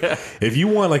 It's like if you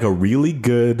want like a really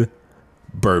good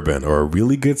bourbon or a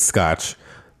really good Scotch,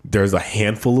 there's a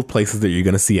handful of places that you're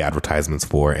going to see advertisements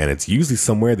for, and it's usually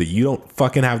somewhere that you don't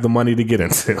fucking have the money to get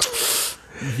into.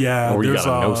 Yeah, or you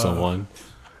gotta know someone.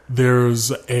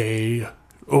 There's I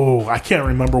can't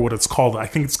remember what it's called. I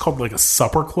think it's called like a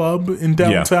supper club in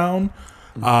downtown.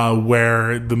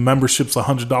 Where the membership's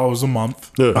 $100 a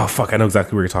month. Oh fuck, I know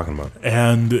exactly what you're talking about.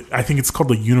 And I think it's called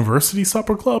the University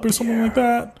Supper Club or something like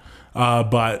that.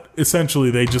 But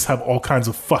essentially they just have all kinds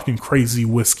of fucking crazy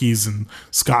whiskeys and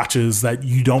scotches that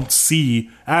you don't see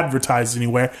advertised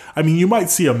anywhere. I mean, you might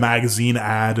see a magazine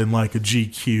ad in like a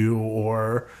GQ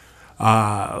or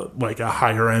like a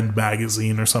higher end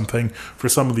magazine or something for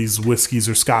some of these whiskeys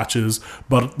or scotches,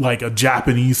 but like a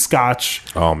Japanese scotch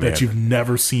that you've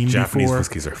never seen Japanese before.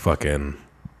 whiskeys are fucking.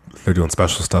 They're doing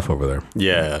special stuff over there.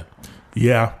 Yeah.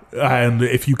 Yeah, and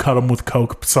if you cut them with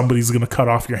Coke, somebody's gonna cut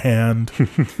off your hand.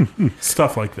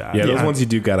 Stuff like that. Yeah, those ones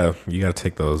you gotta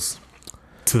take those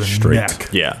to the straight. neck.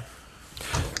 Yeah.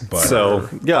 But So,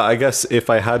 yeah, I guess if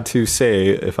I had to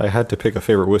pick a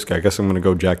favorite whiskey, I guess I'm going to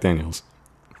go Jack Daniels.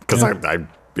 Because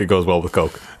it goes well with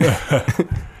Coke.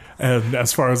 And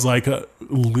as far as like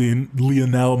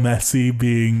Lionel Messi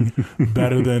being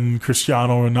better than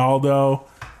Cristiano Ronaldo,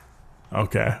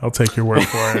 okay, I'll take your word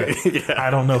for it.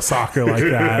 I don't know soccer like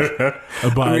that.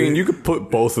 But I mean, you could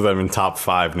put both of them in top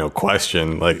 5, no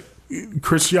question. Like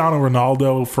Cristiano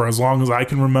Ronaldo, for as long as I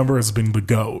can remember, has been the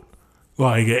GOAT.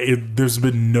 Like, there's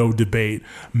been no debate.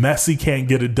 Messi can't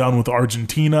get it done with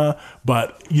Argentina,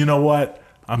 but you know what?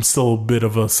 I'm still a bit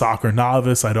of a soccer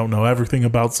novice. I don't know everything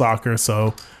about soccer,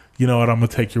 so you know what? I'm going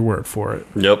to take your word for it.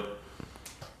 Yep.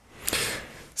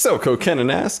 So,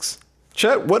 Kokenan asks,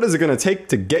 Chet, what is it going to take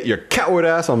to get your coward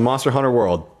ass on Monster Hunter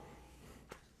World?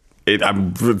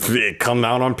 It come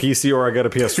out on PC or I get a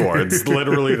PS4. It's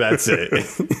literally that's it.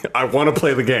 I want to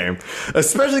play the game,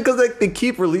 especially because they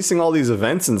keep releasing all these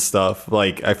events and stuff.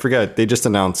 Like I forget, they just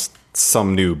announced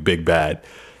some new big bad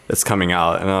that's coming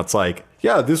out, and it's like,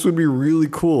 yeah, this would be really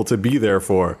cool to be there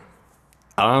for.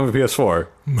 I don't have a PS4,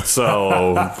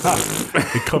 so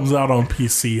it comes out on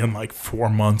PC in like 4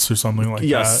 months or something like that.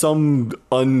 Yeah, some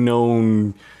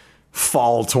unknown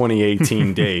fall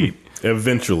 2018 date.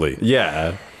 eventually,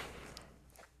 Yeah.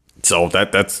 So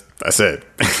that's it.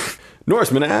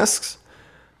 Norseman asks,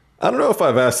 I don't know if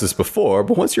I've asked this before,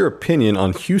 but what's your opinion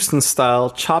on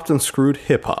Houston-style chopped and screwed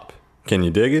hip-hop? Can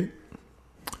you dig it?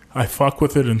 I fuck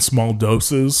with it in small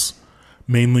doses,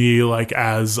 mainly like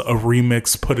as a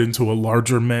remix put into a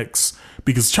larger mix,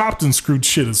 because chopped and screwed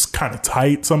shit is kind of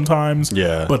tight sometimes.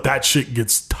 Yeah. But that shit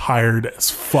gets tired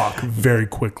as fuck very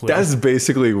quickly. That's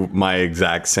basically my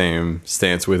exact same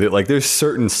stance with it. Like, there's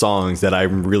certain songs that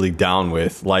I'm really down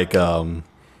with, like Show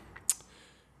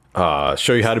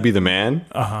You How to Be the Man.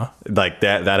 Like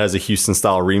that has a Houston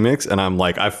style remix, and I'm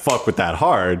like, I fuck with that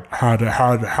hard. How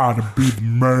to be the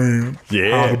man.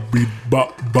 Yeah. How to be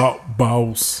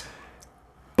boss.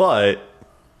 But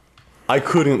I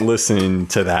couldn't listen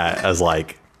to that as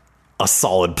like a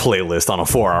solid playlist on a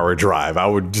 4-hour drive. I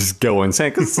would just go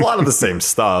insane because it's a lot of the same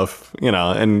stuff, you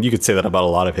know, and you could say that about a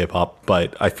lot of hip hop,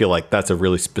 but I feel like that's a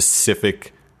really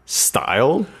specific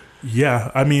style.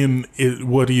 Yeah, I mean,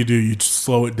 what do? You just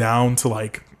slow it down to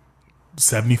like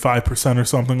 75% or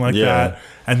something like that,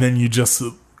 and then you just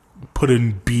put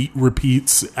in beat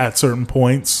repeats at certain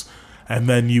points, and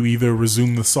then you either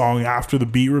resume the song after the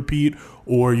beat repeat,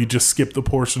 or you just skip the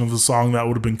portion of the song that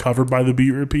would have been covered by the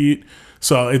beat repeat.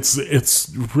 So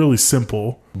it's really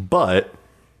simple. But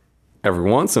every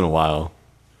once in a while,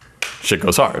 shit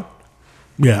goes hard.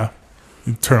 Yeah,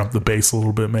 you turn up the bass a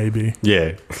little bit, maybe.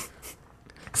 Yeah.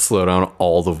 Slow down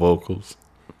all the vocals.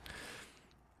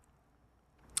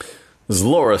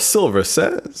 Zalora Silver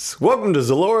says, welcome to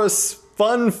Zalora's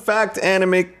Fun Fact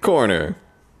Anime Corner.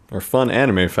 Or Fun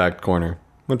Anime Fact Corner.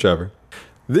 Whichever.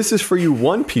 This is for you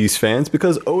One Piece fans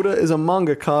because Oda is a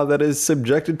mangaka that is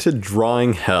subjected to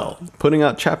drawing hell. Putting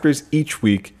out chapters each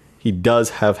week, he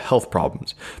does have health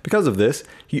problems. Because of this,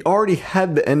 he already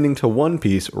had the ending to One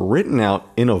Piece written out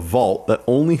in a vault that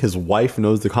only his wife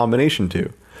knows the combination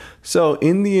to. So,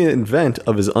 in the event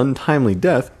of his untimely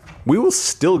death, we will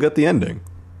still get the ending.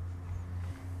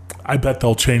 I bet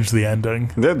they'll change the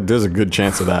ending. There's a good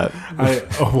chance of that.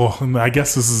 I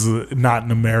guess this is not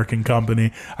an American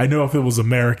company. I know if it was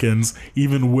Americans,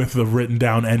 even with the written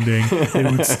down ending, they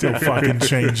would still fucking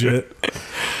change it.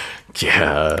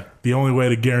 Yeah. The only way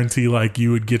to guarantee like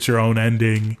you would get your own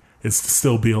ending is to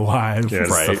still be alive. yeah,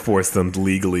 just to force them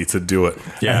legally to do it.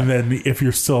 Yeah. And then if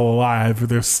you're still alive,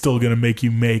 they're still going to make you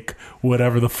make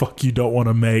whatever the fuck you don't want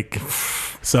to make.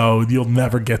 So you'll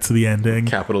never get to the ending.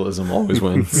 Capitalism always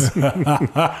wins.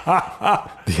 The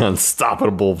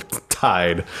unstoppable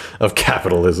tide of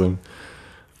capitalism.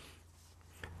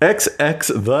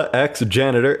 XX the X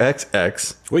Janitor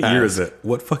XX. What year is it?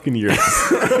 What fucking year is it?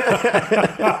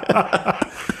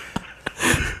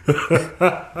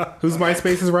 Whose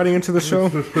MySpace is writing into the show?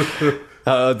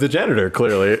 The janitor,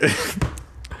 clearly.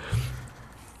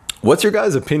 What's your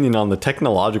guys' opinion on the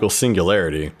technological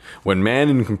singularity? When man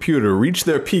and computer reach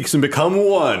their peaks and become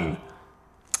one?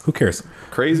 Who cares?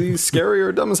 Crazy, scary,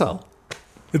 or dumb as hell?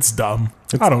 It's dumb.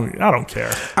 I don't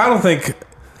care. I don't think,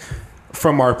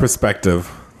 from our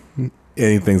perspective,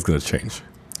 anything's going to change.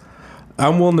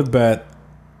 I'm willing to bet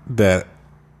that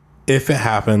if it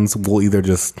happens,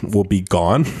 we'll be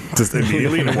gone just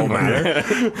immediately and it won't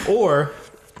matter. Or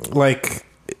like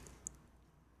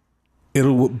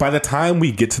it'll, by the time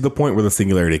we get to the point where the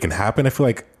singularity can happen, I feel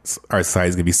like our society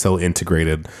is gonna be so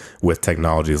integrated with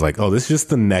technology. It's like, oh, this is just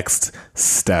the next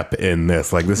step in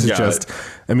this. Like this is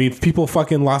I mean, people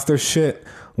fucking lost their shit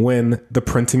when the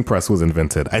printing press was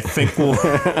invented. I think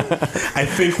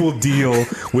we'll deal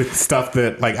with stuff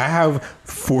that, like, I have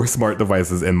 4 smart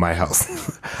devices in my house.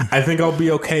 I think I'll be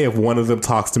okay if one of them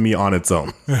talks to me on its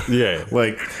own. Yeah.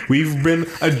 Like, we've been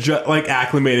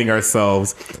acclimating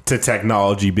ourselves to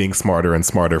technology being smarter and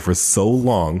smarter for so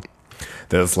long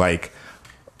that it's like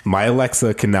my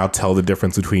Alexa can now tell the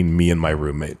difference between me and my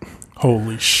roommate.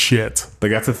 Holy shit.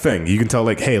 Like, that's a thing. You can tell,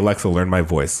 like, hey, Alexa, learn my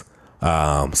voice.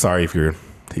 Sorry if your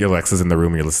Alexa's in the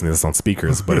room and you're listening to this on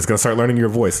speakers, but it's going to start learning your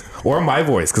voice or my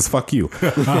voice, because fuck you.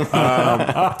 But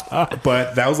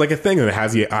that was like a thing, and it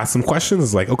has you ask some questions.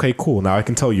 It's like, okay, cool. Now I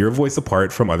can tell your voice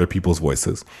apart from other people's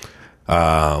voices.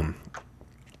 I'm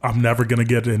never going to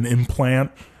get an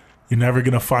implant. You're never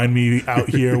going to find me out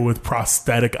here with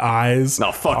prosthetic eyes.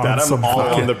 No, fuck that. I'm all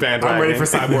on the bandwagon. I'm ready for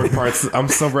cyborg parts. I'm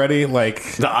so ready. Like,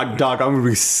 Dog, I'm going to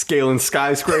be scaling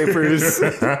skyscrapers.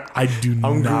 I do not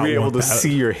I'm going to be able to that.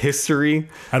 see your history.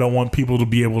 I don't want people to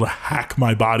be able to hack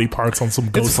my body parts on some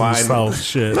Ghost in the Shell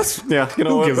shit. You know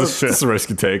Who what? gives a shit? That's a risk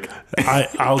you take.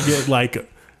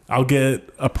 I'll get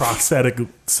a prosthetic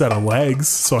set of legs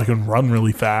so I can run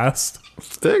really fast.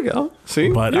 There you go. See?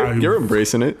 But you're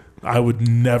embracing it. I would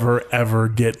never ever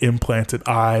get implanted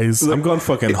eyes. I'm going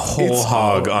fucking whole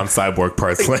hog on cyborg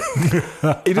parts.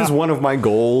 It is one of my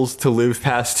goals to live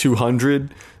past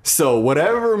 200. So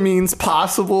whatever means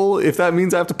possible, if that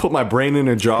means I have to put my brain in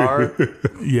a jar,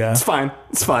 Yeah. it's fine.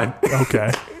 It's fine.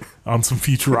 Okay. On some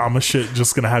Futurama shit,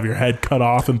 just gonna have your head cut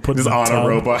off and put Just in the on tub. a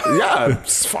robot. Yeah,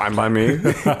 it's fine by me.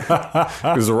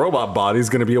 Because the robot body is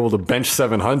going to be able to bench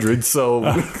 700. So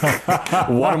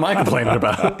what am I complaining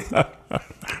about?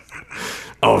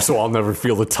 Oh, so I'll never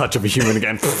feel the touch of a human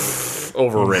again.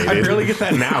 Overrated. I barely get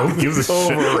that now. Who gives a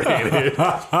shit? Overrated.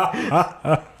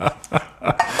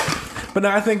 But no,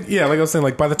 I think, yeah, like I was saying,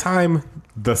 like by the time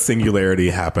the singularity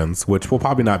happens, which will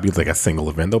probably not be like a single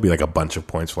event, there'll be like a bunch of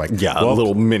points for like, Yeah, a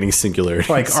little mini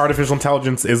singularity. like artificial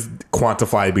intelligence is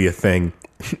quantified to be a thing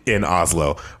in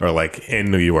Oslo or like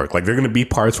in New York. Like there are going to be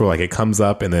parts where like it comes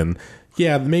up and then,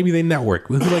 yeah, maybe they network.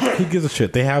 Who gives a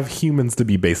shit? They have humans to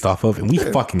be based off of, and we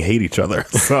fucking hate each other.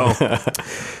 So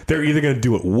they're either going to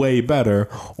do it way better,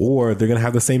 or they're going to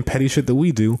have the same petty shit that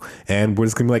we do, and we're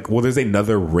just going to be like, well, there's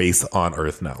another race on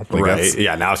Earth now. Like, Right.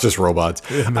 Yeah, now it's just robots.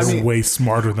 And they're way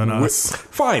smarter than us.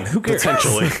 Fine, who cares?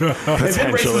 Potentially. And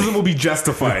then racism will be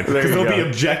justified because they'll be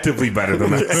objectively better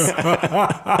than us.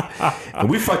 And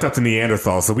we fucked up to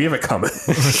Neanderthals, so we have it coming.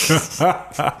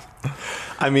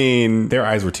 I mean, Their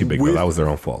eyes were too big, though. That was their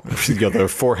own fault. their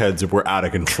foreheads were out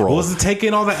of control. Well, was to take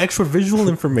in all that extra visual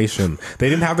information. They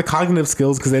didn't have the cognitive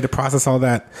skills because they had to process all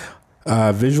that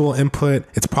visual input.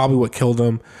 It's probably what killed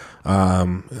them.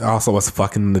 Also, was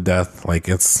fucking them to death. Like,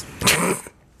 it's...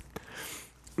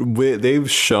 They've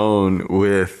shown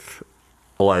with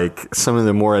like some of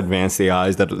the more advanced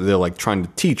AIs that they're like trying to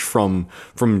teach from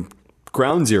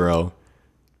ground zero.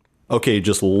 Okay,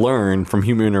 just learn from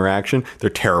human interaction. They're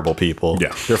terrible people.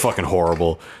 Yeah. They're fucking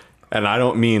horrible. And I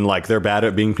don't mean like they're bad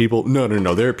at being people. No.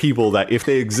 They're people that if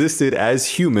they existed as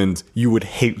humans, you would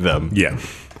hate them. Yeah.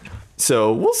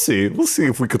 So we'll see. We'll see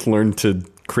if we could learn to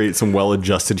create some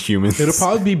well-adjusted humans. It'll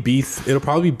probably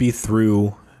be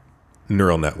through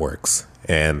neural networks.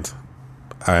 And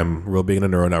I'm real big into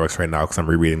neural networks right now because I'm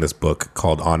rereading this book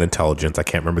called On Intelligence. I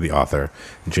can't remember the author.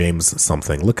 James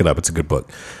something. Look it up. It's a good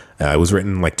book. It was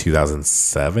written in like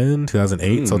 2007,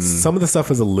 2008. So some of the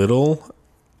stuff is a little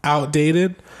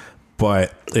outdated,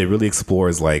 but it really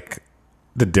explores like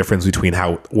the difference between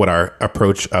what our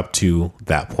approach up to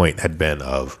that point had been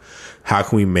of how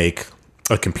can we make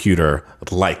a computer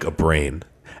like a brain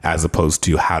as opposed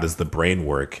to how does the brain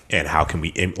work and how can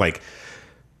we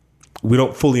we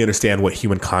don't fully understand what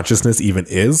human consciousness even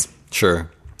is. Sure.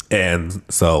 And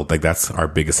so like that's our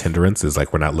biggest hindrance is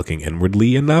like we're not looking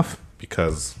inwardly enough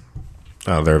because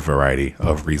there are a variety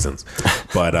of reasons.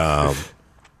 But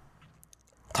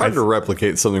It's hard to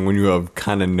replicate something when you have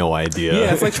kind of no idea.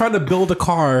 yeah, it's like trying to build a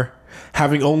car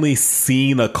having only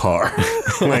seen a car.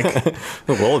 Like,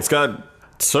 Well, it's got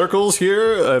circles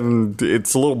here and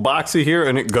it's a little boxy here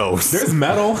and it goes. there's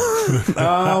metal.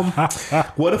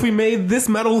 What if we made this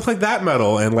metal look like that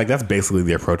metal? And like that's basically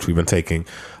the approach we've been taking.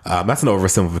 That's an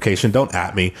oversimplification. Don't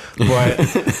at me. But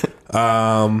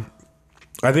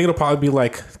I think it'll probably be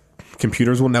like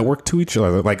computers will network to each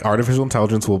other. Like artificial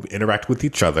intelligence will interact with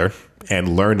each other.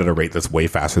 and learn at a rate that's way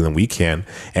faster than we can.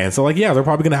 And so, like, yeah, they're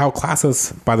probably going to outclass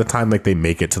us by the time like they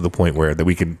make it to the point where that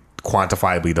we can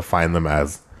quantifiably define them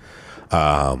as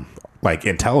like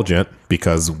intelligent,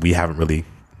 because we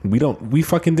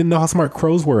fucking didn't know how smart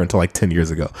crows were until like 10 years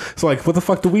ago. So like, what the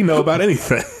fuck do we know about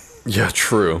anything? Yeah,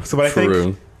 true. So, but I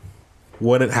think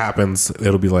when it happens,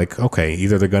 it'll be like, okay,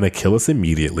 either they're going to kill us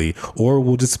immediately, or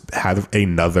we'll just have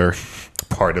another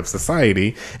part of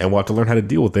society and we'll have to learn how to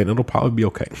deal with it, and it'll probably be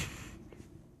okay.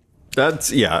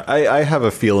 I have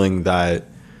a feeling that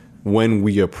when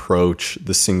we approach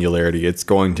the singularity, it's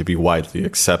going to be widely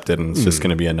accepted, and it's just going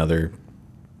to be another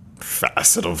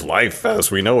facet of life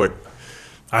as we know it.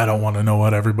 I don't want to know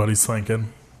what everybody's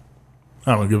thinking.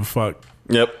 I don't give a fuck.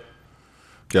 Yep.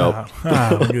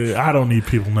 I don't need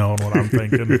people knowing what I'm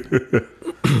thinking.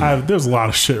 There's a lot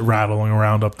of shit rattling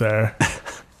around up there.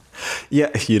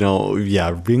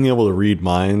 Yeah, being able to read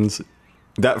minds,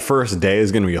 that first day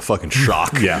is going to be a fucking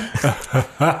shock. Yeah.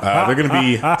 They're going to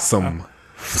be some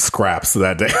scraps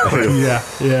that day.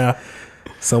 Yeah.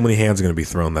 So many hands are going to be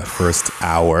thrown that first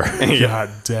hour. God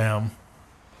damn.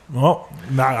 Well,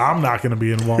 I'm not going to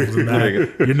be involved in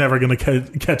that. You're never going to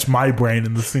catch my brain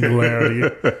in the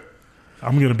singularity.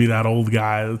 I'm going to be that old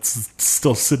guy that's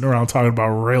still sitting around talking about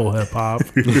real hip hop.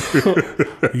 You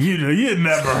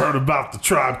never heard about the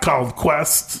Tribe Called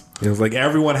Quest. It was like,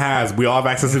 everyone has. We all have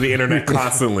access to the internet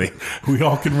constantly. We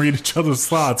all can read each other's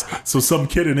thoughts. So some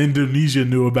kid in Indonesia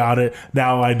knew about it.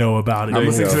 Now I know about it. I'm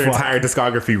listening to their entire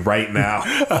discography right now.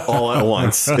 All at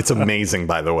once. It's amazing,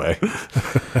 by the way.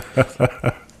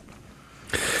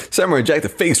 Samurai Jack the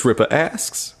Face Ripper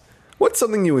asks, what's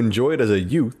something you enjoyed as a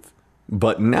youth,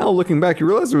 but now looking back you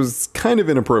realize it was kind of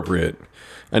inappropriate?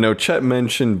 I know Chet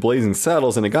mentioned Blazing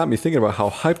Saddles, and it got me thinking about how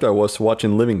hyped I was to watch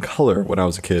In Living Color when I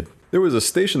was a kid. There was a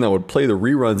station that would play the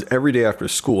reruns every day after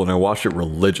school, and I watched it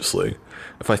religiously.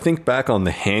 If I think back on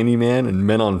the Handyman and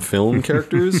Men on Film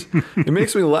characters, it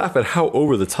makes me laugh at how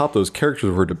over the top those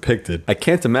characters were depicted. I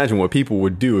can't imagine what people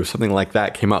would do if something like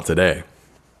that came out today.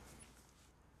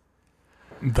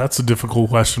 That's a difficult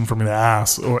question for me to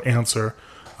ask or answer.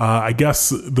 I guess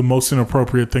the most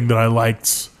inappropriate thing that I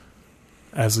liked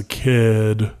as a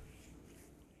kid,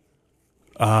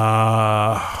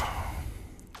 I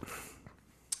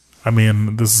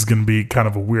mean, this is going to be kind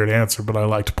of a weird answer, but I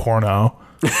liked porno.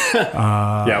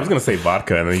 Yeah, I was going to say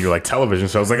vodka, and then you're like television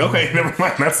shows. Like, okay, never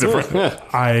mind, that's different.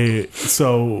 I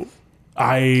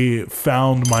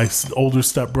found my older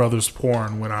stepbrother's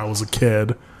porn when I was a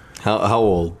kid. How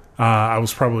old? I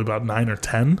was probably about 9 or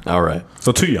 10. All right.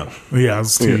 So too young. Yeah, I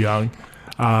was too young.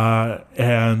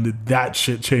 And that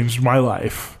shit changed my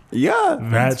life. Yeah.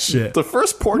 That shit. The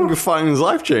first porn you find is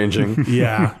life-changing.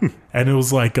 Yeah. And it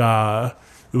was like,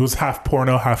 it was half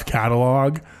porno, half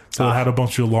catalog. So it had a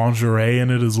bunch of lingerie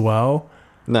in it as well.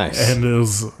 Nice. And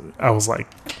I was like,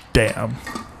 damn.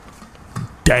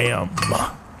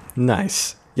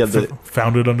 Nice. Yeah.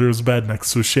 Found it under his bed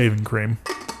next to a shaving cream.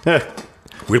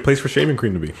 Weird place for shaving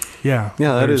cream to be. Yeah.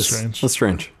 Yeah, that is strange. That's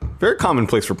strange. Very common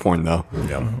place for porn, though.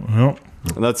 Yeah. Well,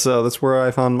 That's where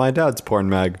I found my dad's porn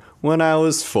mag when I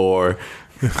was 4.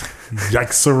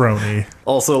 Yikes-a-roni.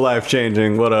 Also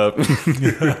life-changing. What up?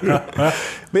 But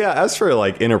yeah, as for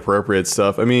like inappropriate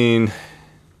stuff, I mean,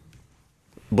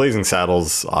 Blazing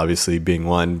Saddles obviously being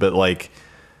one, but like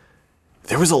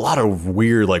there was a lot of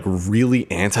weird, like really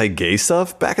anti-gay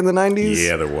stuff back in the 90s.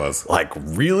 Yeah, there was. Like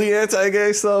really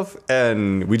anti-gay stuff,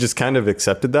 and we just kind of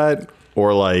accepted that,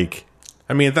 or like,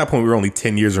 I mean, at that point, we were only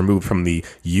 10 years removed from the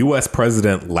U.S.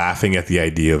 president laughing at the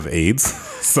idea of AIDS.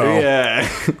 So yeah,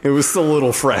 it was still a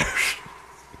little fresh.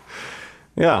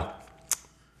 Yeah.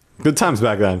 Good times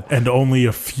back then. And only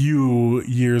a few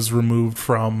years removed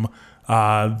from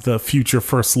the future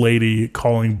First Lady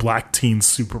calling black teens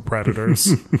super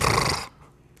predators.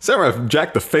 Samurai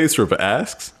Jack the Face Ripper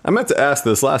asks, I meant to ask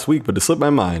this last week, but it slipped my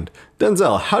mind.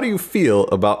 Denzel, how do you feel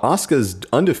about Asuka's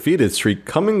undefeated streak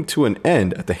coming to an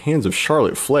end at the hands of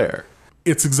Charlotte Flair?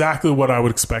 It's exactly what I would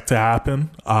expect to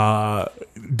happen.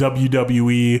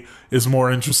 WWE is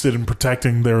more interested in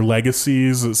protecting their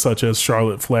legacies, such as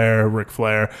Charlotte Flair, Ric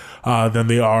Flair, than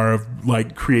they are of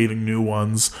like creating new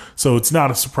ones. So it's not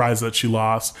a surprise that she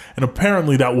lost. And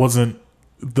apparently that wasn't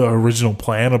the original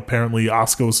plan. Apparently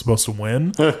Asuka was supposed to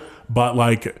win. But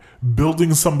like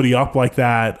building somebody up like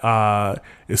that,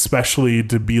 especially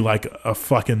to be like a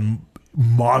fucking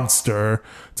monster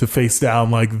to face down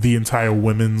like the entire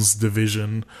women's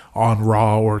division on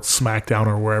Raw or SmackDown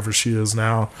or wherever she is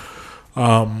now,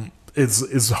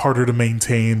 is harder to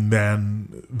maintain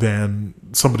than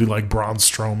somebody like Braun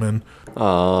Strowman.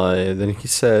 Then he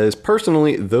says,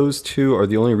 personally, those two are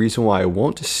the only reason why I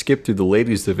won't skip through the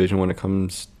ladies division when it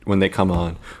comes when they come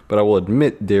on, but I will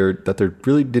admit that there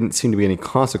really didn't seem to be any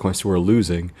consequence to her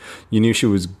losing. You knew she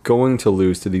was going to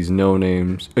lose to these no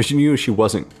names. Or she knew she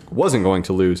wasn't going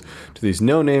to lose to these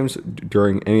no names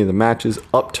during any of the matches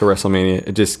up to WrestleMania.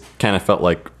 It just kind of felt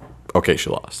like, okay, she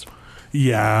lost.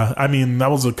 Yeah, I mean, that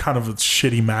was a kind of a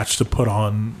shitty match to put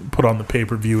on the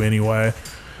pay-per-view anyway,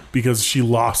 because she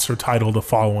lost her title the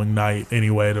following night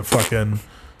anyway to fucking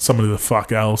somebody the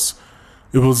fuck else.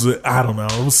 It was, I don't know,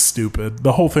 it was stupid.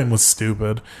 The whole thing was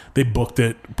stupid. They booked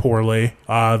it poorly.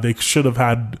 They should have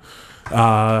had,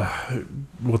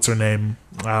 what's her name?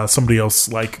 Somebody else,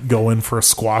 like, go in for a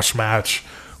squash match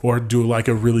or do, like,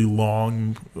 a really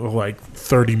long, like,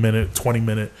 30-minute,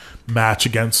 20-minute match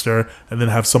against her, and then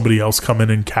have somebody else come in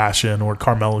and cash in, or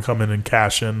Carmella come in and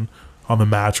cash in on the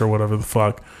match or whatever the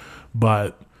fuck.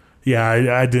 But, yeah,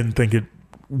 I didn't think it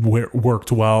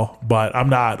worked well, but I'm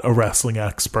not a wrestling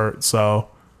expert, so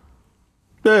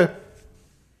and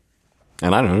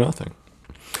I know nothing.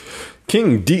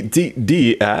 King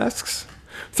D asks,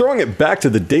 throwing it back to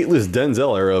the dateless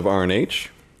Denzel era of RNH,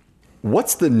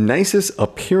 what's the nicest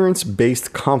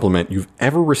appearance-based compliment you've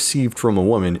ever received from a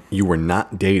woman you were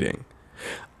not dating?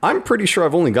 I'm pretty sure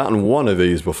I've only gotten one of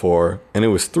these before, and it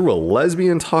was through a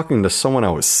lesbian talking to someone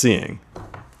I was seeing.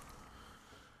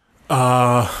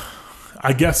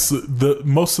 I guess the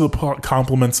most of the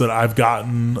compliments that I've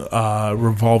gotten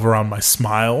revolve around my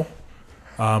smile.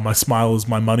 My smile is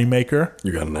my moneymaker.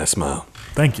 You got a nice smile.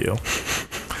 Thank you.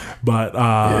 But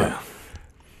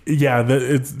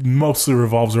it mostly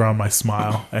revolves around my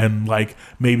smile, and like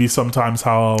maybe sometimes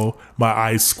how my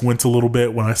eyes squint a little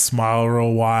bit when I smile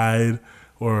real wide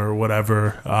or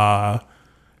whatever.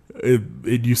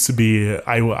 It used to be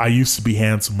I used to be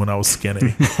handsome when I was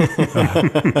skinny.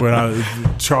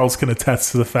 Charles can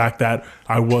attest to the fact that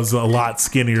I was a lot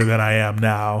skinnier than I am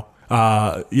now.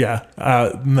 No,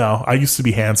 I used to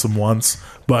be handsome once,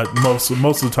 but most of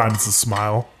the time it's a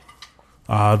smile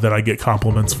that I get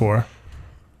compliments for.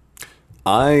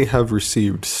 I have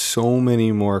received so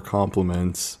many more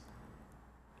compliments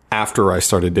after I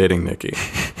started dating Nikki.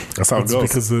 That's how it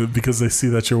goes. Because they see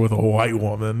that you're with a white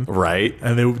woman. Right.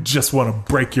 And they just want to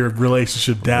break your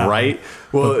relationship down. Right.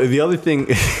 Well, the other thing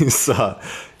is,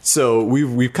 so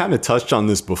we've kind of touched on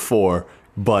this before,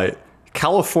 but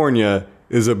California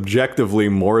is objectively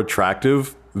more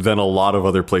attractive than a lot of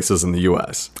other places in the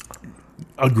U.S.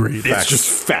 Agreed. It's just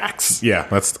facts. Yeah,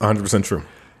 that's 100% true.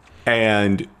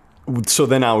 And so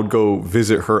then I would go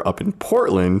visit her up in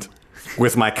Portland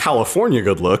with my California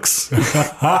good looks,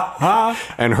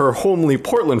 and her homely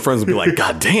Portland friends would be like,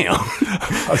 God damn.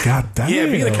 Oh, God damn. Yeah,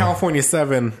 being a California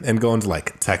 7 and going to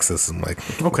like Texas, I'm like,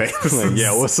 okay. Like,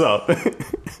 yeah, what's up?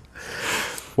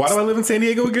 Why do I live in San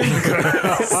Diego again?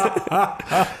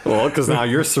 Well, because now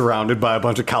you're surrounded by a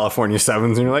bunch of California 7s,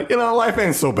 and you're like, life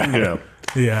ain't so bad.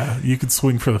 Yeah, you could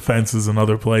swing for the fences in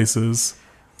other places.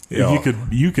 You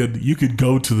could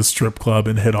go to the strip club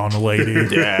and hit on a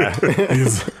lady. Yeah.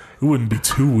 It wouldn't be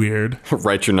too weird.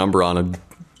 Write your number on a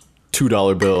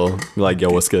 $2 bill. Be like, yo,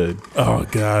 what's good? Oh,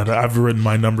 God. I've written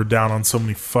my number down on so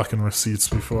many fucking receipts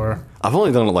before. I've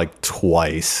only done it like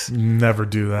twice. Never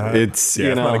do that. It's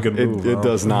not a good move. It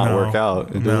does not work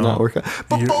out. It does not work out.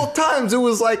 But both times it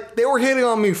was like they were hitting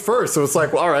on me first. So it's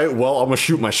like, well, all right, well, I'm going to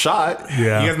shoot my shot.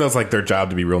 Yeah. You guys know it's like their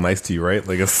job to be real nice to you, right?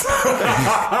 Like it's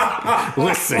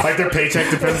listen, like their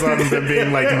paycheck depends on them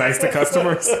being like nice to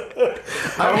customers.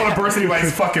 I don't want to burst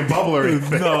anybody's fucking bubble or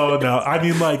anything. No. I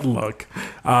mean, like, look,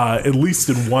 at least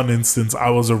in one instance, I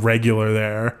was a regular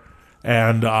there.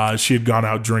 And she had gone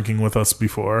out drinking with us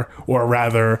before. Or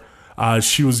rather,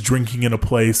 she was drinking in a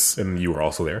place. And you were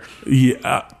also there?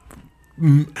 Yeah.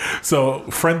 So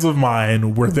friends of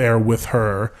mine were there with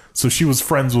her. So she was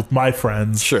friends with my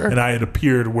friends. Sure. And I had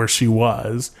appeared where she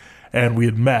was. And we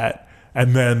had met.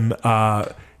 And then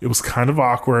it was kind of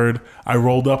awkward. I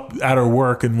rolled up at her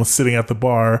work and was sitting at the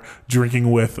bar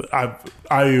drinking with...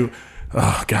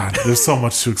 Oh, God, there's so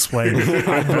much to explain.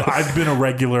 I've been a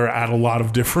regular at a lot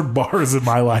of different bars in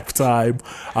my lifetime.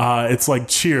 It's like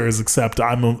Cheers, except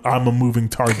I'm a moving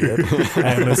target.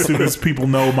 And as soon as people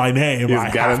know my name, I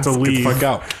have to leave. Get the fuck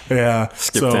out. Yeah.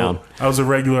 Skip town. I was a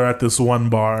regular at this one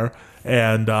bar,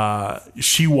 and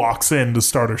she walks in to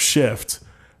start her shift.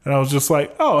 And I was just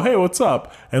like, oh, hey, what's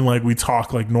up? And like we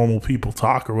talk like normal people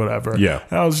talk or whatever. Yeah.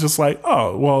 And I was just like,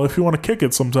 oh, well, if you want to kick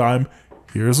it sometime,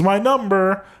 here's my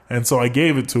number. And so I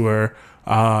gave it to her,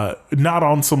 not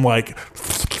on some like,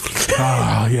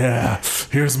 oh, yeah,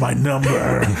 here's my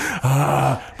number.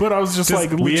 But I was just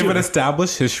like, we have an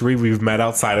established history. We've met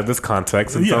outside of this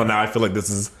context. And so now I feel like this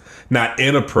is not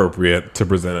inappropriate to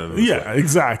present it. Yeah,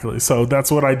 exactly. So that's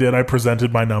what I did. I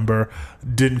presented my number,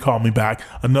 didn't call me back.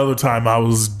 Another time I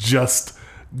was just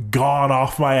gone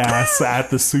off my ass at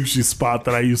the sushi spot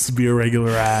that I used to be a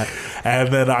regular at.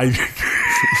 And then I...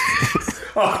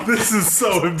 Oh, this is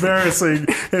so embarrassing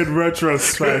in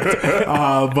retrospect.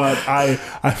 But I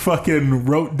fucking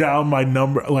wrote down my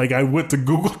number. Like, I went to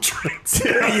Google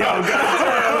Translate.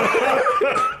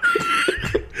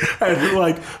 And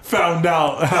like found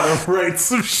out how to write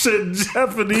some shit in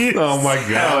Japanese. Oh my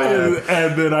god!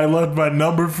 And then I left my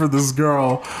number for this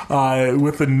girl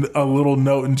with a little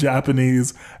note in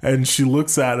Japanese, and she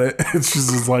looks at it and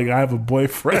she's just like, "I have a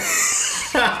boyfriend."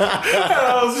 And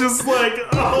I was just like,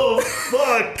 "Oh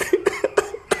fuck."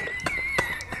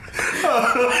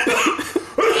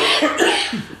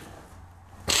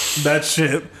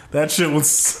 That shit was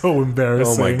so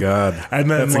embarrassing. Oh my god!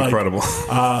 And then that's like, incredible.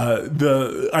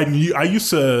 I used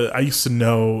to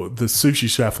know the sushi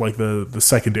chef, like the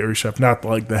secondary chef, not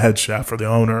like the head chef or the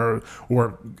owner,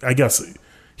 or I guess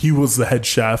he was the head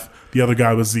chef. The other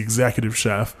guy was the executive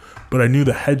chef, but I knew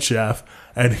the head chef.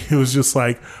 And he was just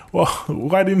like, "Well,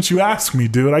 why didn't you ask me,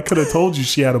 dude? I could have told you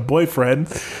she had a boyfriend."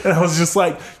 And I was just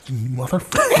like, "You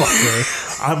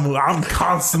motherfucker! I'm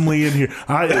constantly in here."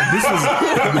 This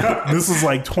was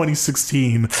like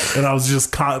 2016, and I was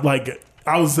just I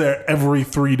was there every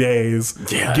 3 days,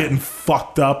 getting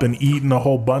fucked up and eating a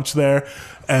whole bunch there,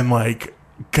 and like,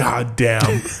 god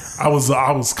damn, I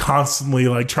was constantly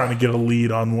like trying to get a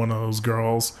lead on one of those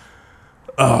girls.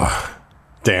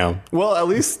 Damn. Well, at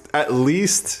least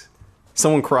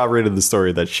someone corroborated the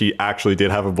story that she actually did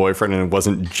have a boyfriend and it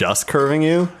wasn't just curving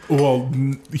you. Well,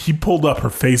 he pulled up her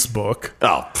Facebook.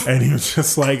 Oh. And he was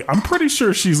just like, "I'm pretty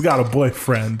sure she's got a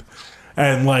boyfriend."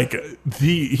 And like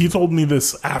he told me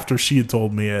this after she had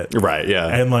told me it. Right, yeah.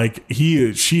 And like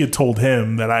she had told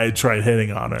him that I had tried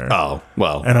hitting on her. Oh,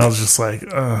 well. And I was just like,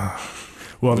 ugh.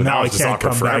 Well, now I can't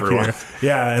come back here.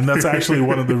 Yeah, and that's actually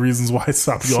one of the reasons why I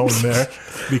stopped going there,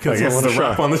 because I want to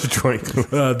wrap on this joint.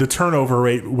 The turnover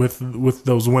rate with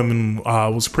those women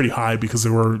was pretty high because they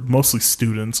were mostly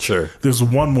students. Sure. There's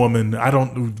one woman,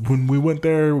 when we went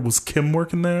there, was Kim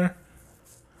working there?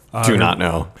 Do not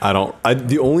know.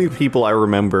 The only people I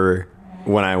remember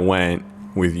when I went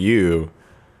with you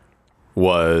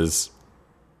was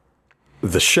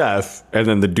the chef, and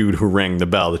then the dude who rang the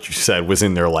bell that you said was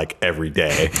in there like every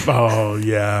day. Oh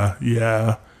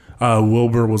yeah.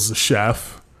 Wilbur was the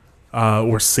chef,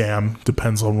 or Sam,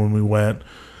 depends on when we went.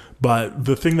 But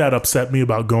the thing that upset me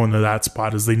about going to that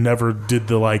spot is they never did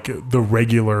the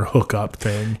regular hookup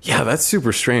thing. Yeah, that's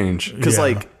super strange because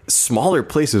like smaller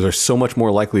places are so much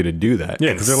more likely to do that.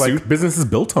 Yeah, because they're like businesses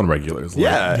built on regulars.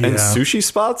 And sushi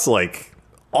spots like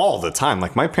all the time.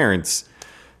 Like my parents,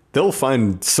 they'll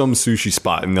find some sushi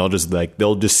spot and they'll just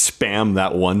spam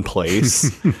that one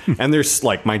place. And there's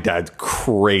like, my dad's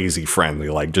crazy friendly,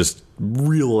 like just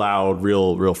real loud,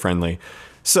 real friendly.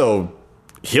 So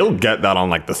he'll get that on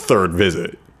like the third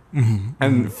visit. Mm-hmm.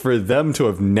 And for them to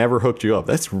have never hooked you up,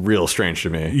 that's real strange to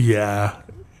me. Yeah.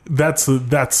 That's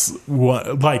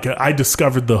what, like, I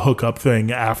discovered the hookup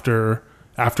thing after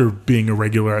being a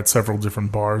regular at several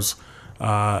different bars,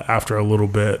 after a little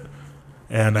bit.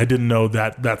 And I didn't know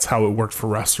that that's how it worked for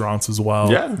restaurants as well.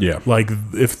 Yeah. Like,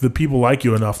 if the people like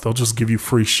you enough, they'll just give you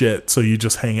free shit, so you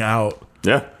just hang out.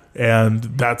 Yeah. And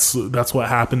that's what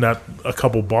happened at a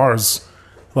couple bars,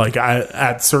 like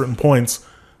at certain points.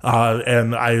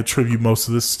 And I attribute most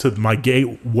of this to my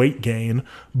weight gain,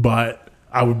 but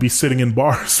I would be sitting in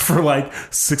bars for like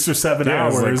 6 or 7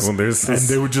 hours, and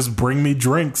they would just bring me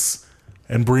drinks.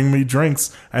 And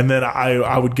then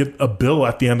I would get a bill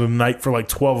at the end of the night for like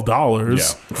 $12.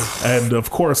 Yeah. And of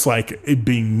course, like, it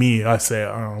being me, I say,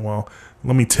 "Oh, well,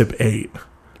 let me tip $8."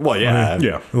 Well, yeah.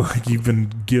 Yeah. Like, you've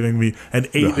been giving me, and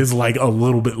 $8 is like a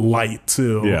little bit light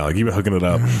too. Yeah, like you've been hooking it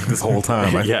up this whole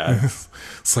time. Yeah.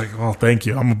 It's like, well, thank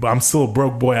you. I'm still a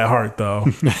broke boy at heart though.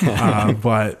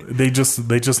 But they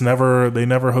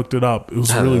never hooked it up. It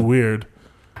was really weird.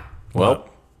 Well, but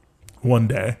one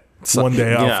day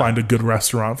I'll find a good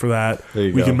restaurant for that.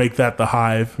 We can make that the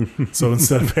Hive. So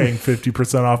instead of paying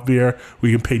 50% off beer,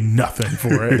 we can pay nothing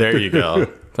for it. There you go.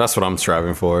 That's what I'm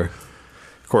striving for.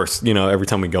 Of course, every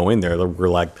time we go in there, we're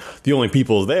like the only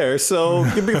people there, so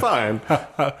you'll be fine.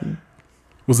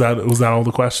 Was that all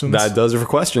the questions? That does it for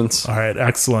questions. All right,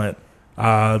 excellent.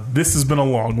 This has been a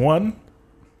long one.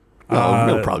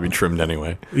 It'll probably be trimmed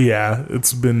anyway. Yeah,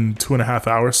 it's been 2.5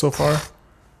 hours so far.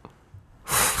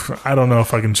 I don't know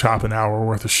if I can chop an hour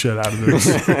worth of shit out of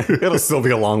this. It'll still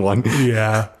be a long one.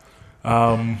 Yeah.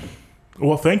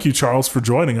 Well, thank you, Charles, for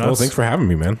joining us. Well, thanks for having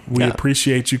me, man. We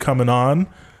appreciate you coming on.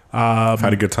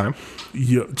 Had a good time.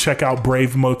 You check out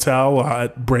Brave Motel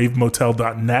at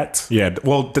bravemotel.net. Yeah,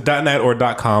 well, the .net or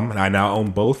 .com, and I now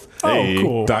own both. Oh,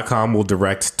 cool. .com will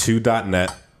direct to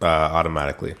 .net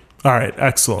automatically. All right,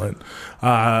 excellent.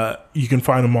 You can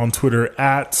find them on Twitter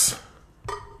at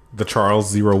The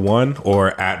Charles01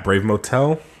 or at Brave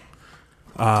Motel.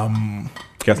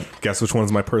 Guess which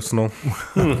one's my personal?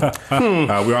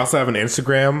 We also have an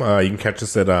Instagram. You can catch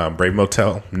us at Brave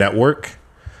Motel Network,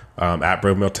 at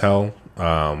Brave Motel.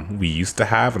 We used to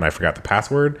have, and I forgot the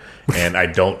password, and I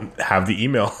don't have the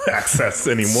email access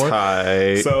anymore.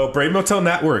 Tight. So Brave Motel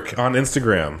Network on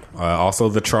Instagram. Also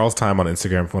the Charles Time on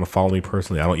Instagram if you want to follow me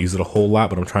personally. I don't use it a whole lot,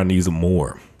 but I'm trying to use it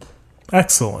more.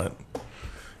 Excellent.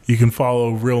 You can follow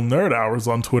Real Nerd Hours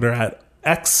on Twitter at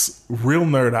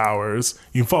 @RealNerdHours.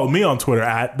 You can follow me on Twitter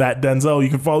at @ThatDenzel. You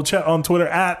can follow Chet on Twitter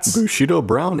at Bushido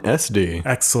Brown SD.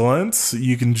 Excellent.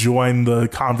 You can join the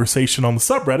conversation on the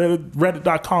subreddit at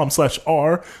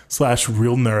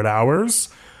reddit.com/r/RealNerdHours.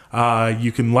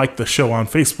 You can like the show on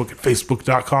Facebook at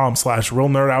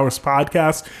facebook.com/RealNerdHours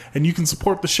podcast. And you can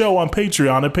support the show on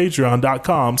Patreon at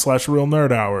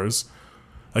patreon.com/RealNerdHours.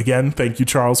 Again, thank you,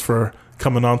 Charles, for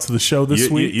coming on to the show this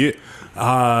week.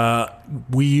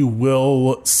 We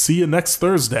will see you next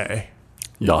Thursday.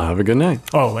 Y'all have a good night.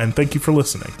 Oh, and thank you for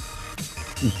listening.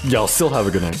 Y'all still have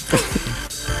a good night.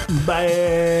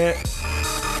 Bye.